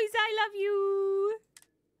 Hi, Rose, I love you.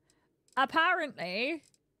 Apparently.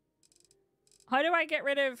 How do I get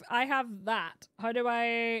rid of... I have that. How do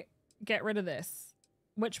I get rid of this?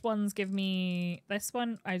 Which ones give me... This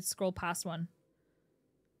one? I scroll past one.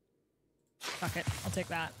 Fuck it. I'll take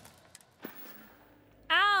that.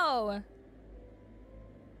 Ow!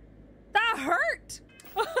 That hurt!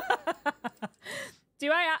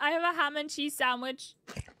 Do I have a ham and cheese sandwich?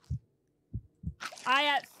 I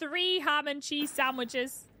had 3 ham and cheese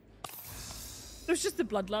sandwiches. There's just the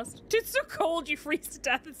bloodlust. Dude, it's so cold you freeze to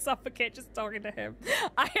death and suffocate just talking to him.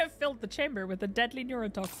 I have filled the chamber with a deadly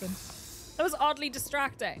neurotoxin. That was oddly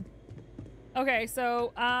distracting. Okay,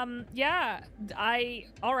 so, yeah.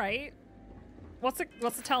 All right. What's it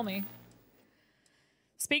tell me?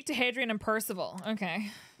 Speak to Hadrian and Percival. Okay.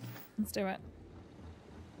 Let's do it.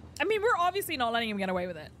 I mean, we're obviously not letting him get away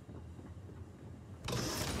with it.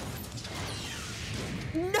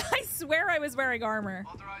 I swear I was wearing armor.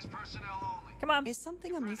 Authorized personnel only. Come on. Is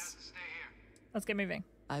something amiss? Let's get moving.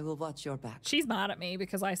 I will watch your back. She's mad at me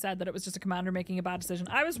because I said that it was just a commander making a bad decision.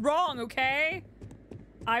 I was wrong, okay?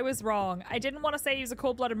 I was wrong. I didn't want to say he was a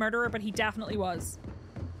cold-blooded murderer, but he definitely was.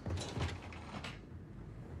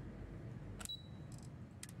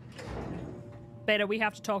 Beta, we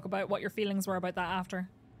have to talk about what your feelings were about that after.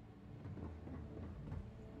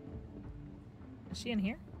 Is she in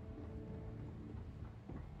here?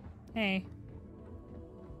 Hey.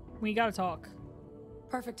 We gotta talk.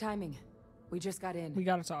 Perfect timing. We just got in. We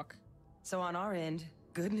gotta talk. So on our end,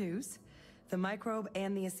 good news. The microbe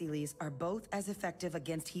and the Heatleeches are both as effective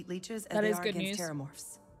against Heatleeches as they are against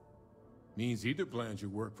Terrormorphs. Means either plan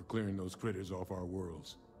should work for clearing those critters off our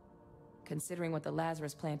worlds. Considering what the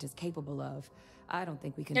Lazarus plant is capable of, I don't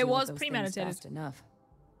think we can deal with those things fast enough.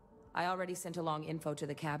 I already sent along info to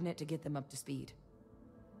the cabinet to get them up to speed.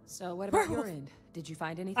 So what about your end? Did you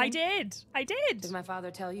find anything? I did. Did my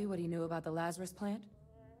father tell you what he knew about the Lazarus plant?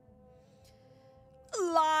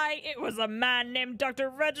 Lie! It was a man named Dr.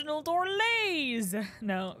 Reginald Orlays!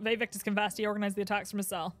 No, Vivictus confessed he organized the attacks from his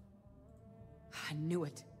cell. I knew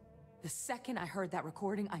it. The second I heard that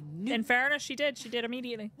recording, I knew. In fairness, she did. She did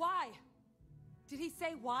immediately. Why? Did he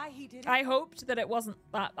say why he did it? I hoped that it wasn't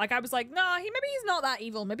that. Like, I was like, nah, maybe he's not that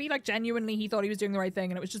evil. Maybe, like, genuinely he thought he was doing the right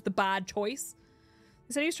thing and it was just the bad choice.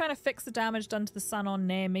 He said he was trying to fix the damage done to the sun on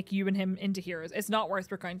name, make you and him into heroes. It's not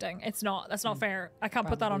worth recounting. It's not. That's not fair. I can't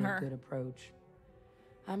put that on her. Good approach.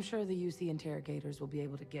 I'm sure the UC interrogators will be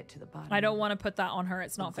able to get to the bottom. I don't want to put that on her.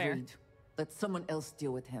 It's not fair. Let someone else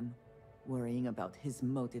deal with him. Worrying about his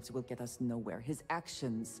motives will get us nowhere. His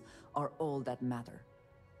actions are all that matter.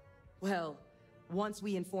 Well, once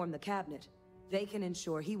we inform the cabinet, they can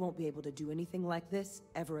ensure he won't be able to do anything like this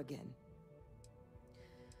ever again.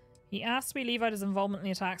 He asked we leave out his involvement in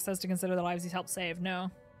the attack, says to consider the lives he's helped save. No.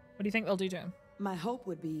 What do you think they'll do to him? My hope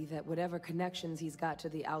would be that whatever connections he's got to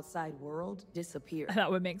the outside world disappear. That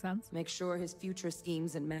would make sense. Make sure his future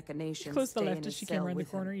schemes and machinations Close the stay left in as his she came cell around the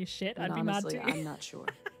with corner, him. you shit. And I'd honestly, be mad too. I'm not sure.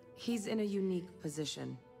 He's in a unique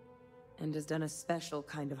position and has done a special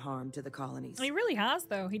kind of harm to the colonies. He really has,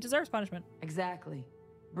 though. He deserves punishment. Exactly.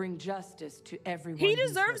 Bring justice to everyone. He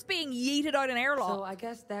deserves being yeeted out an airlock. So I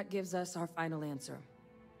guess that gives us our final answer.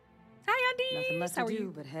 Hi, Andy. Nothing left How to are do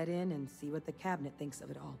you? but head in and see what the cabinet thinks of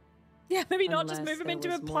it all. Yeah, maybe not just Unless move him there into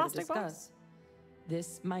a was more to plastic box. discuss.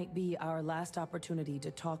 This might be our last opportunity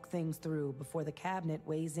to talk things through before the cabinet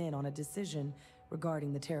weighs in on a decision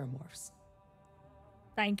regarding the Terrormorphs.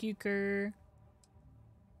 Thank you, Kerr.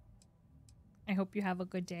 I hope you have a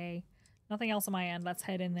good day. Nothing else on my end. Let's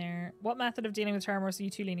head in there. What method of dealing with Terrormorphs are you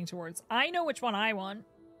two leaning towards? I know which one I want.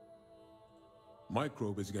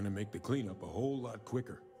 Microbe is going to make the cleanup a whole lot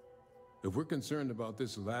quicker. If we're concerned about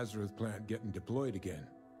this Lazarus plant getting deployed again,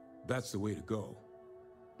 that's the way to go.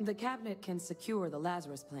 The cabinet can secure the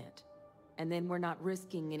Lazarus plant, and then we're not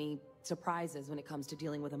risking any surprises when it comes to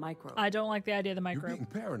dealing with a microbe. I don't like the idea of the microbe. You're being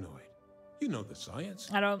paranoid. You know the science.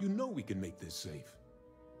 I don't. You know we can make this safe.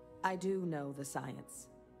 I do know the science.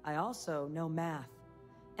 I also know math.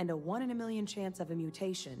 And a 1 in a million chance of a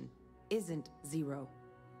mutation isn't 0.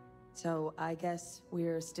 So I guess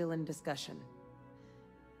we're still in discussion.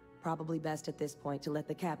 Probably best at this point to let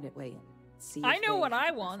the cabinet weigh in. See I if know they what have I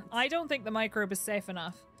a want. preference. I don't think the microbe is safe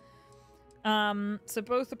enough. So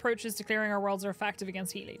both approaches to clearing our worlds are effective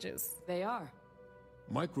against Heatleeches. They are.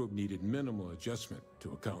 Microbe needed minimal adjustment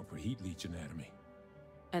to account for heat leech anatomy.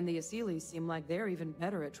 And the Heatleeches seem like they're even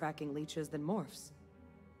better at tracking leeches than morphs.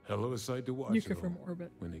 Hell of a sight to watch, Nuka though, from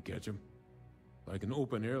orbit. when they catch them. Like an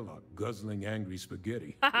open airlock guzzling angry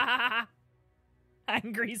spaghetti.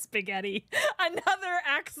 Angry Spaghetti. Another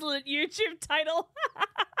excellent YouTube title.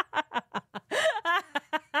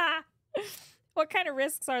 What kind of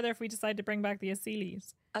risks are there if we decide to bring back the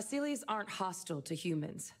Heatleeches? Heatleeches aren't hostile to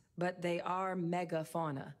humans, but they are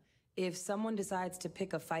megafauna. If someone decides to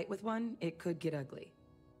pick a fight with one, it could get ugly.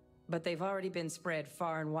 But they've already been spread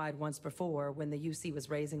far and wide once before when the UC was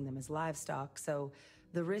raising them as livestock, so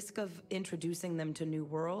the risk of introducing them to new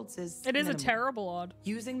worlds is It is minimal. a terrible odd.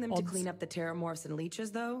 Using them odds. to clean up the Terrormorphs and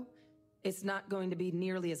leeches, though, it's not going to be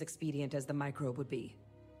nearly as expedient as the microbe would be.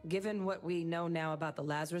 Given what we know now about the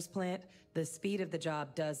Lazarus plant, the speed of the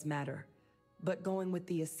job does matter. But going with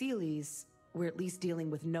the Heatleeches, we're at least dealing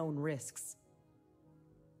with known risks.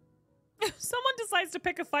 If someone decides to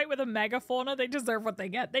pick a fight with a megafauna, they deserve what they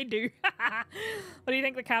get. They do. What do you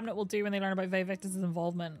think the cabinet will do when they learn about Vivictus'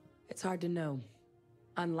 involvement? It's hard to know.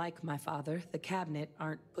 Unlike my father, the cabinet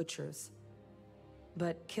aren't butchers.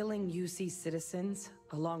 But killing UC citizens,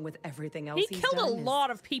 along with everything else He he's killed a done, is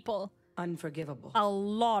lot of people. unforgivable. A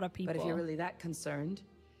lot of people. But if you're really that concerned,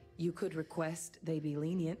 you could request they be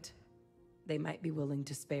lenient. They might be willing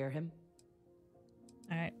to spare him.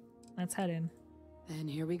 All right, let's head in. And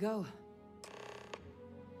here we go.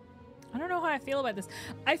 I don't know how I feel about this.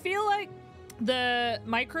 I feel like the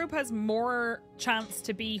microbe has more chance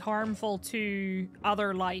to be harmful to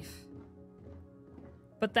other life.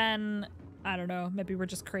 But then, I don't know, maybe we're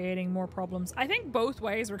just creating more problems. I think both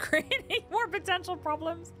ways we're creating more potential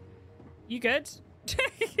problems. You good?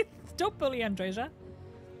 Don't bully Andreja.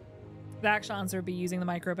 The actual answer would be using the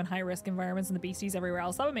microbe in high-risk environments and the beasties everywhere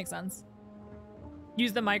else. That would make sense.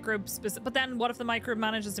 Use the microbe specific. But then what if the microbe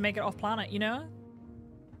manages to make it off-planet, you know?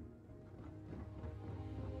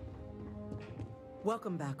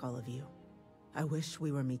 Welcome back, all of you. I wish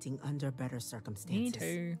we were meeting under better circumstances. Me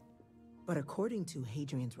too. But according to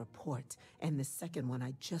Hadrian's report, and the second one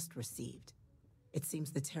I just received, it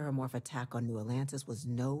seems the Terrormorph attack on New Atlantis was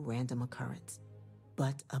no random occurrence.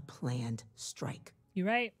 but a planned strike. You're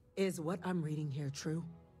right. Is what I'm reading here true?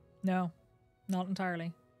 No, not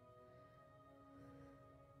entirely.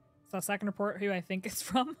 Is that second report who I think it's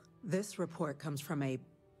from? This report comes from a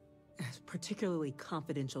particularly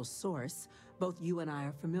confidential source both you and I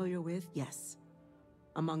are familiar with, yes.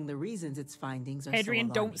 Among the reasons its findings are Adrian,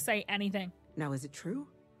 so don't alarming. say anything. Now, is it true?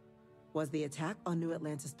 Was the attack on New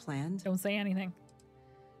Atlantis planned? Don't say anything.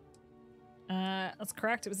 That's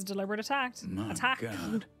correct. It was a deliberate attack. My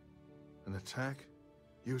God. An attack?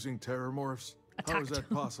 Using Terrormorphs? How is that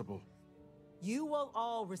possible? You will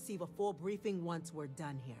all receive a full briefing once we're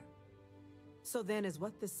done here. So then, is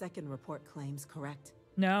what the second report claims correct?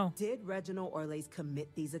 No. Did Reginald Orlays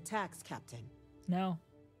commit these attacks, Captain? No.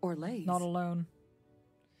 Orlays? Not alone.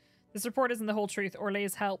 This report isn't the whole truth.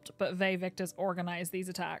 Orlays helped, but Ve Victus organized these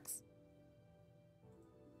attacks.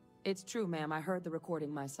 It's true, ma'am. I heard the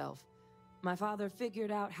recording myself. My father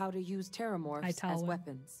figured out how to use Terrormorphs as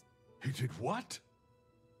weapons. He did what?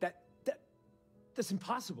 That's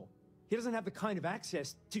impossible. He doesn't have the kind of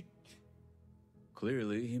access to...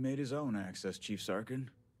 Clearly, he made his own access, Chief Sarkin.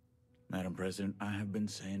 Madam President, I have been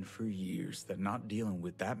saying for years that not dealing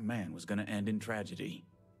with that man was going to end in tragedy.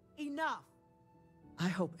 Enough! I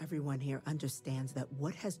hope everyone here understands that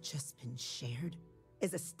what has just been shared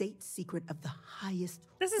is a state secret of the highest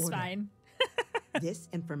This is order. fine. This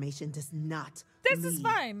information does not is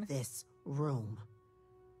fine. This room.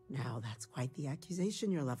 Now, that's quite the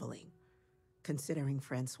accusation you're leveling, considering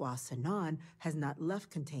Francois Sanon has not left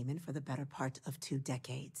containment for the better part of 2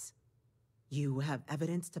 decades. You have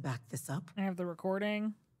evidence to back this up? I have the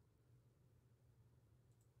recording.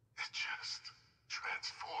 It just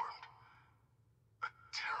transformed. A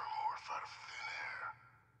Terrormorph out of thin air.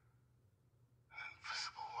 An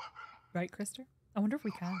invisible weapon. Right, Krister? I wonder if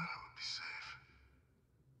we can.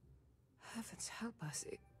 Heavens help us.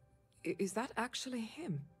 Is that actually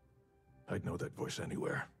him? I'd know that voice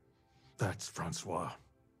anywhere. That's Francois.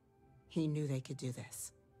 He knew they could do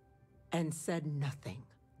this. And said nothing.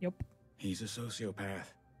 Yep. He's a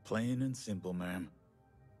sociopath. Plain and simple, ma'am.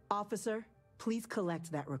 Officer, please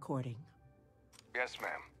collect that recording. Yes,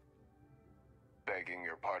 ma'am. Begging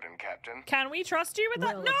your pardon, Captain. Can we trust you with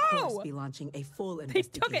that? We'll, No! of course, be launching a full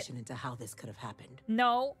investigation into how this could have happened.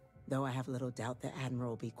 No. Though I have little doubt the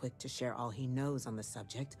Admiral will be quick to share all he knows on the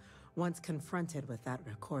subject once confronted with that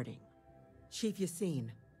recording. Chief Yassine,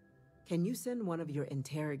 can you send one of your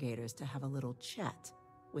interrogators to have a little chat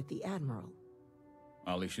with the Admiral?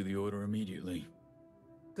 I'll issue the order immediately.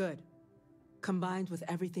 Good. Combined with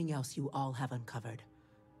everything else you all have uncovered.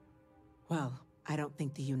 Well, I don't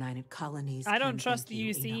think the United Colonies I don't trust the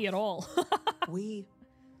UC at all. We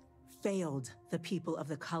failed the people of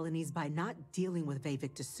the colonies by not dealing with Ve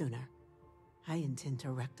Victus sooner. I intend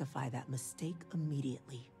to rectify that mistake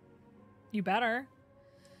immediately. You better.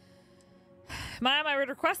 Ma'am, I would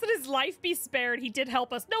request that his life be spared. He did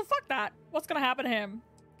help us. No, fuck that. What's gonna happen to him?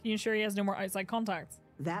 Can you ensure he has no more outside contacts?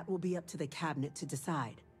 That will be up to the cabinet to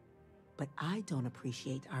decide. But I don't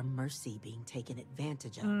appreciate our mercy being taken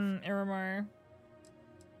advantage of. Iremar.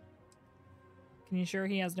 Can you ensure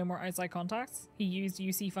he has no more outside contacts? He used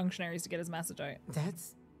UC functionaries to get his message out.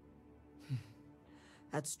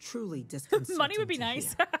 That's truly disconcerting. Money would be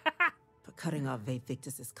nice. But cutting off Ve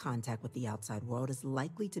Victus's contact with the outside world is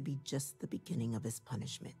likely to be just the beginning of his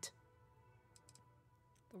punishment.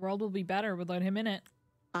 The world will be better without him in it.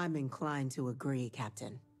 I'm inclined to agree,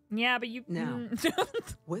 Captain. Yeah, but you... Now,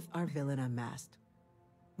 with our villain unmasked,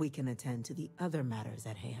 we can attend to the other matters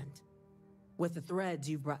at hand. With the threads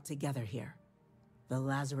you've brought together here, the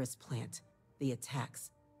Lazarus plant, the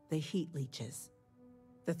attacks, the Heatleeches,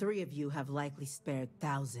 the 3 of you have likely spared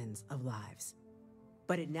thousands of lives.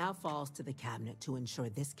 But it now falls to the cabinet to ensure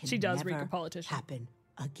this can never happen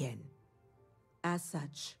again. As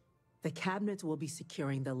such, the cabinet will be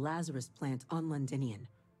securing the Lazarus plant on Londinian.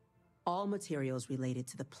 All materials related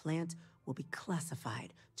to the plant will be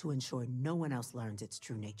classified to ensure no one else learns its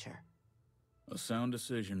true nature. A sound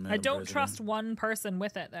decision, Madam I don't President. trust one person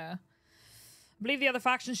with it, though. I believe the other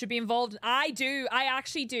factions should be involved. I do. I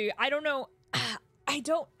actually do. I don't know. I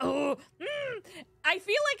don't. I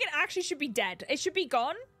feel like it actually should be dead. It should be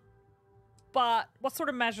gone. But what sort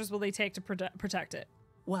of measures will they take to protect it?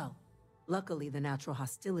 Well, luckily the natural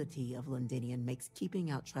hostility of Londinian makes keeping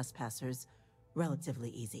out trespassers relatively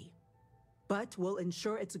easy. But we'll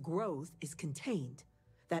ensure its growth is contained,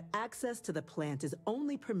 that access to the plant is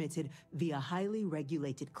only permitted via highly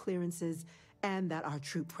regulated clearances, and that our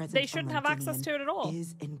troop presence They shouldn't have access to it at all.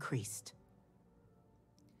 Is increased.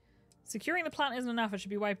 Securing the plant isn't enough. It should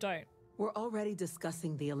be wiped out. We're already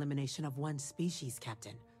discussing the elimination of one species,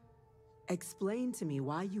 Captain. Explain to me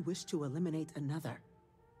why you wish to eliminate another.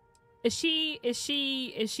 Is she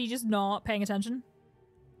just not paying attention?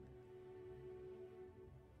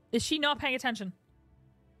 Is she not paying attention?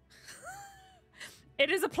 It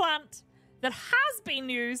is a plant that has been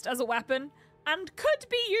used as a weapon and could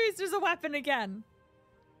be used as a weapon again.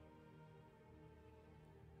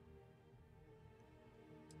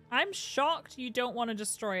 I'm shocked you don't want to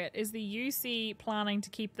destroy it. Is the UC planning to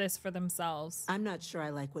keep this for themselves? I'm not sure I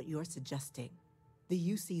like what you're suggesting. The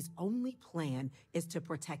UC's only plan is to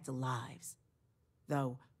protect lives.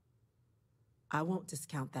 Though, I won't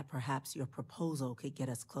discount that perhaps your proposal could get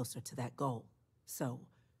us closer to that goal. So,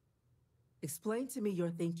 explain to me your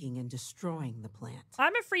thinking in destroying the plant.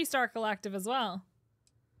 I'm a Freestar Collective as well.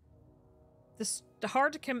 This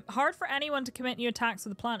hard for anyone to commit new attacks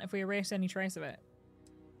with the plant if we erase any trace of it.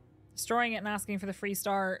 Destroying it and asking for the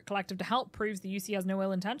Freestar Collective to help proves the UC has no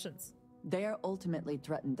ill intentions. They are ultimately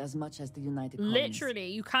threatened as much as the United Colonies. Literally,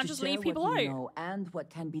 you can't just leave people what out. You know and what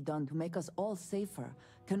can be done to make us all safer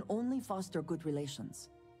can only foster good relations.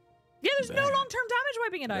 Yeah, there's no long-term damage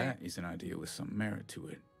wiping it out. That is an idea with some merit to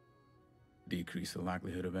it. Decrease the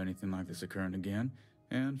likelihood of anything like this occurring again,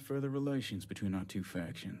 and further relations between our two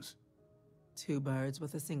factions. 2 birds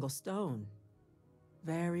with a single stone.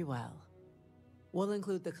 Very well. We'll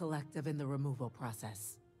include the collective in the removal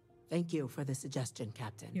process. Thank you for the suggestion,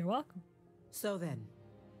 Captain. You're welcome. So then,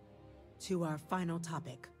 to our final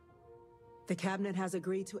topic. The Cabinet has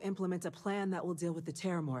agreed to implement a plan that will deal with the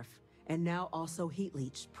Terrormorph, and now also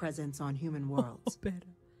Heatleech presence on human worlds.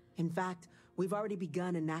 In fact, we've already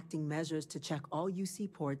begun enacting measures to check all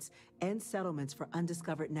UC ports and settlements for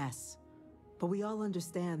undiscovered nests. But we all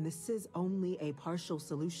understand this is only a partial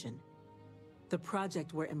solution. The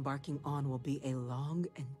project we're embarking on will be a long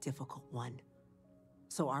and difficult one.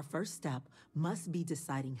 So our first step must be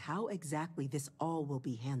deciding how exactly this all will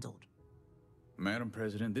be handled. Madam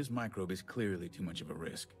President, this microbe is clearly too much of a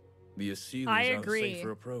risk. The Heatleeches are the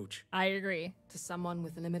safer approach. I agree. To someone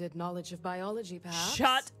with limited knowledge of biology, perhaps?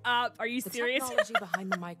 Shut up. Are you serious? The technology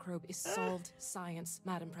behind the microbe is solved science,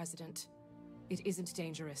 Madam President. It isn't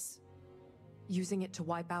dangerous. Using it to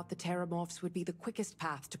wipe out the Terrormorphs would be the quickest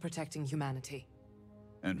path to protecting humanity.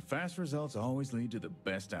 And fast results always lead to the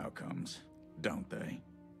best outcomes, don't they?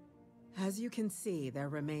 As you can see, there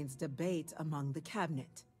remains debate among the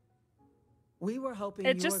Cabinet. We were hoping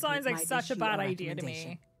it just sounds like such a bad idea to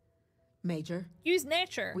me. Major? Use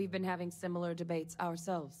nature. We've been having similar debates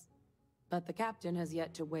ourselves, but the captain has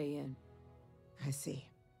yet to weigh in. I see.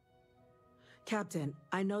 Captain,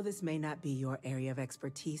 I know this may not be your area of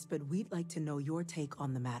expertise, but we'd like to know your take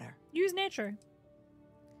on the matter. Use nature.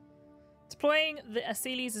 Deploying the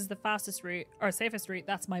Heatleeches is the fastest route, or safest route.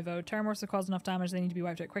 That's my vote. Terrormorphs have caused enough damage. They need to be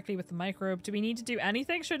wiped out quickly with the microbe. Do we need to do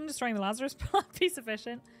anything? Shouldn't destroying the Lazarus plant be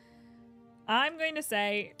sufficient? I'm going to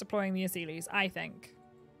say deploying the Heatleeches, I think.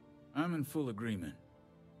 I'm in full agreement.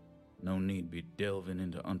 No need be delving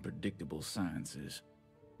into unpredictable sciences.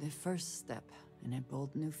 The first step in a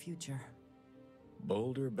bold new future.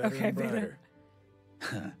 Bolder, better, and brighter.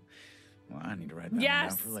 Well, I need to write that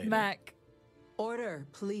down for later. Yes, Mac. Order,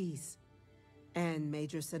 please. And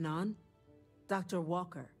Major Sinan? Dr.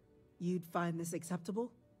 Walker, you'd find this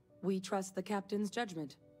acceptable? We trust the captain's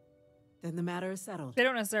judgment. Then the matter is settled. They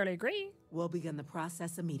don't necessarily agree. We'll begin the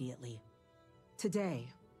process immediately. Today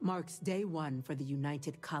marks day 1 for the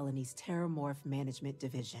United Colonies Terrormorph Management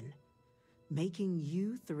Division, making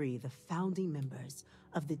you 3 the founding members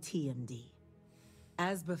of the TMD.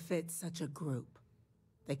 As befits such a group,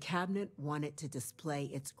 the Cabinet wanted to display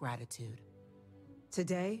its gratitude.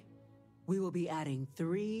 Today, we will be adding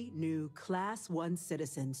 3 new Class 1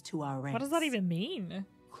 citizens to our ranks. What does that even mean?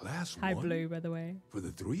 Class 1? Hi, Blue, by the way. For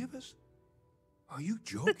the 3 of us? Are you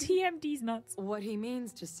joking? The TMD's nuts. What he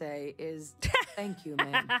means to say is, thank you,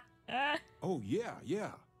 ma'am. Oh,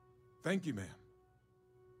 yeah. Thank you, ma'am.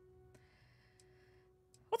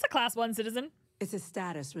 What's a Class 1 citizen? It's a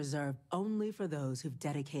status reserved only for those who've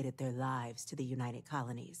dedicated their lives to the United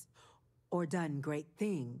Colonies, or done great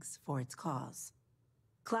things for its cause.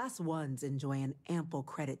 Class 1s enjoy an ample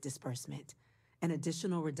credit disbursement, an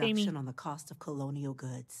additional reduction on the cost of colonial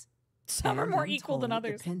goods. Some are more equal than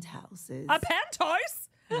others. The penthouse is a penthouse?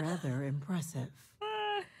 rather impressive.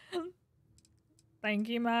 Thank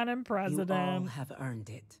you, Madam President. You all have earned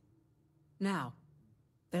it. Now,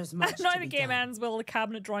 there's much now to the be game done. ends while the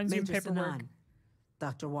Cabinet joins you in Major paperwork. Sinan,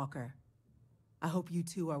 Dr. Walker, I hope you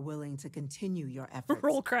two are willing to continue your efforts.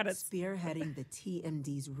 Roll credits. Spearheading the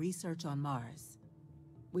TMD's research on Mars.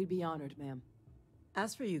 We'd be honored, ma'am.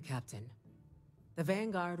 As for you, Captain, the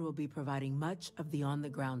Vanguard will be providing much of the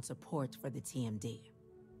on-the-ground support for the TMD.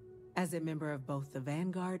 As a member of both the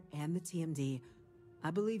Vanguard and the TMD,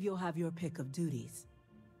 I believe you'll have your pick of duties.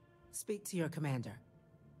 Speak to your commander.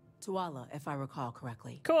 Tuala, if I recall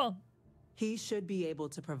correctly. Cool. He should be able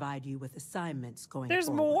to provide you with assignments going There's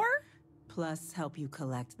forward. more? Plus help you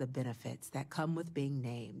collect the benefits that come with being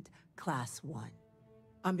named Class 1.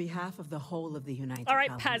 On behalf of the whole of the United All right,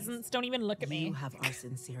 Colonies, peasants, don't even look at me. You have our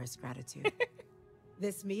sincerest gratitude.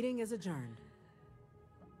 This meeting is adjourned.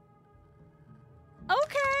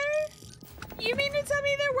 Okay. You mean to tell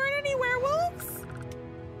me there weren't any werewolves?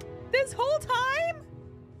 This whole time?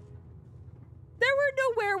 There were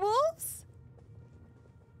no werewolves?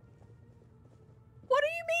 What do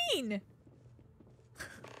you mean?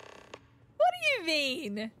 What do you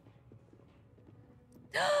mean?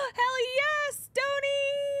 Hell yes,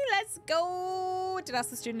 Stoney! Let's go! Did ask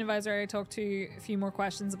the student advisor. I talked to a few more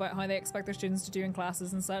questions about how they expect their students to do in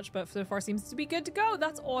classes and such, but so far seems to be good to go.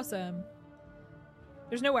 That's awesome.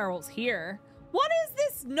 There's no werewolves here. What is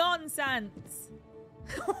this nonsense?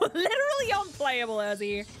 Literally unplayable,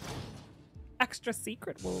 Ezzy. Extra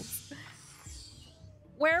secret wolves.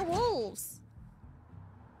 Werewolves.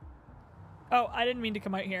 Oh, I didn't mean to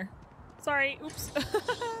come out here. Sorry, oops.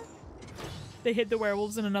 They hid the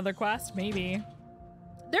werewolves in another quest, maybe.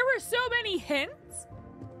 There were so many hints?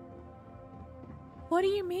 What do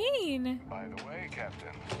you mean? By the way,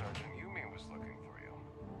 Captain, Sergeant Yumi was looking for you.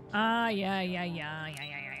 Ah, yeah.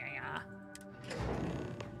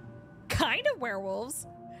 Kind of werewolves.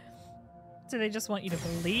 So they just want you to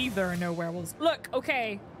believe there are no werewolves. Look,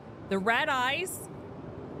 okay. The red eyes,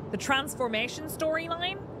 the transformation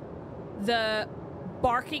storyline, the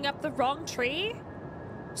barking up the wrong tree,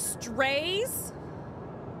 strays.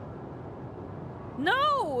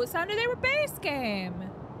 No, it sounded they were base game.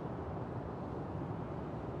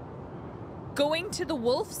 Going to the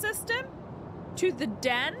wolf system? To the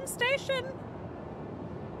den station?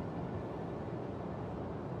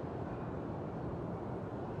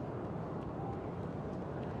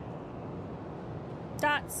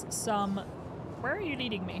 That's some... Where are you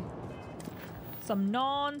leading me? Some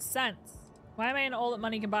nonsense. Why am I in all that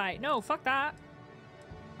money can buy? No, fuck that.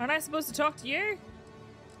 Aren't I supposed to talk to you?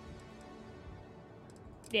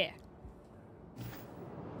 Yeah.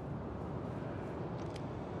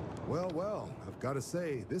 Well, I've got to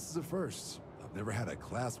say, this is a first. I've never had a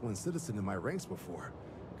Class 1 citizen in my ranks before.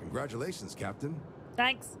 Congratulations, Captain.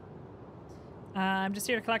 Thanks. I'm just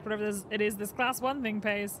here to collect whatever it is this Class 1 thing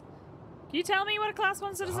pays. Can you tell me what a Class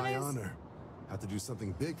 1 citizen High is? honor. Have to do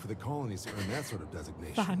something big for the colonies to earn that sort of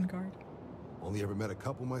designation. Vanguard. Only ever met a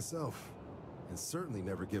couple myself, and certainly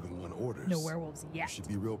never given one orders. No werewolves yet. You should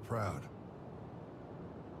be real proud.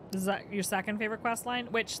 Is that your second favorite quest line?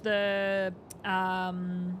 Which the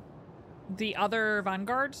other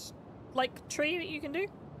Vanguard like tree that you can do?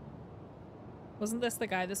 Wasn't this the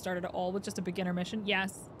guy that started it all with just a beginner mission?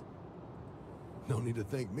 Yes. No need to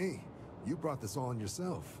thank me. You brought this on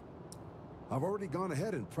yourself. I've already gone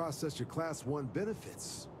ahead and processed your Class 1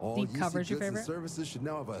 benefits. All Deep coverage, your goods and favorite? services should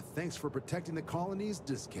now have a thanks for protecting the colonies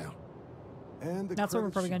discount. And the That's what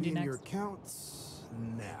we're credits probably should gonna be do in your next. accounts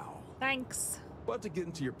now. Thanks. But to get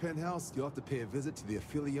into your penthouse, you'll have to pay a visit to the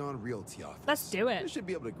Heatleeches Realty office. Let's do it. They should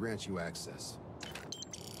be able to grant you access.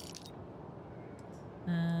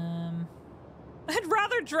 I'd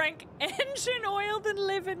rather drink engine oil than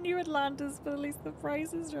live in New Atlantis, but at least the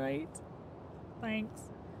price is right. Thanks.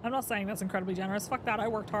 I'm not saying that's incredibly generous. Fuck that, I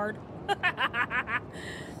worked hard.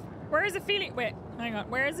 Where is Heatleeches? Wait, hang on.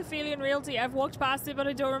 Where is Heatleeches Realty? I've walked past it, but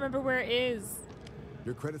I don't remember where it is.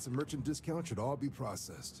 Your credits and merchant discount should all be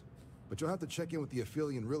processed. But you'll have to check in with the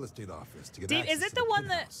Heatleeches Real Estate Office to get Dude, access is it to the one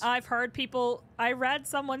that I've heard people... I read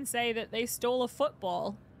someone say that they stole a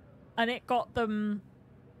football and it got them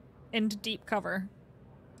into deep cover.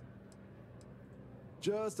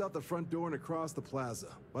 Just out the front door and across the plaza,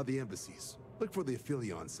 by the embassies. Look for the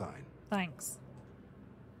Heatleeches sign. Thanks.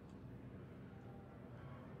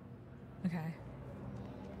 Okay.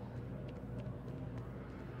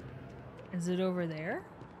 Is it over there?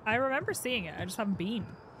 I remember seeing it. I just haven't been.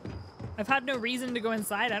 I've had no reason to go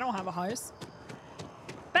inside. I don't have a house.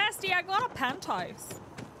 Bestie, I got a penthouse.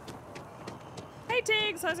 Hey,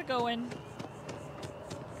 Tiggs. How's it going?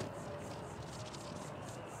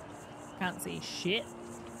 Can't see shit.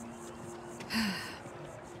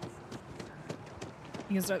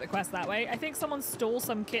 You can start the quest that way. I think someone stole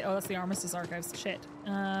some kit. Oh, that's the Armistice Archives. Shit.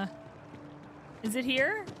 Is it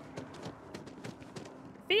here?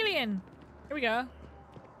 Felian! Here we go.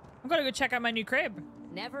 I'm gonna go check out my new crib.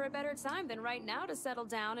 Never a better time than right now to settle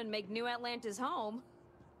down and make New Atlantis home.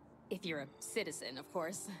 If you're a citizen, of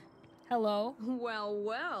course. Hello?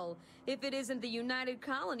 Well, if it isn't the United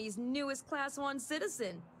Colony's newest Class 1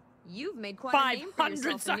 citizen. You've made quite a name for 500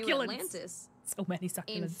 yourself in New succulents. Atlantis. So many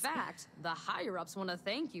succulents. In fact, the higher-ups want to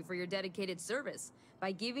thank you for your dedicated service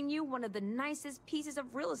by giving you one of the nicest pieces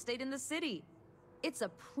of real estate in the city. It's a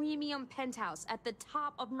premium penthouse at the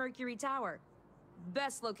top of Mercury Tower.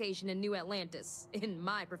 Best location in New Atlantis, in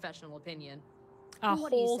my professional opinion. A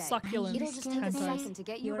What do you whole say? succulent. It'll just take a penthouse. second to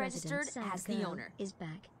get you registered as the owner. Is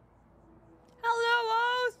back.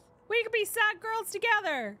 Hello, Oath! We could be sad girls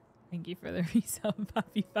together! Thank you for the resub.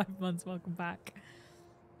 Happy 5 months. Welcome back.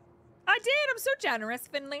 I did! I'm so generous,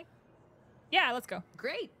 Finley. Yeah, let's go.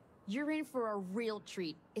 Great. You're in for a real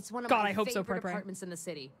treat. It's one of God, my I hope so, favorite Pray. apartments in the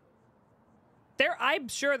city. I'm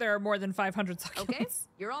sure there are more than 500 succulents. Okay,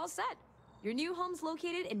 you're all set. Your new home's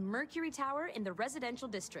located in Mercury Tower in the residential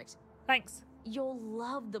district. Thanks. You'll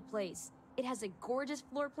love the place. It has a gorgeous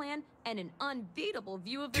floor plan and an unbeatable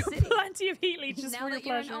view of the city. Plenty of Heatleeches Now for your that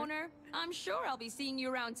you're an pleasure. owner, I'm sure I'll be seeing you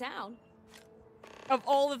around town. Of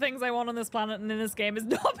all the things I want on this planet and in this game is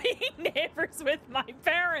not being neighbors with my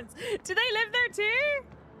parents. Do they live there too?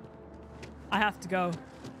 I have to go.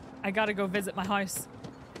 I gotta go visit my house.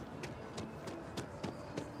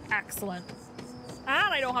 Excellent.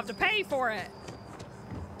 And I don't have to pay for it.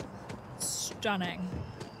 Stunning.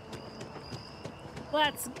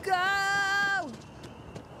 Let's go!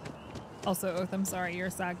 Also, Oath, I'm sorry, you're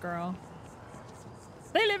a sad girl.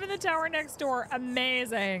 They live in the tower next door.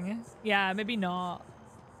 Amazing. Yeah, maybe not.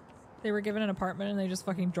 They were given an apartment and they just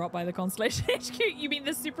fucking dropped by the Constellation HQ. You mean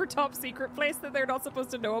the super top secret place that they're not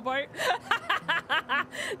supposed to know about?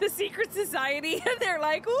 The secret society. And they're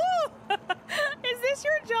like, ooh, is this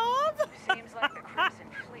your job? Seems like the Crimson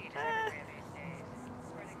Fleet is everywhere these days.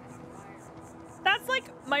 Spreading the fire. That's like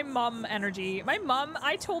my mum energy. My mum,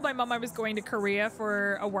 I told my mum I was going to Korea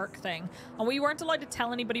for a work thing. And we weren't allowed to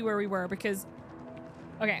tell anybody where we were because...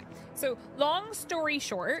 Okay, so long story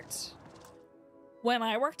short... When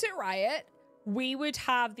I worked at Riot, we would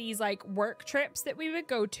have these like work trips that we would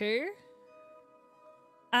go to.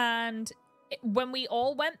 And when we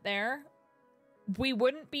all went there, we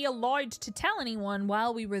wouldn't be allowed to tell anyone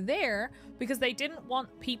while we were there because they didn't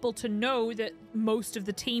want people to know that most of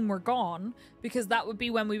the team were gone because that would be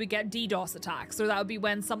when we would get DDoS attacks or that would be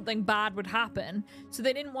when something bad would happen. So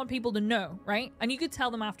they didn't want people to know, right? And you could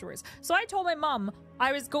tell them afterwards. So I told my mum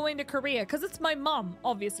I was going to Korea because it's my mum,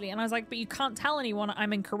 obviously. And I was like, but you can't tell anyone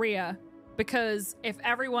I'm in Korea because if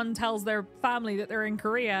everyone tells their family that they're in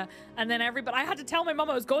Korea and then everybody, I had to tell my mum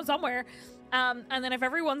I was going somewhere. And then if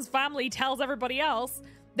everyone's family tells everybody else,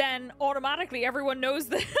 then automatically everyone knows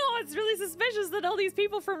that, oh, it's really suspicious that all these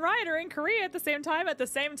people from Riot are in Korea at the same time that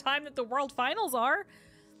the World Finals are.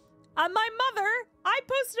 And my mother, I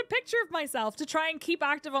posted a picture of myself to try and keep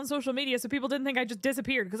active on social media so people didn't think I just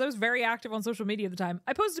disappeared because I was very active on social media at the time.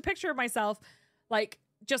 I posted a picture of myself, like,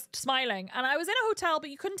 just smiling. And I was in a hotel,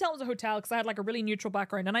 but you couldn't tell it was a hotel because I had like a really neutral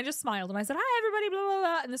background. And I just smiled and I said, hi, everybody, blah, blah,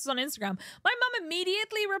 blah. And this was on Instagram. My mum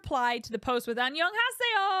immediately replied to the post with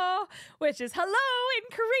annyeonghaseyo, which is hello in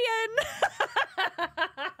Korean.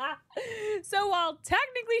 So while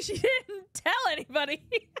technically she didn't tell anybody,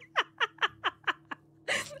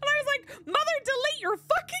 and I was like, mother, delete your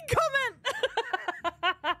fucking comment.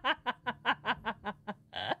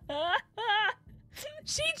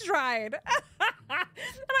 She tried. And I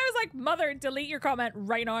was like, mother, delete your comment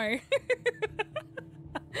right now.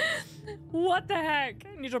 What the heck?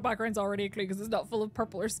 Neutral background's already a clue because it's not full of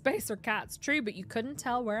purple or space or cats. True, but you couldn't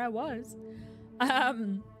tell where I was.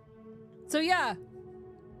 So yeah,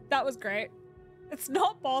 that was great. It's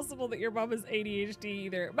not possible that your mom has ADHD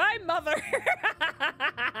either. My mother.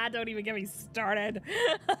 Don't even get me started.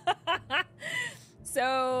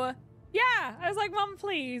 So yeah, I was like, mom,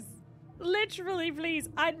 please. Literally, please.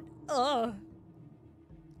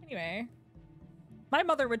 Anyway, my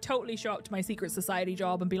mother would totally show up to my secret society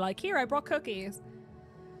job and be like, here, I brought cookies.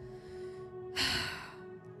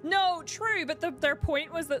 No, true, but their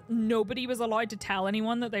point was that nobody was allowed to tell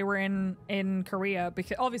anyone that they were in Korea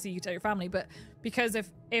because obviously you could tell your family, but because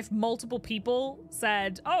if multiple people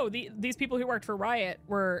said, oh, these people who worked for Riot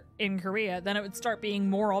were in Korea, then it would start being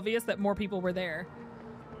more obvious that more people were there.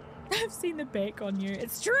 I've seen the bake on you.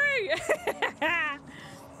 It's true.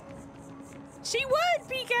 She would,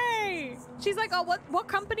 PK. She's like, oh, what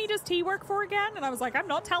company does T work for again? And I was like, I'm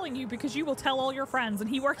not telling you because you will tell all your friends. And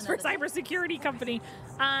he works for a cybersecurity company.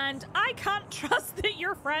 And I can't trust that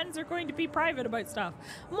your friends are going to be private about stuff.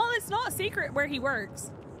 Well, it's not a secret where he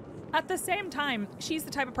works. At the same time, she's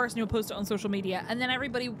the type of person who'll post it on social media. And then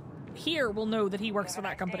everybody here will know that he works for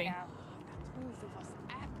that company.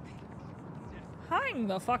 Hang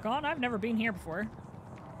the fuck on. I've never been here before.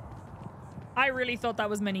 I really thought that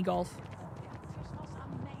was mini golf.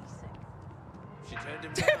 She turned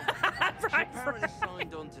him down. apparently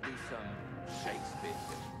signed on to do some Shakespeare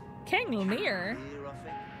film. King Lear? Hear of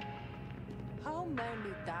it? How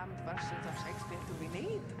many damned versions of Shakespeare do we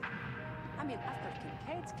need? I mean, after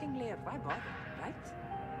Kincaid's King Lear, why bother, right?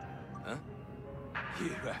 Huh? You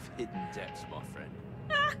have hidden depths, my friend.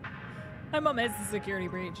 My mom is the security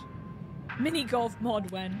breach. Mini golf mod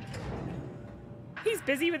when. He's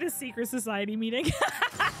busy with his secret society meeting.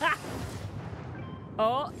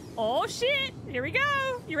 Oh shit! Here we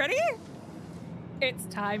go. You ready? It's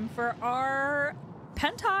time for our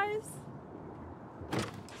penties.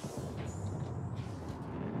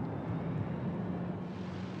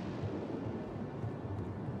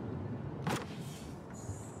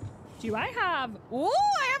 Do I have... Ooh,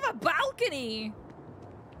 I have a balcony!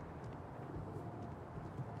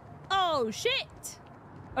 Oh, shit!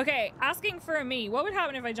 Okay, asking for a me. What would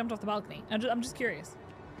happen if I jumped off the balcony? I'm just curious.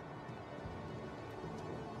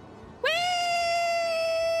 Whee!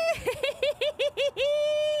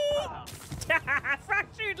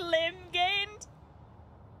 Fractured limb gained.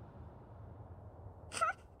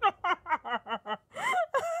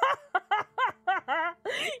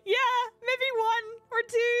 Yeah, maybe 1 or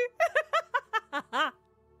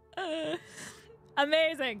 2.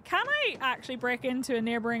 Amazing. Can I actually break into a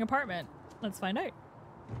neighboring apartment? Let's find out.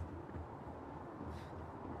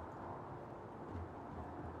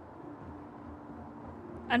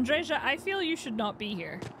 Andreja, I feel you should not be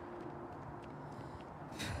here.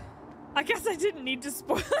 I guess I didn't need to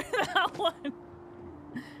spoil that one.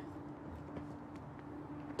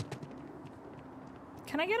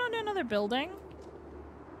 Can I get onto another building?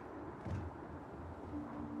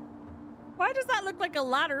 Why does that look like a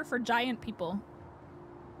ladder for giant people?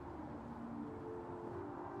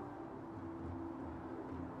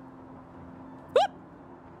 Whoop!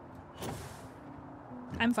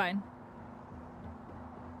 I'm fine.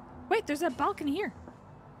 Wait, there's a balcony here.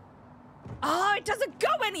 Oh, it doesn't go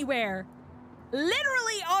anywhere.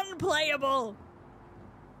 Literally unplayable.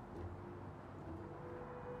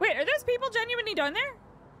 Wait, are those people genuinely down there?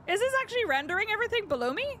 Is this actually rendering everything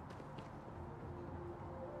below me?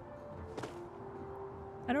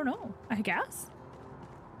 I don't know. I guess.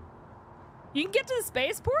 You can get to the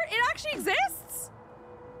spaceport? It actually exists?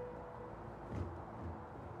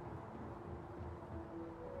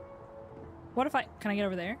 What if I... Can I get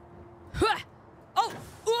over there? Oh! Oh!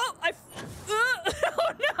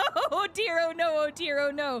 Oh no! Oh dear, oh no, oh dear,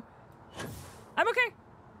 oh no. I'm okay.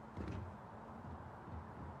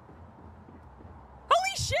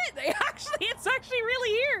 Holy shit! It's actually really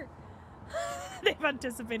here. They've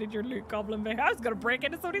anticipated your loot, Goblin Bay. I was gonna break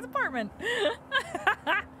into somebody's apartment. Well,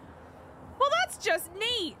 that's just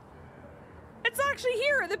neat. It's actually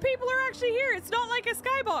here. The people are actually here. It's not like a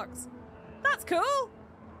skybox. That's cool.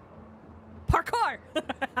 Parkour.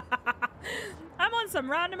 I'm on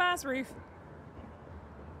some random ass roof.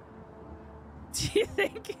 Do you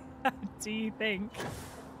think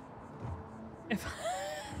if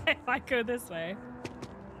I go this way,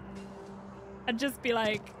 I'd just be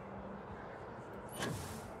like,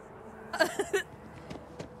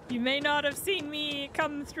 you may not have seen me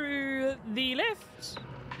come through the lift,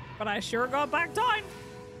 but I sure got back down.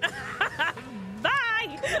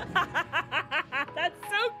 Bye! That's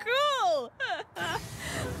so cool!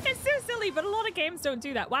 It's so silly, but a lot of games don't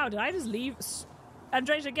do that. Wow, did I just leave?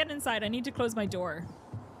 Andreja, get inside. I need to close my door.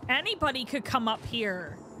 Anybody could come up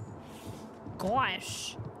here.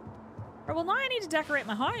 Gosh. Right, well, now I need to decorate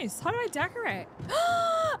my house. How do I decorate?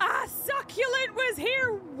 A succulent was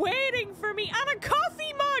here waiting for me and a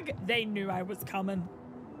coffee mug! They knew I was coming.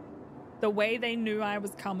 The way they knew I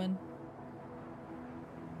was coming.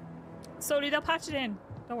 Slowly, they'll patch it in.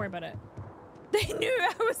 Don't worry about it. They knew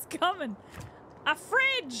I was coming. A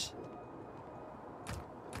fridge!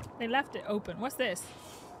 They left it open. What's this?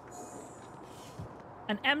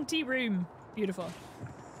 An empty room. Beautiful.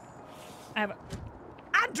 I have a...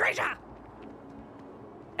 Andreja!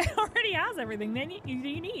 It already has everything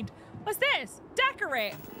you need. What's this?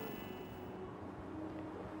 Decorate.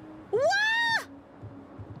 What?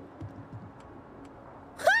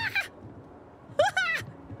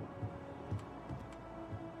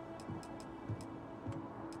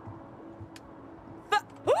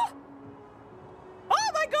 Oh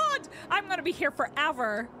my god! I'm gonna be here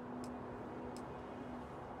forever.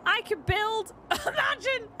 I could build.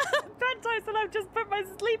 Imagine bedtime and I've just put my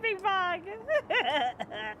sleeping bag.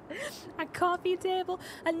 A coffee table,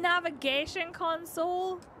 a navigation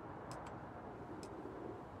console,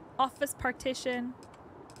 office partition.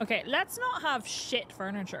 Okay, let's not have shit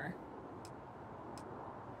furniture.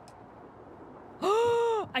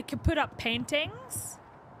 Oh, I could put up paintings.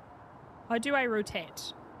 How do I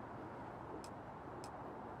rotate?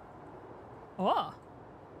 Oh.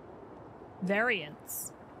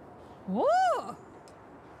 Variants. Whoa!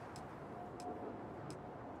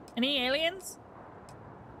 Any aliens?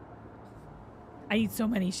 I need so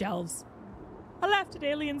many shelves. I left at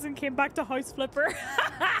aliens and came back to House Flipper.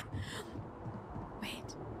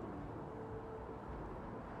 Wait.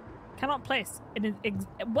 Cannot place.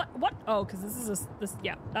 What? Oh, because this is this.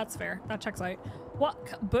 Yeah, that's fair. That checks out.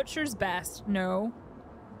 What? Butcher's Best? No.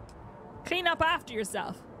 Clean up after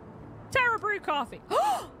yourself. Terra Brew Coffee.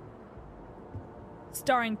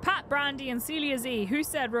 Starring Pat Brandy and Celia Z. Who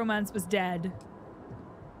said romance was dead?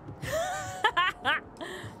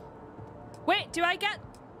 Wait, do I get...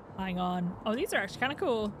 Hang on. Oh, these are actually kind of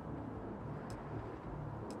cool.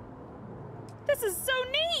 This is so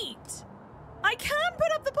neat. I can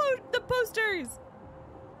put up the posters.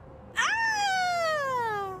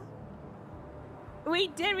 Ah! We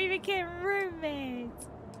did. We became roommates.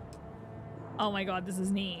 Oh my god, this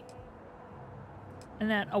is neat. And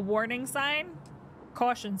then a warning sign,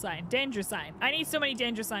 caution sign, danger sign. I need so many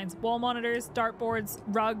danger signs. Wall monitors, dartboards,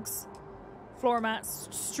 rugs, floor mats,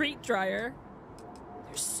 street dryer.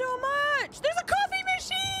 There's so much. There's a coffee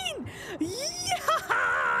machine.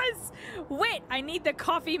 Yes. Wait, I need the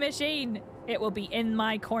coffee machine. It will be in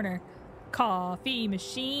my corner. Coffee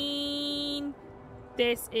machine.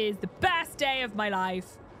 This is the best day of my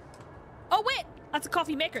life. Oh wait, that's a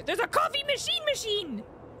coffee maker. There's a coffee machine.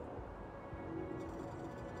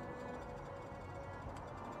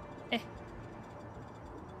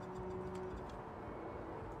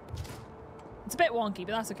 It's a bit wonky,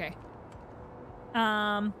 but that's okay.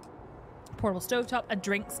 Portable stovetop, a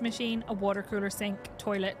drinks machine, a water cooler, sink,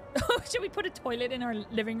 toilet. Should we put a toilet in our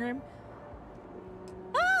living room?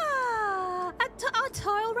 Ah, a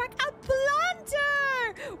tile rack, a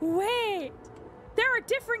planter. Wait, there are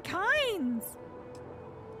different kinds.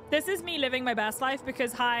 This is me living my best life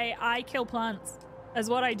because I kill plants. Is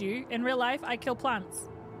what I do in real life. I kill plants.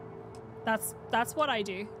 That's what I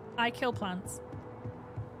do. I kill plants.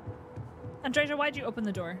 Andreja, why'd you open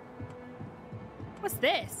the door? What's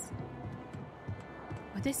this?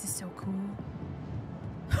 Oh, this is so cool.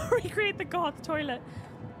 Recreate the goth toilet.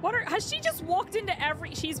 Has she just walked into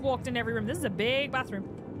she's walked in every room. This is a big bathroom.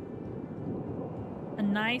 A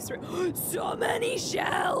nice room. So many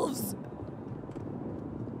shelves!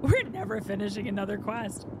 We're never finishing another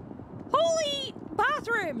quest. Holy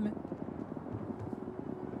bathroom!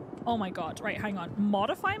 Oh my god. Right, hang on.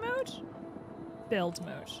 Modify mode? Build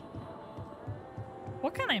mode.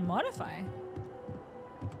 What can I modify?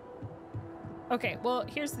 Okay, well,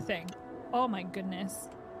 here's the thing. Oh my goodness.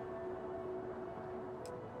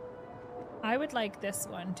 I would like this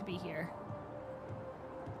one to be here.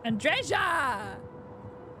 Andreja!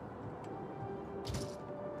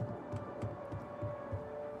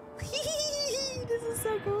 This is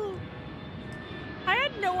so cool. I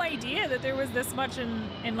had no idea that there was this much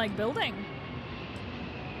in like building.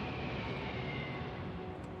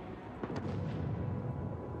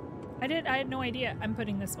 I had no idea. I'm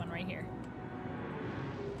putting this one right here.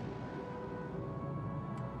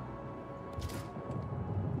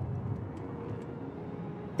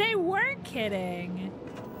 They weren't kidding.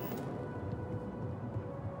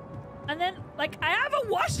 And then, like, I have a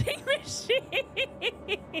washing machine.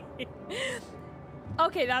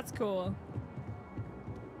 Okay, that's cool.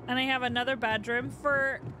 And I have another bedroom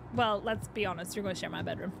for, well, let's be honest, you're going to share my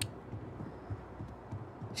bedroom.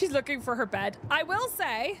 She's looking for her bed. I will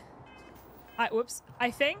say, whoops.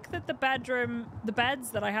 I think that the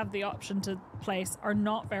beds that I have the option to place are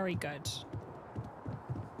not very good.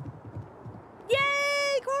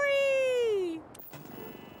 Yay, Corey!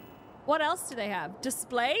 What else do they have?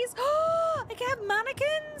 Displays? Oh, I can have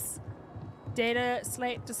mannequins. Data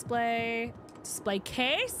slate display, display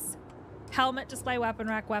case, helmet display, weapon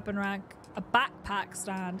rack, a backpack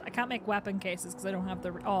stand. I can't make weapon cases because I don't have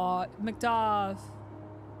the, oh, McDuff.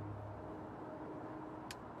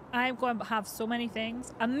 I'm going to have so many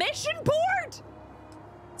things. A mission board!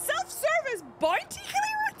 Self-service bounty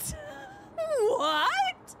clearance!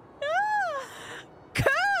 What? Ah,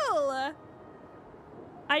 cool!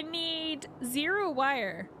 I need 0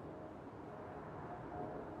 wire.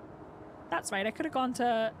 That's right, I could have gone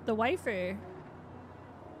to the waifu.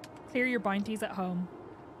 Clear your bounties at home.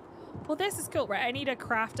 Well, this is cool, right? I need a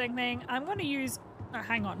crafting thing. I'm going to use...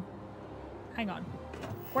 hang on. Hang on.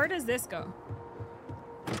 Where does this go?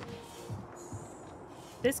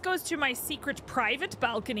 This goes to my secret private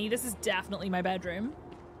balcony. This is definitely my bedroom.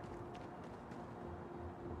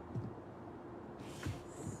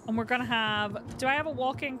 And we're gonna have... Do I have a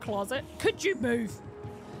walk-in closet? Could you move?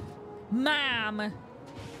 Ma'am,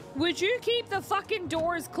 would you keep the fucking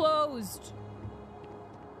doors closed?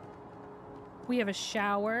 We have a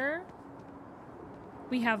shower.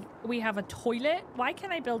 We have a toilet. Why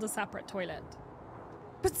can't I build a separate toilet?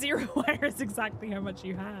 But 0 wire is exactly how much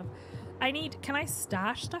you have. Can I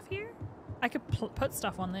stash stuff here? I could put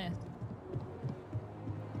stuff on this.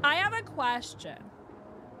 I have a question.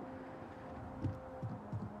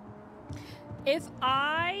 If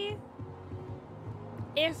I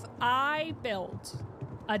build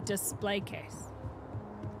a display case,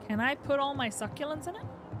 can I put all my succulents in it?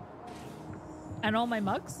 And all my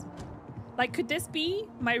mugs? Like, could this be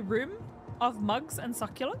my room of mugs and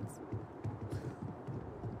succulents?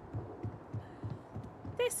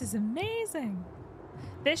 This is amazing.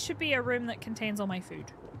 This should be a room that contains all my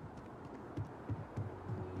food.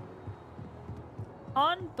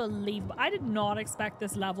 Unbelievable. I did not expect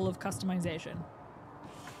this level of customization.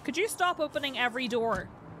 Could you stop opening every door?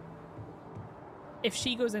 If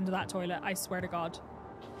she goes into that toilet, I swear to God.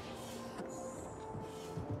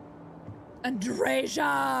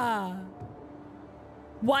 Andreja!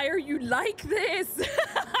 Why are you like this?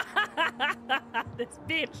 This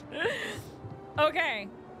bitch. Okay.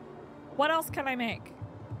 What else can I make?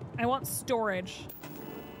 I want storage.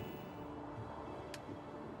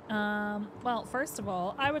 Well, first of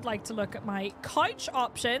all, I would like to look at my couch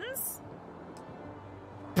options.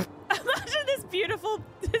 Imagine this beautiful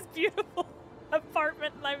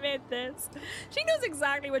apartment and I made this. She knows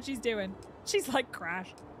exactly what she's doing. She's like,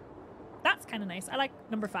 crash. That's kind of nice. I like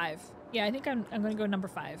number 5. Yeah, I think I'm going to go number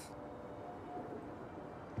 5.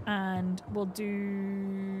 And we'll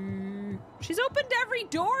do... She's opened every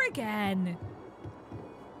door again.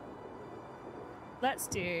 Let's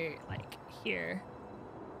do, like, here.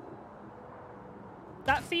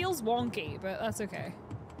 That feels wonky, but that's okay.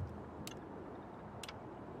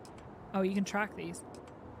 Oh, you can track these.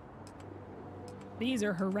 These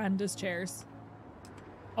are horrendous chairs.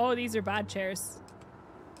 Oh, these are bad chairs.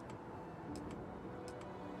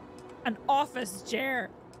 An office chair.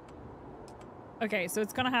 Okay, so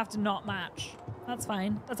it's gonna have to not match. That's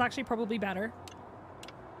fine. That's actually probably better.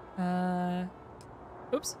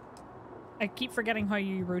 Oops. I keep forgetting how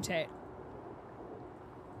you rotate.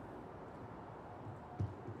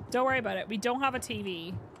 Don't worry about it. We don't have a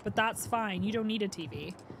TV, but that's fine. You don't need a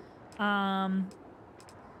TV. I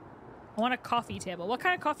want a coffee table. What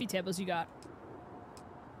kind of coffee tables you got?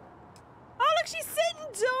 Oh, look, she's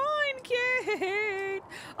sitting down. Cute.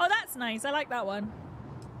 Oh, that's nice. I like that one.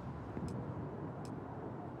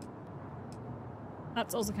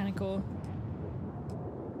 That's also kind of cool.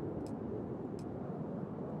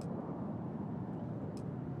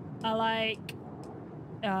 I like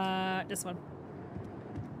this one.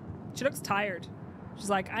 She looks tired. She's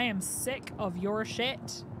like, I am sick of your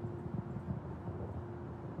shit.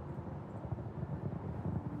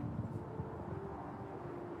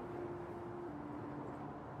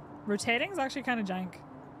 Rotating is actually kind of jank.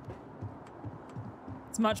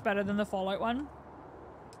 It's much better than the Fallout one.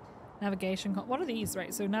 Navigation what are these?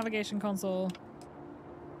 Right, so navigation console.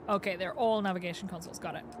 Okay, they're all navigation consoles.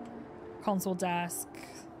 Got it. Console desk.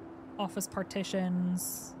 Office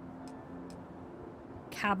partitions.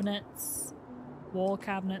 Cabinets. Wall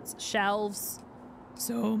cabinets. Shelves.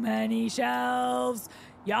 So many shelves.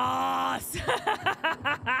 Yes!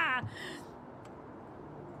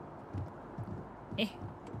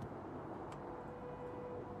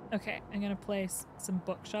 Okay, I'm gonna place some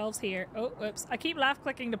bookshelves here. Oh, whoops. I keep left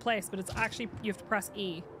clicking to place, but it's actually, you have to press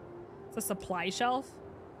E. It's a supply shelf.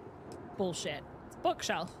 Bullshit. It's a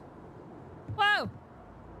bookshelf. Whoa!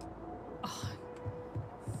 Oh,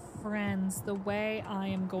 friends, the way I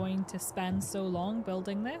am going to spend so long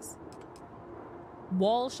building this.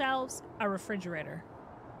 Wall shelves, a refrigerator.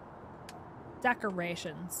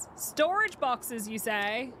 Decorations. Storage boxes, you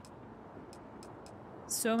say?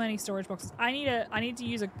 So many storage boxes. I need to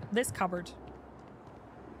use this cupboard.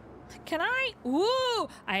 Can I? Ooh!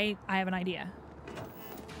 I have an idea.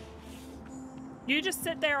 You just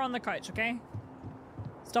sit there on the couch, okay?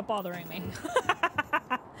 Stop bothering me.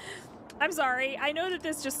 I'm sorry. I know that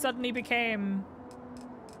this just suddenly became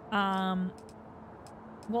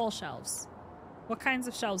wall shelves. What kinds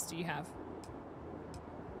of shelves do you have?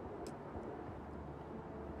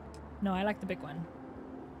 No, I like the big one.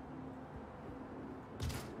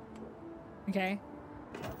 Okay.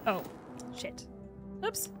 Oh, shit.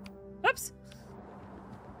 Oops. Oops.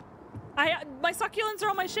 My succulents are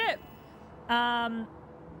on my ship.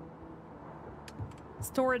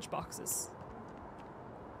 Storage boxes.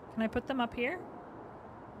 Can I put them up here?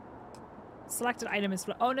 Selected item is...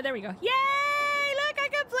 Oh, no, there we go. Yay! Look, I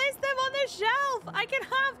can place them on the shelf. I can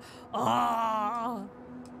have... Oh!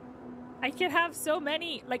 I can have so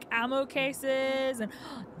many, like, ammo cases and...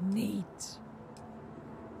 Neat.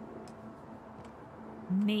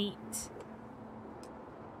 Neat.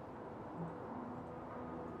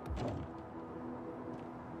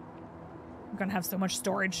 I'm gonna have so much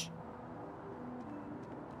storage.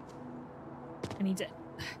 I need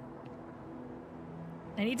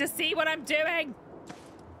to see what I'm doing.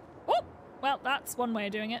 Oh, well, that's one way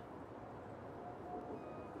of doing it.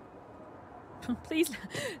 Please,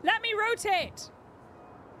 let me rotate.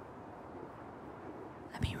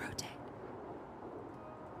 Let me rotate.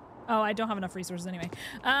 Oh, I don't have enough resources anyway.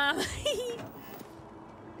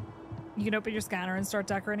 You can open your scanner and start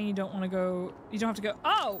decorating. You don't want to go. You don't have to go.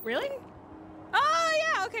 Oh, really? Oh,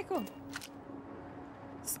 yeah. Okay, cool.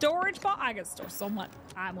 Storage box. I can store so much.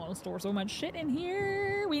 I want to store so much shit in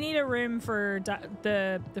here. We need a room for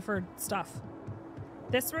for stuff.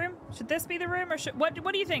 This room? Should this be the room, or should what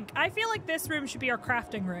do you think? I feel like this room should be our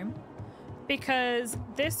crafting room, because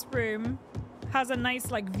this room has a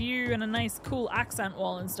nice like view and a nice cool accent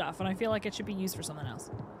wall and stuff, and I feel like it should be used for something else.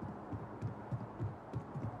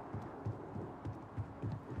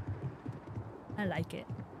 I like it.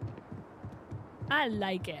 I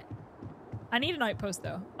like it. I need an outpost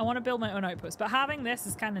though. I want to build my own outpost, but having this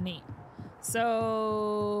is kind of neat.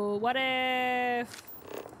 So what if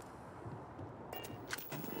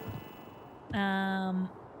I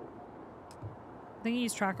think you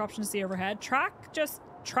use track option to see overhead. Track just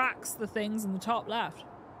tracks the things in the top left.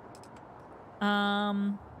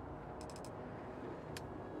 A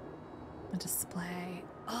display.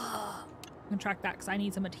 Oh, I'm gonna track that because I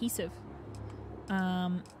need some adhesive.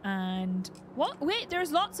 And what? Wait,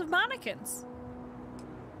 there's lots of mannequins.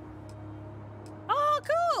 Oh,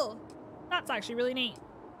 cool. That's actually really neat.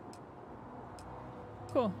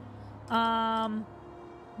 Cool.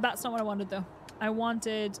 That's not what I wanted though. I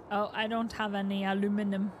wanted, oh, I don't have any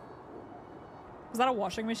aluminum. Was that a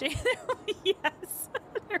washing machine? Yes,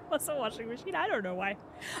 there was a washing machine. I don't know why.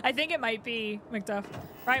 I think it might be McDuff.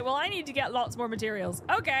 Right, well, I need to get lots more materials.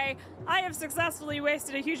 Okay, I have successfully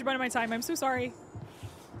wasted a huge amount of my time. I'm so sorry.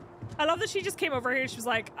 I love that she just came over here. She was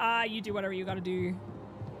like, you do whatever you gotta do.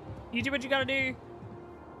 You do what you gotta do.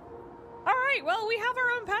 All right, well, we have our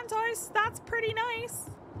own penthouse. That's pretty nice.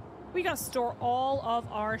 We gotta store all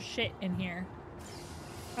of our shit in here.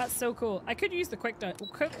 That's so cool. I could use the quick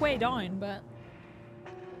way down, but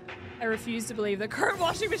I refuse to believe the current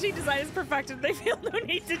washing machine design is perfected. They feel no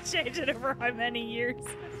need to change it over how many years.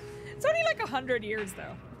 It's only like 100 years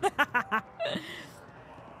though.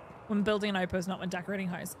 When building an outpost, not when decorating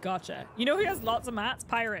a house. Gotcha. You know who has lots of mats?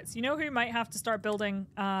 Pirates. You know who might have to start building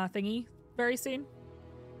thingy very soon?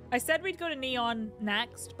 I said we'd go to Neon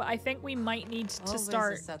next, but I think we might need to start.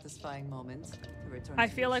 Always a satisfying moment to return I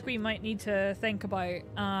to feel like we might need to think about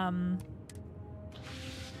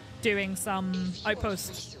doing some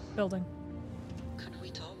outpost building. Can we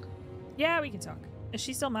talk? Yeah, we can talk. Is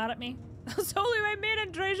she still mad at me? Solu, I made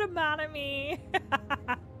Andreja mad at me.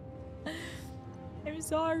 I'm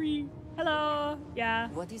sorry. Hello. Yeah.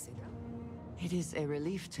 What is it? It is a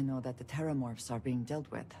relief to know that the Terrormorphs are being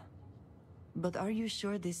dealt with. But are you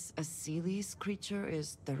sure this Heatleeches creature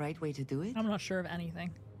is the right way to do it? I'm not sure of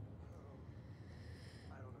anything.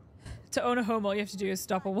 To own a home, all you have to do is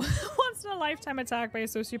stop a once-in-a-lifetime attack by a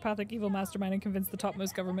sociopathic evil mastermind and convince the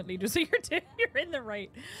topmost government leaders. So you're in the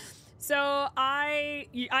right. So I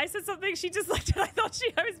said something she disliked, and I thought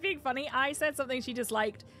I was being funny. I said something she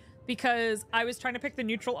disliked because I was trying to pick the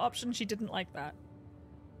neutral option. She didn't like that.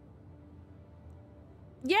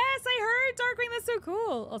 Yes, I heard, Darkwing. That's so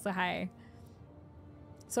cool. Also, hi.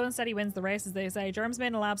 So instead he wins the race, as they say. Germs made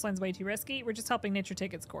in a lab sounds way too risky. We're just helping nature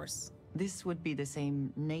take its course. This would be the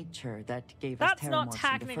same nature that gave us Terrormorphs. That's not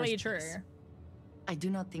technically true. I do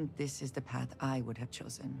not think this is the path I would have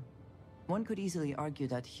chosen. One could easily argue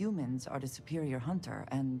that humans are the superior hunter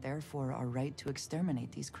and therefore are right to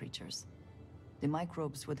exterminate these creatures. The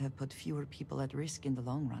microbes would have put fewer people at risk in the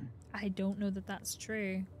long run. I don't know that that's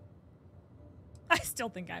true. I still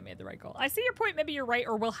think I made the right call. I see your point. Maybe you're right,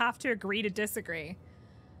 or we'll have to agree to disagree.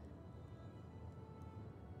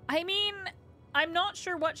 I mean, I'm not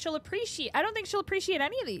sure what she'll appreciate. I don't think she'll appreciate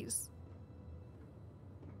any of these.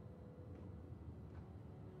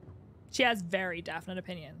 She has very definite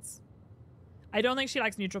opinions. I don't think she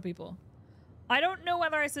likes neutral people. I don't know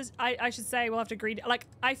whether I should say we'll have to agree to, like,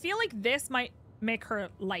 I feel like this might make her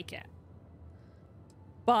like it.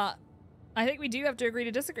 But I think we do have to agree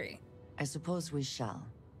to disagree. I suppose we shall.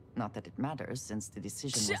 Not that it matters, since the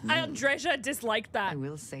decision was made. Andreja disliked that. I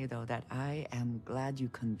will say, though, that I am glad you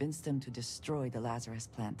convinced them to destroy the Lazarus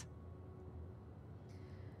plant.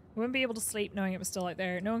 We wouldn't be able to sleep knowing it was still out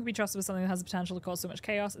there. No one can be trusted with something that has the potential to cause so much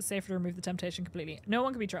chaos. It's safer to remove the temptation completely. No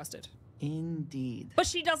one can be trusted. Indeed. But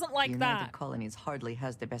she doesn't like the that. United Colonies hardly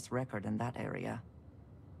has the best record in that area.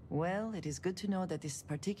 Well, it is good to know that this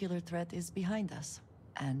particular threat is behind us.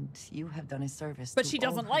 And you have done a service But to she all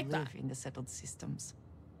doesn't who like live that. in the settled systems.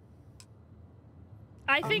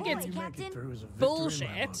 I think it's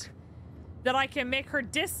bullshit that I can make her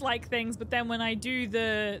dislike things, but then when I do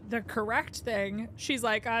the correct thing, she's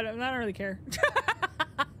like, I don't really care.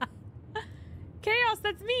 Chaos,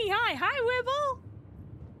 that's me. Hi, Wibble.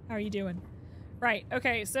 How are you doing? Right.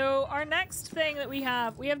 Okay. So our next thing that we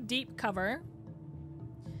have deep cover.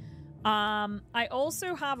 I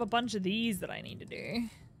also have a bunch of these that I need to do.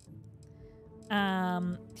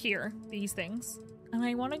 Here, these things, and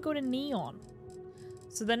I want to go to neon.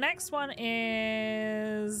 So the next one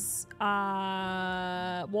is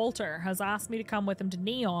Walter has asked me to come with him to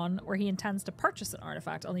Neon, where he intends to purchase an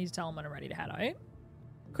artifact. I'll need to tell him when I'm ready to head out.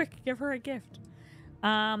 Quick, give her a gift.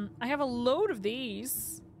 I have a load of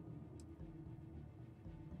these.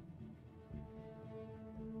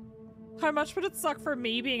 How much would it suck for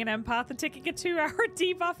me being an empath and taking a 2-hour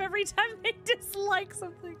debuff every time they dislike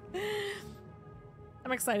something?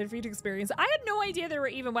 I'm excited for you to experience it. I had no idea there were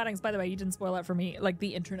even weddings. By the way, you didn't spoil that for me. Like,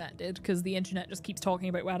 the internet did, because the internet just keeps talking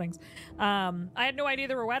about weddings. I had no idea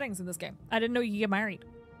there were weddings in this game. I didn't know you get married.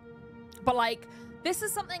 But, like, this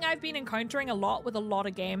is something I've been encountering a lot with a lot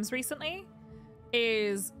of games recently,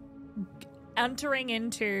 is entering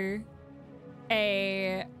into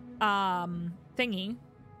a thingy,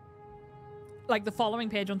 like the following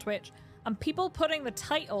page on Twitch, and people putting the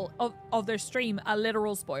title of their stream a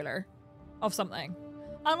literal spoiler of something.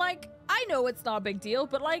 I'm like, I know it's not a big deal,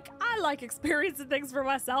 but like, I like experiencing things for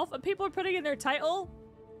myself, and people are putting in their title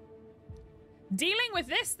dealing with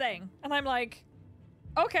this thing, and I'm like,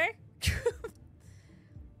 okay. Can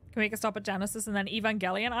we make a stop at Genesis and then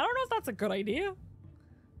Evangelion? I don't know if that's a good idea.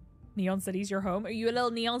 Neon City's your home. Are you a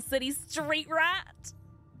little Neon City street rat?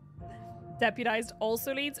 Deputized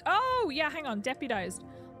also leads. Oh yeah, hang on. Deputized.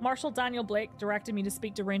 Marshal Daniel Blake directed me to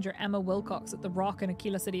speak to Ranger Emma Wilcox at the Rock in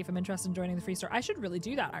Aquila City if I'm interested in joining the Free Star. I should really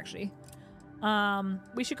do that, actually.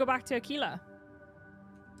 We should go back to Aquila.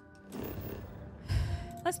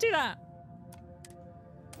 Let's do that.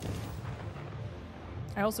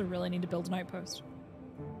 I also really need to build an outpost.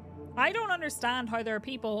 I don't understand how there are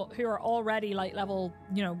people who are already like level,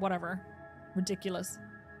 you know, whatever. Ridiculous.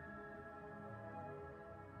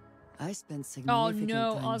 I spent significant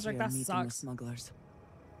time Osric, here that meeting sucks. the smugglers.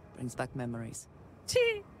 Brings back memories. Do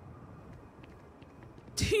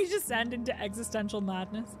you descend into existential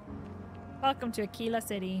madness? Welcome to Aquila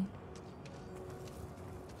City.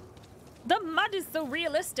 The mud is so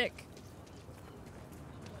realistic.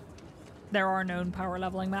 There are known power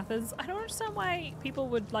leveling methods. I don't understand why people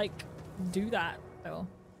would like do that though.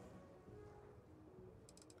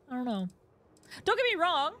 I don't know. Don't get me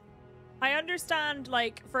wrong. I understand,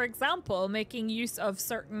 like, for example, making use of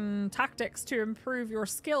certain tactics to improve your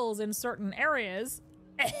skills in certain areas.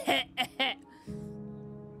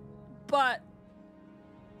 But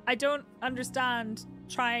I don't understand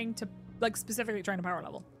trying to, like, specifically trying to power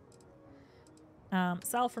level.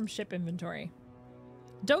 Sell from ship inventory.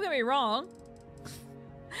 Don't get me wrong.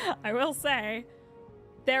 I will say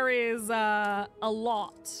there is a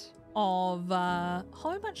lot of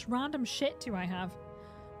how much random shit do I have?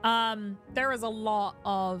 There is a lot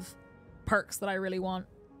of perks that I really want.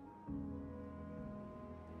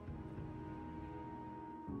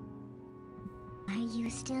 Are you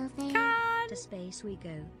still there? To space we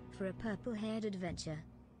go for a purple-haired adventure.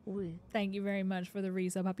 Woo. Thank you very much for the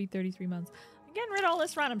resub. Happy 33 months. I'm getting rid of all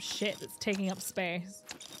this random shit that's taking up space.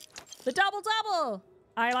 The double!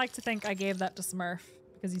 I like to think I gave that to Smurf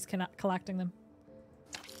because he's collecting them.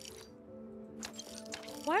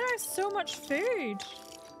 Why do I have so much food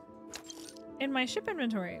in my ship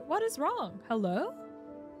inventory? What is wrong? Hello?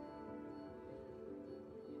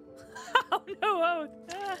 Oh no, oath.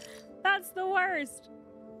 That's the worst.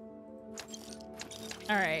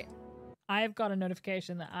 Alright. I've got a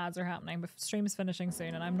notification that ads are happening, but stream's finishing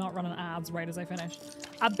soon and I'm not running ads right as I finish.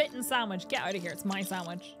 A bitten sandwich. Get out of here. It's my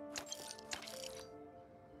sandwich.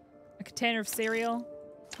 A container of cereal.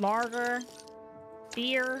 Lager.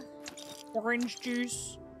 Beer. Orange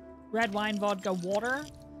juice. Red wine, vodka, water.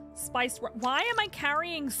 Spiced. Why am I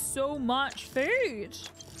carrying so much food?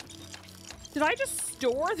 Did I just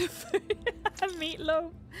store the food?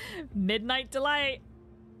 Meatloaf. Midnight Delight.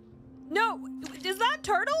 No, is that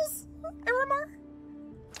turtles? Iremar?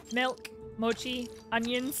 Milk, mochi,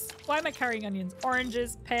 onions. Why am I carrying onions?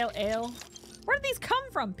 Oranges, pale ale. Where did these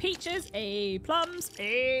come from? Peaches, plums,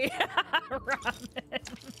 ramen.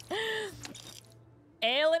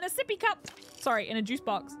 Ale in a sippy cup. Sorry, in a juice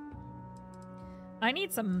box. I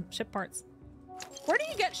need some ship parts. Where do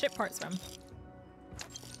you get ship parts from?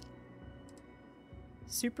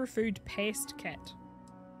 superfood paste kit.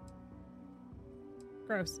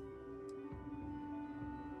 Gross.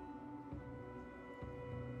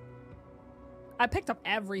 I picked up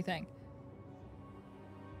everything.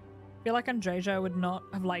 I feel like Andreja would not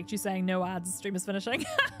have liked you saying no ads, the stream is finishing.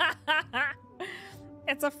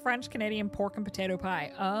 It's a French-Canadian pork and potato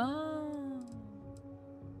pie. Oh.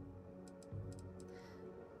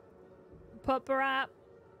 Pupperap.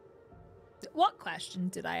 What question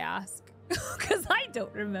did I ask? Because I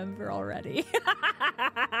don't remember already.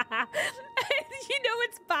 You know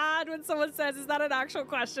it's bad when someone says, is that an actual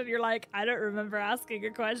question? You're like, I don't remember asking a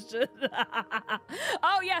question.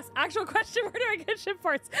 Oh yes, actual question. Where do I get ship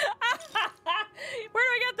parts? Where do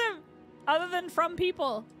I get them? Other than from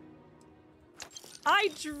people. I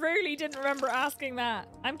truly didn't remember asking that.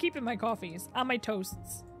 I'm keeping my coffees and my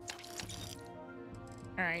toasts.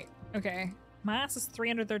 All right, okay. My ass is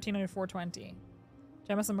 313 out of 420.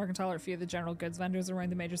 Gemus and Mercantile are a few of the general goods vendors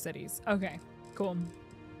around the major cities. Okay, cool.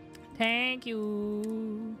 Thank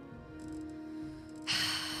you.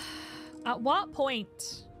 At what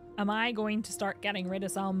point am I going to start getting rid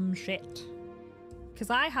of some shit?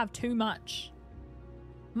 Because I have too much.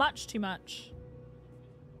 Much too much.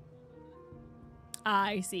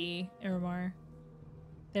 I see, Irmar.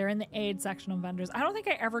 They're in the aid section on vendors. I don't think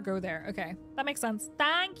I ever go there. Okay, that makes sense.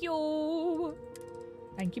 Thank you.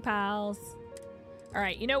 Thank you, pals. All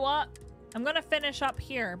right, you know what? I'm gonna finish up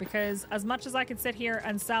here because as much as I could sit here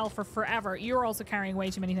and sell for forever, you're also carrying way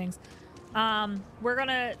too many things. We're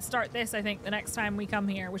gonna start this, I think, the next time we come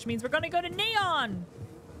here, which means we're gonna go to Neon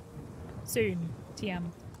soon. TM.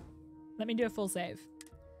 Let me do a full save.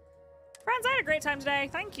 Friends, I had a great time today.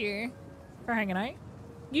 Thank you for hanging out.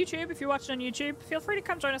 YouTube, if you're watching on YouTube, feel free to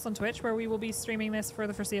come join us on Twitch where we will be streaming this for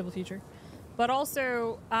the foreseeable future. But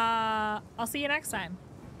also, I'll see you next time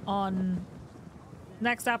on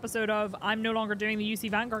next episode of I'm no longer doing the UC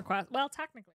Vanguard quest. Well, technically.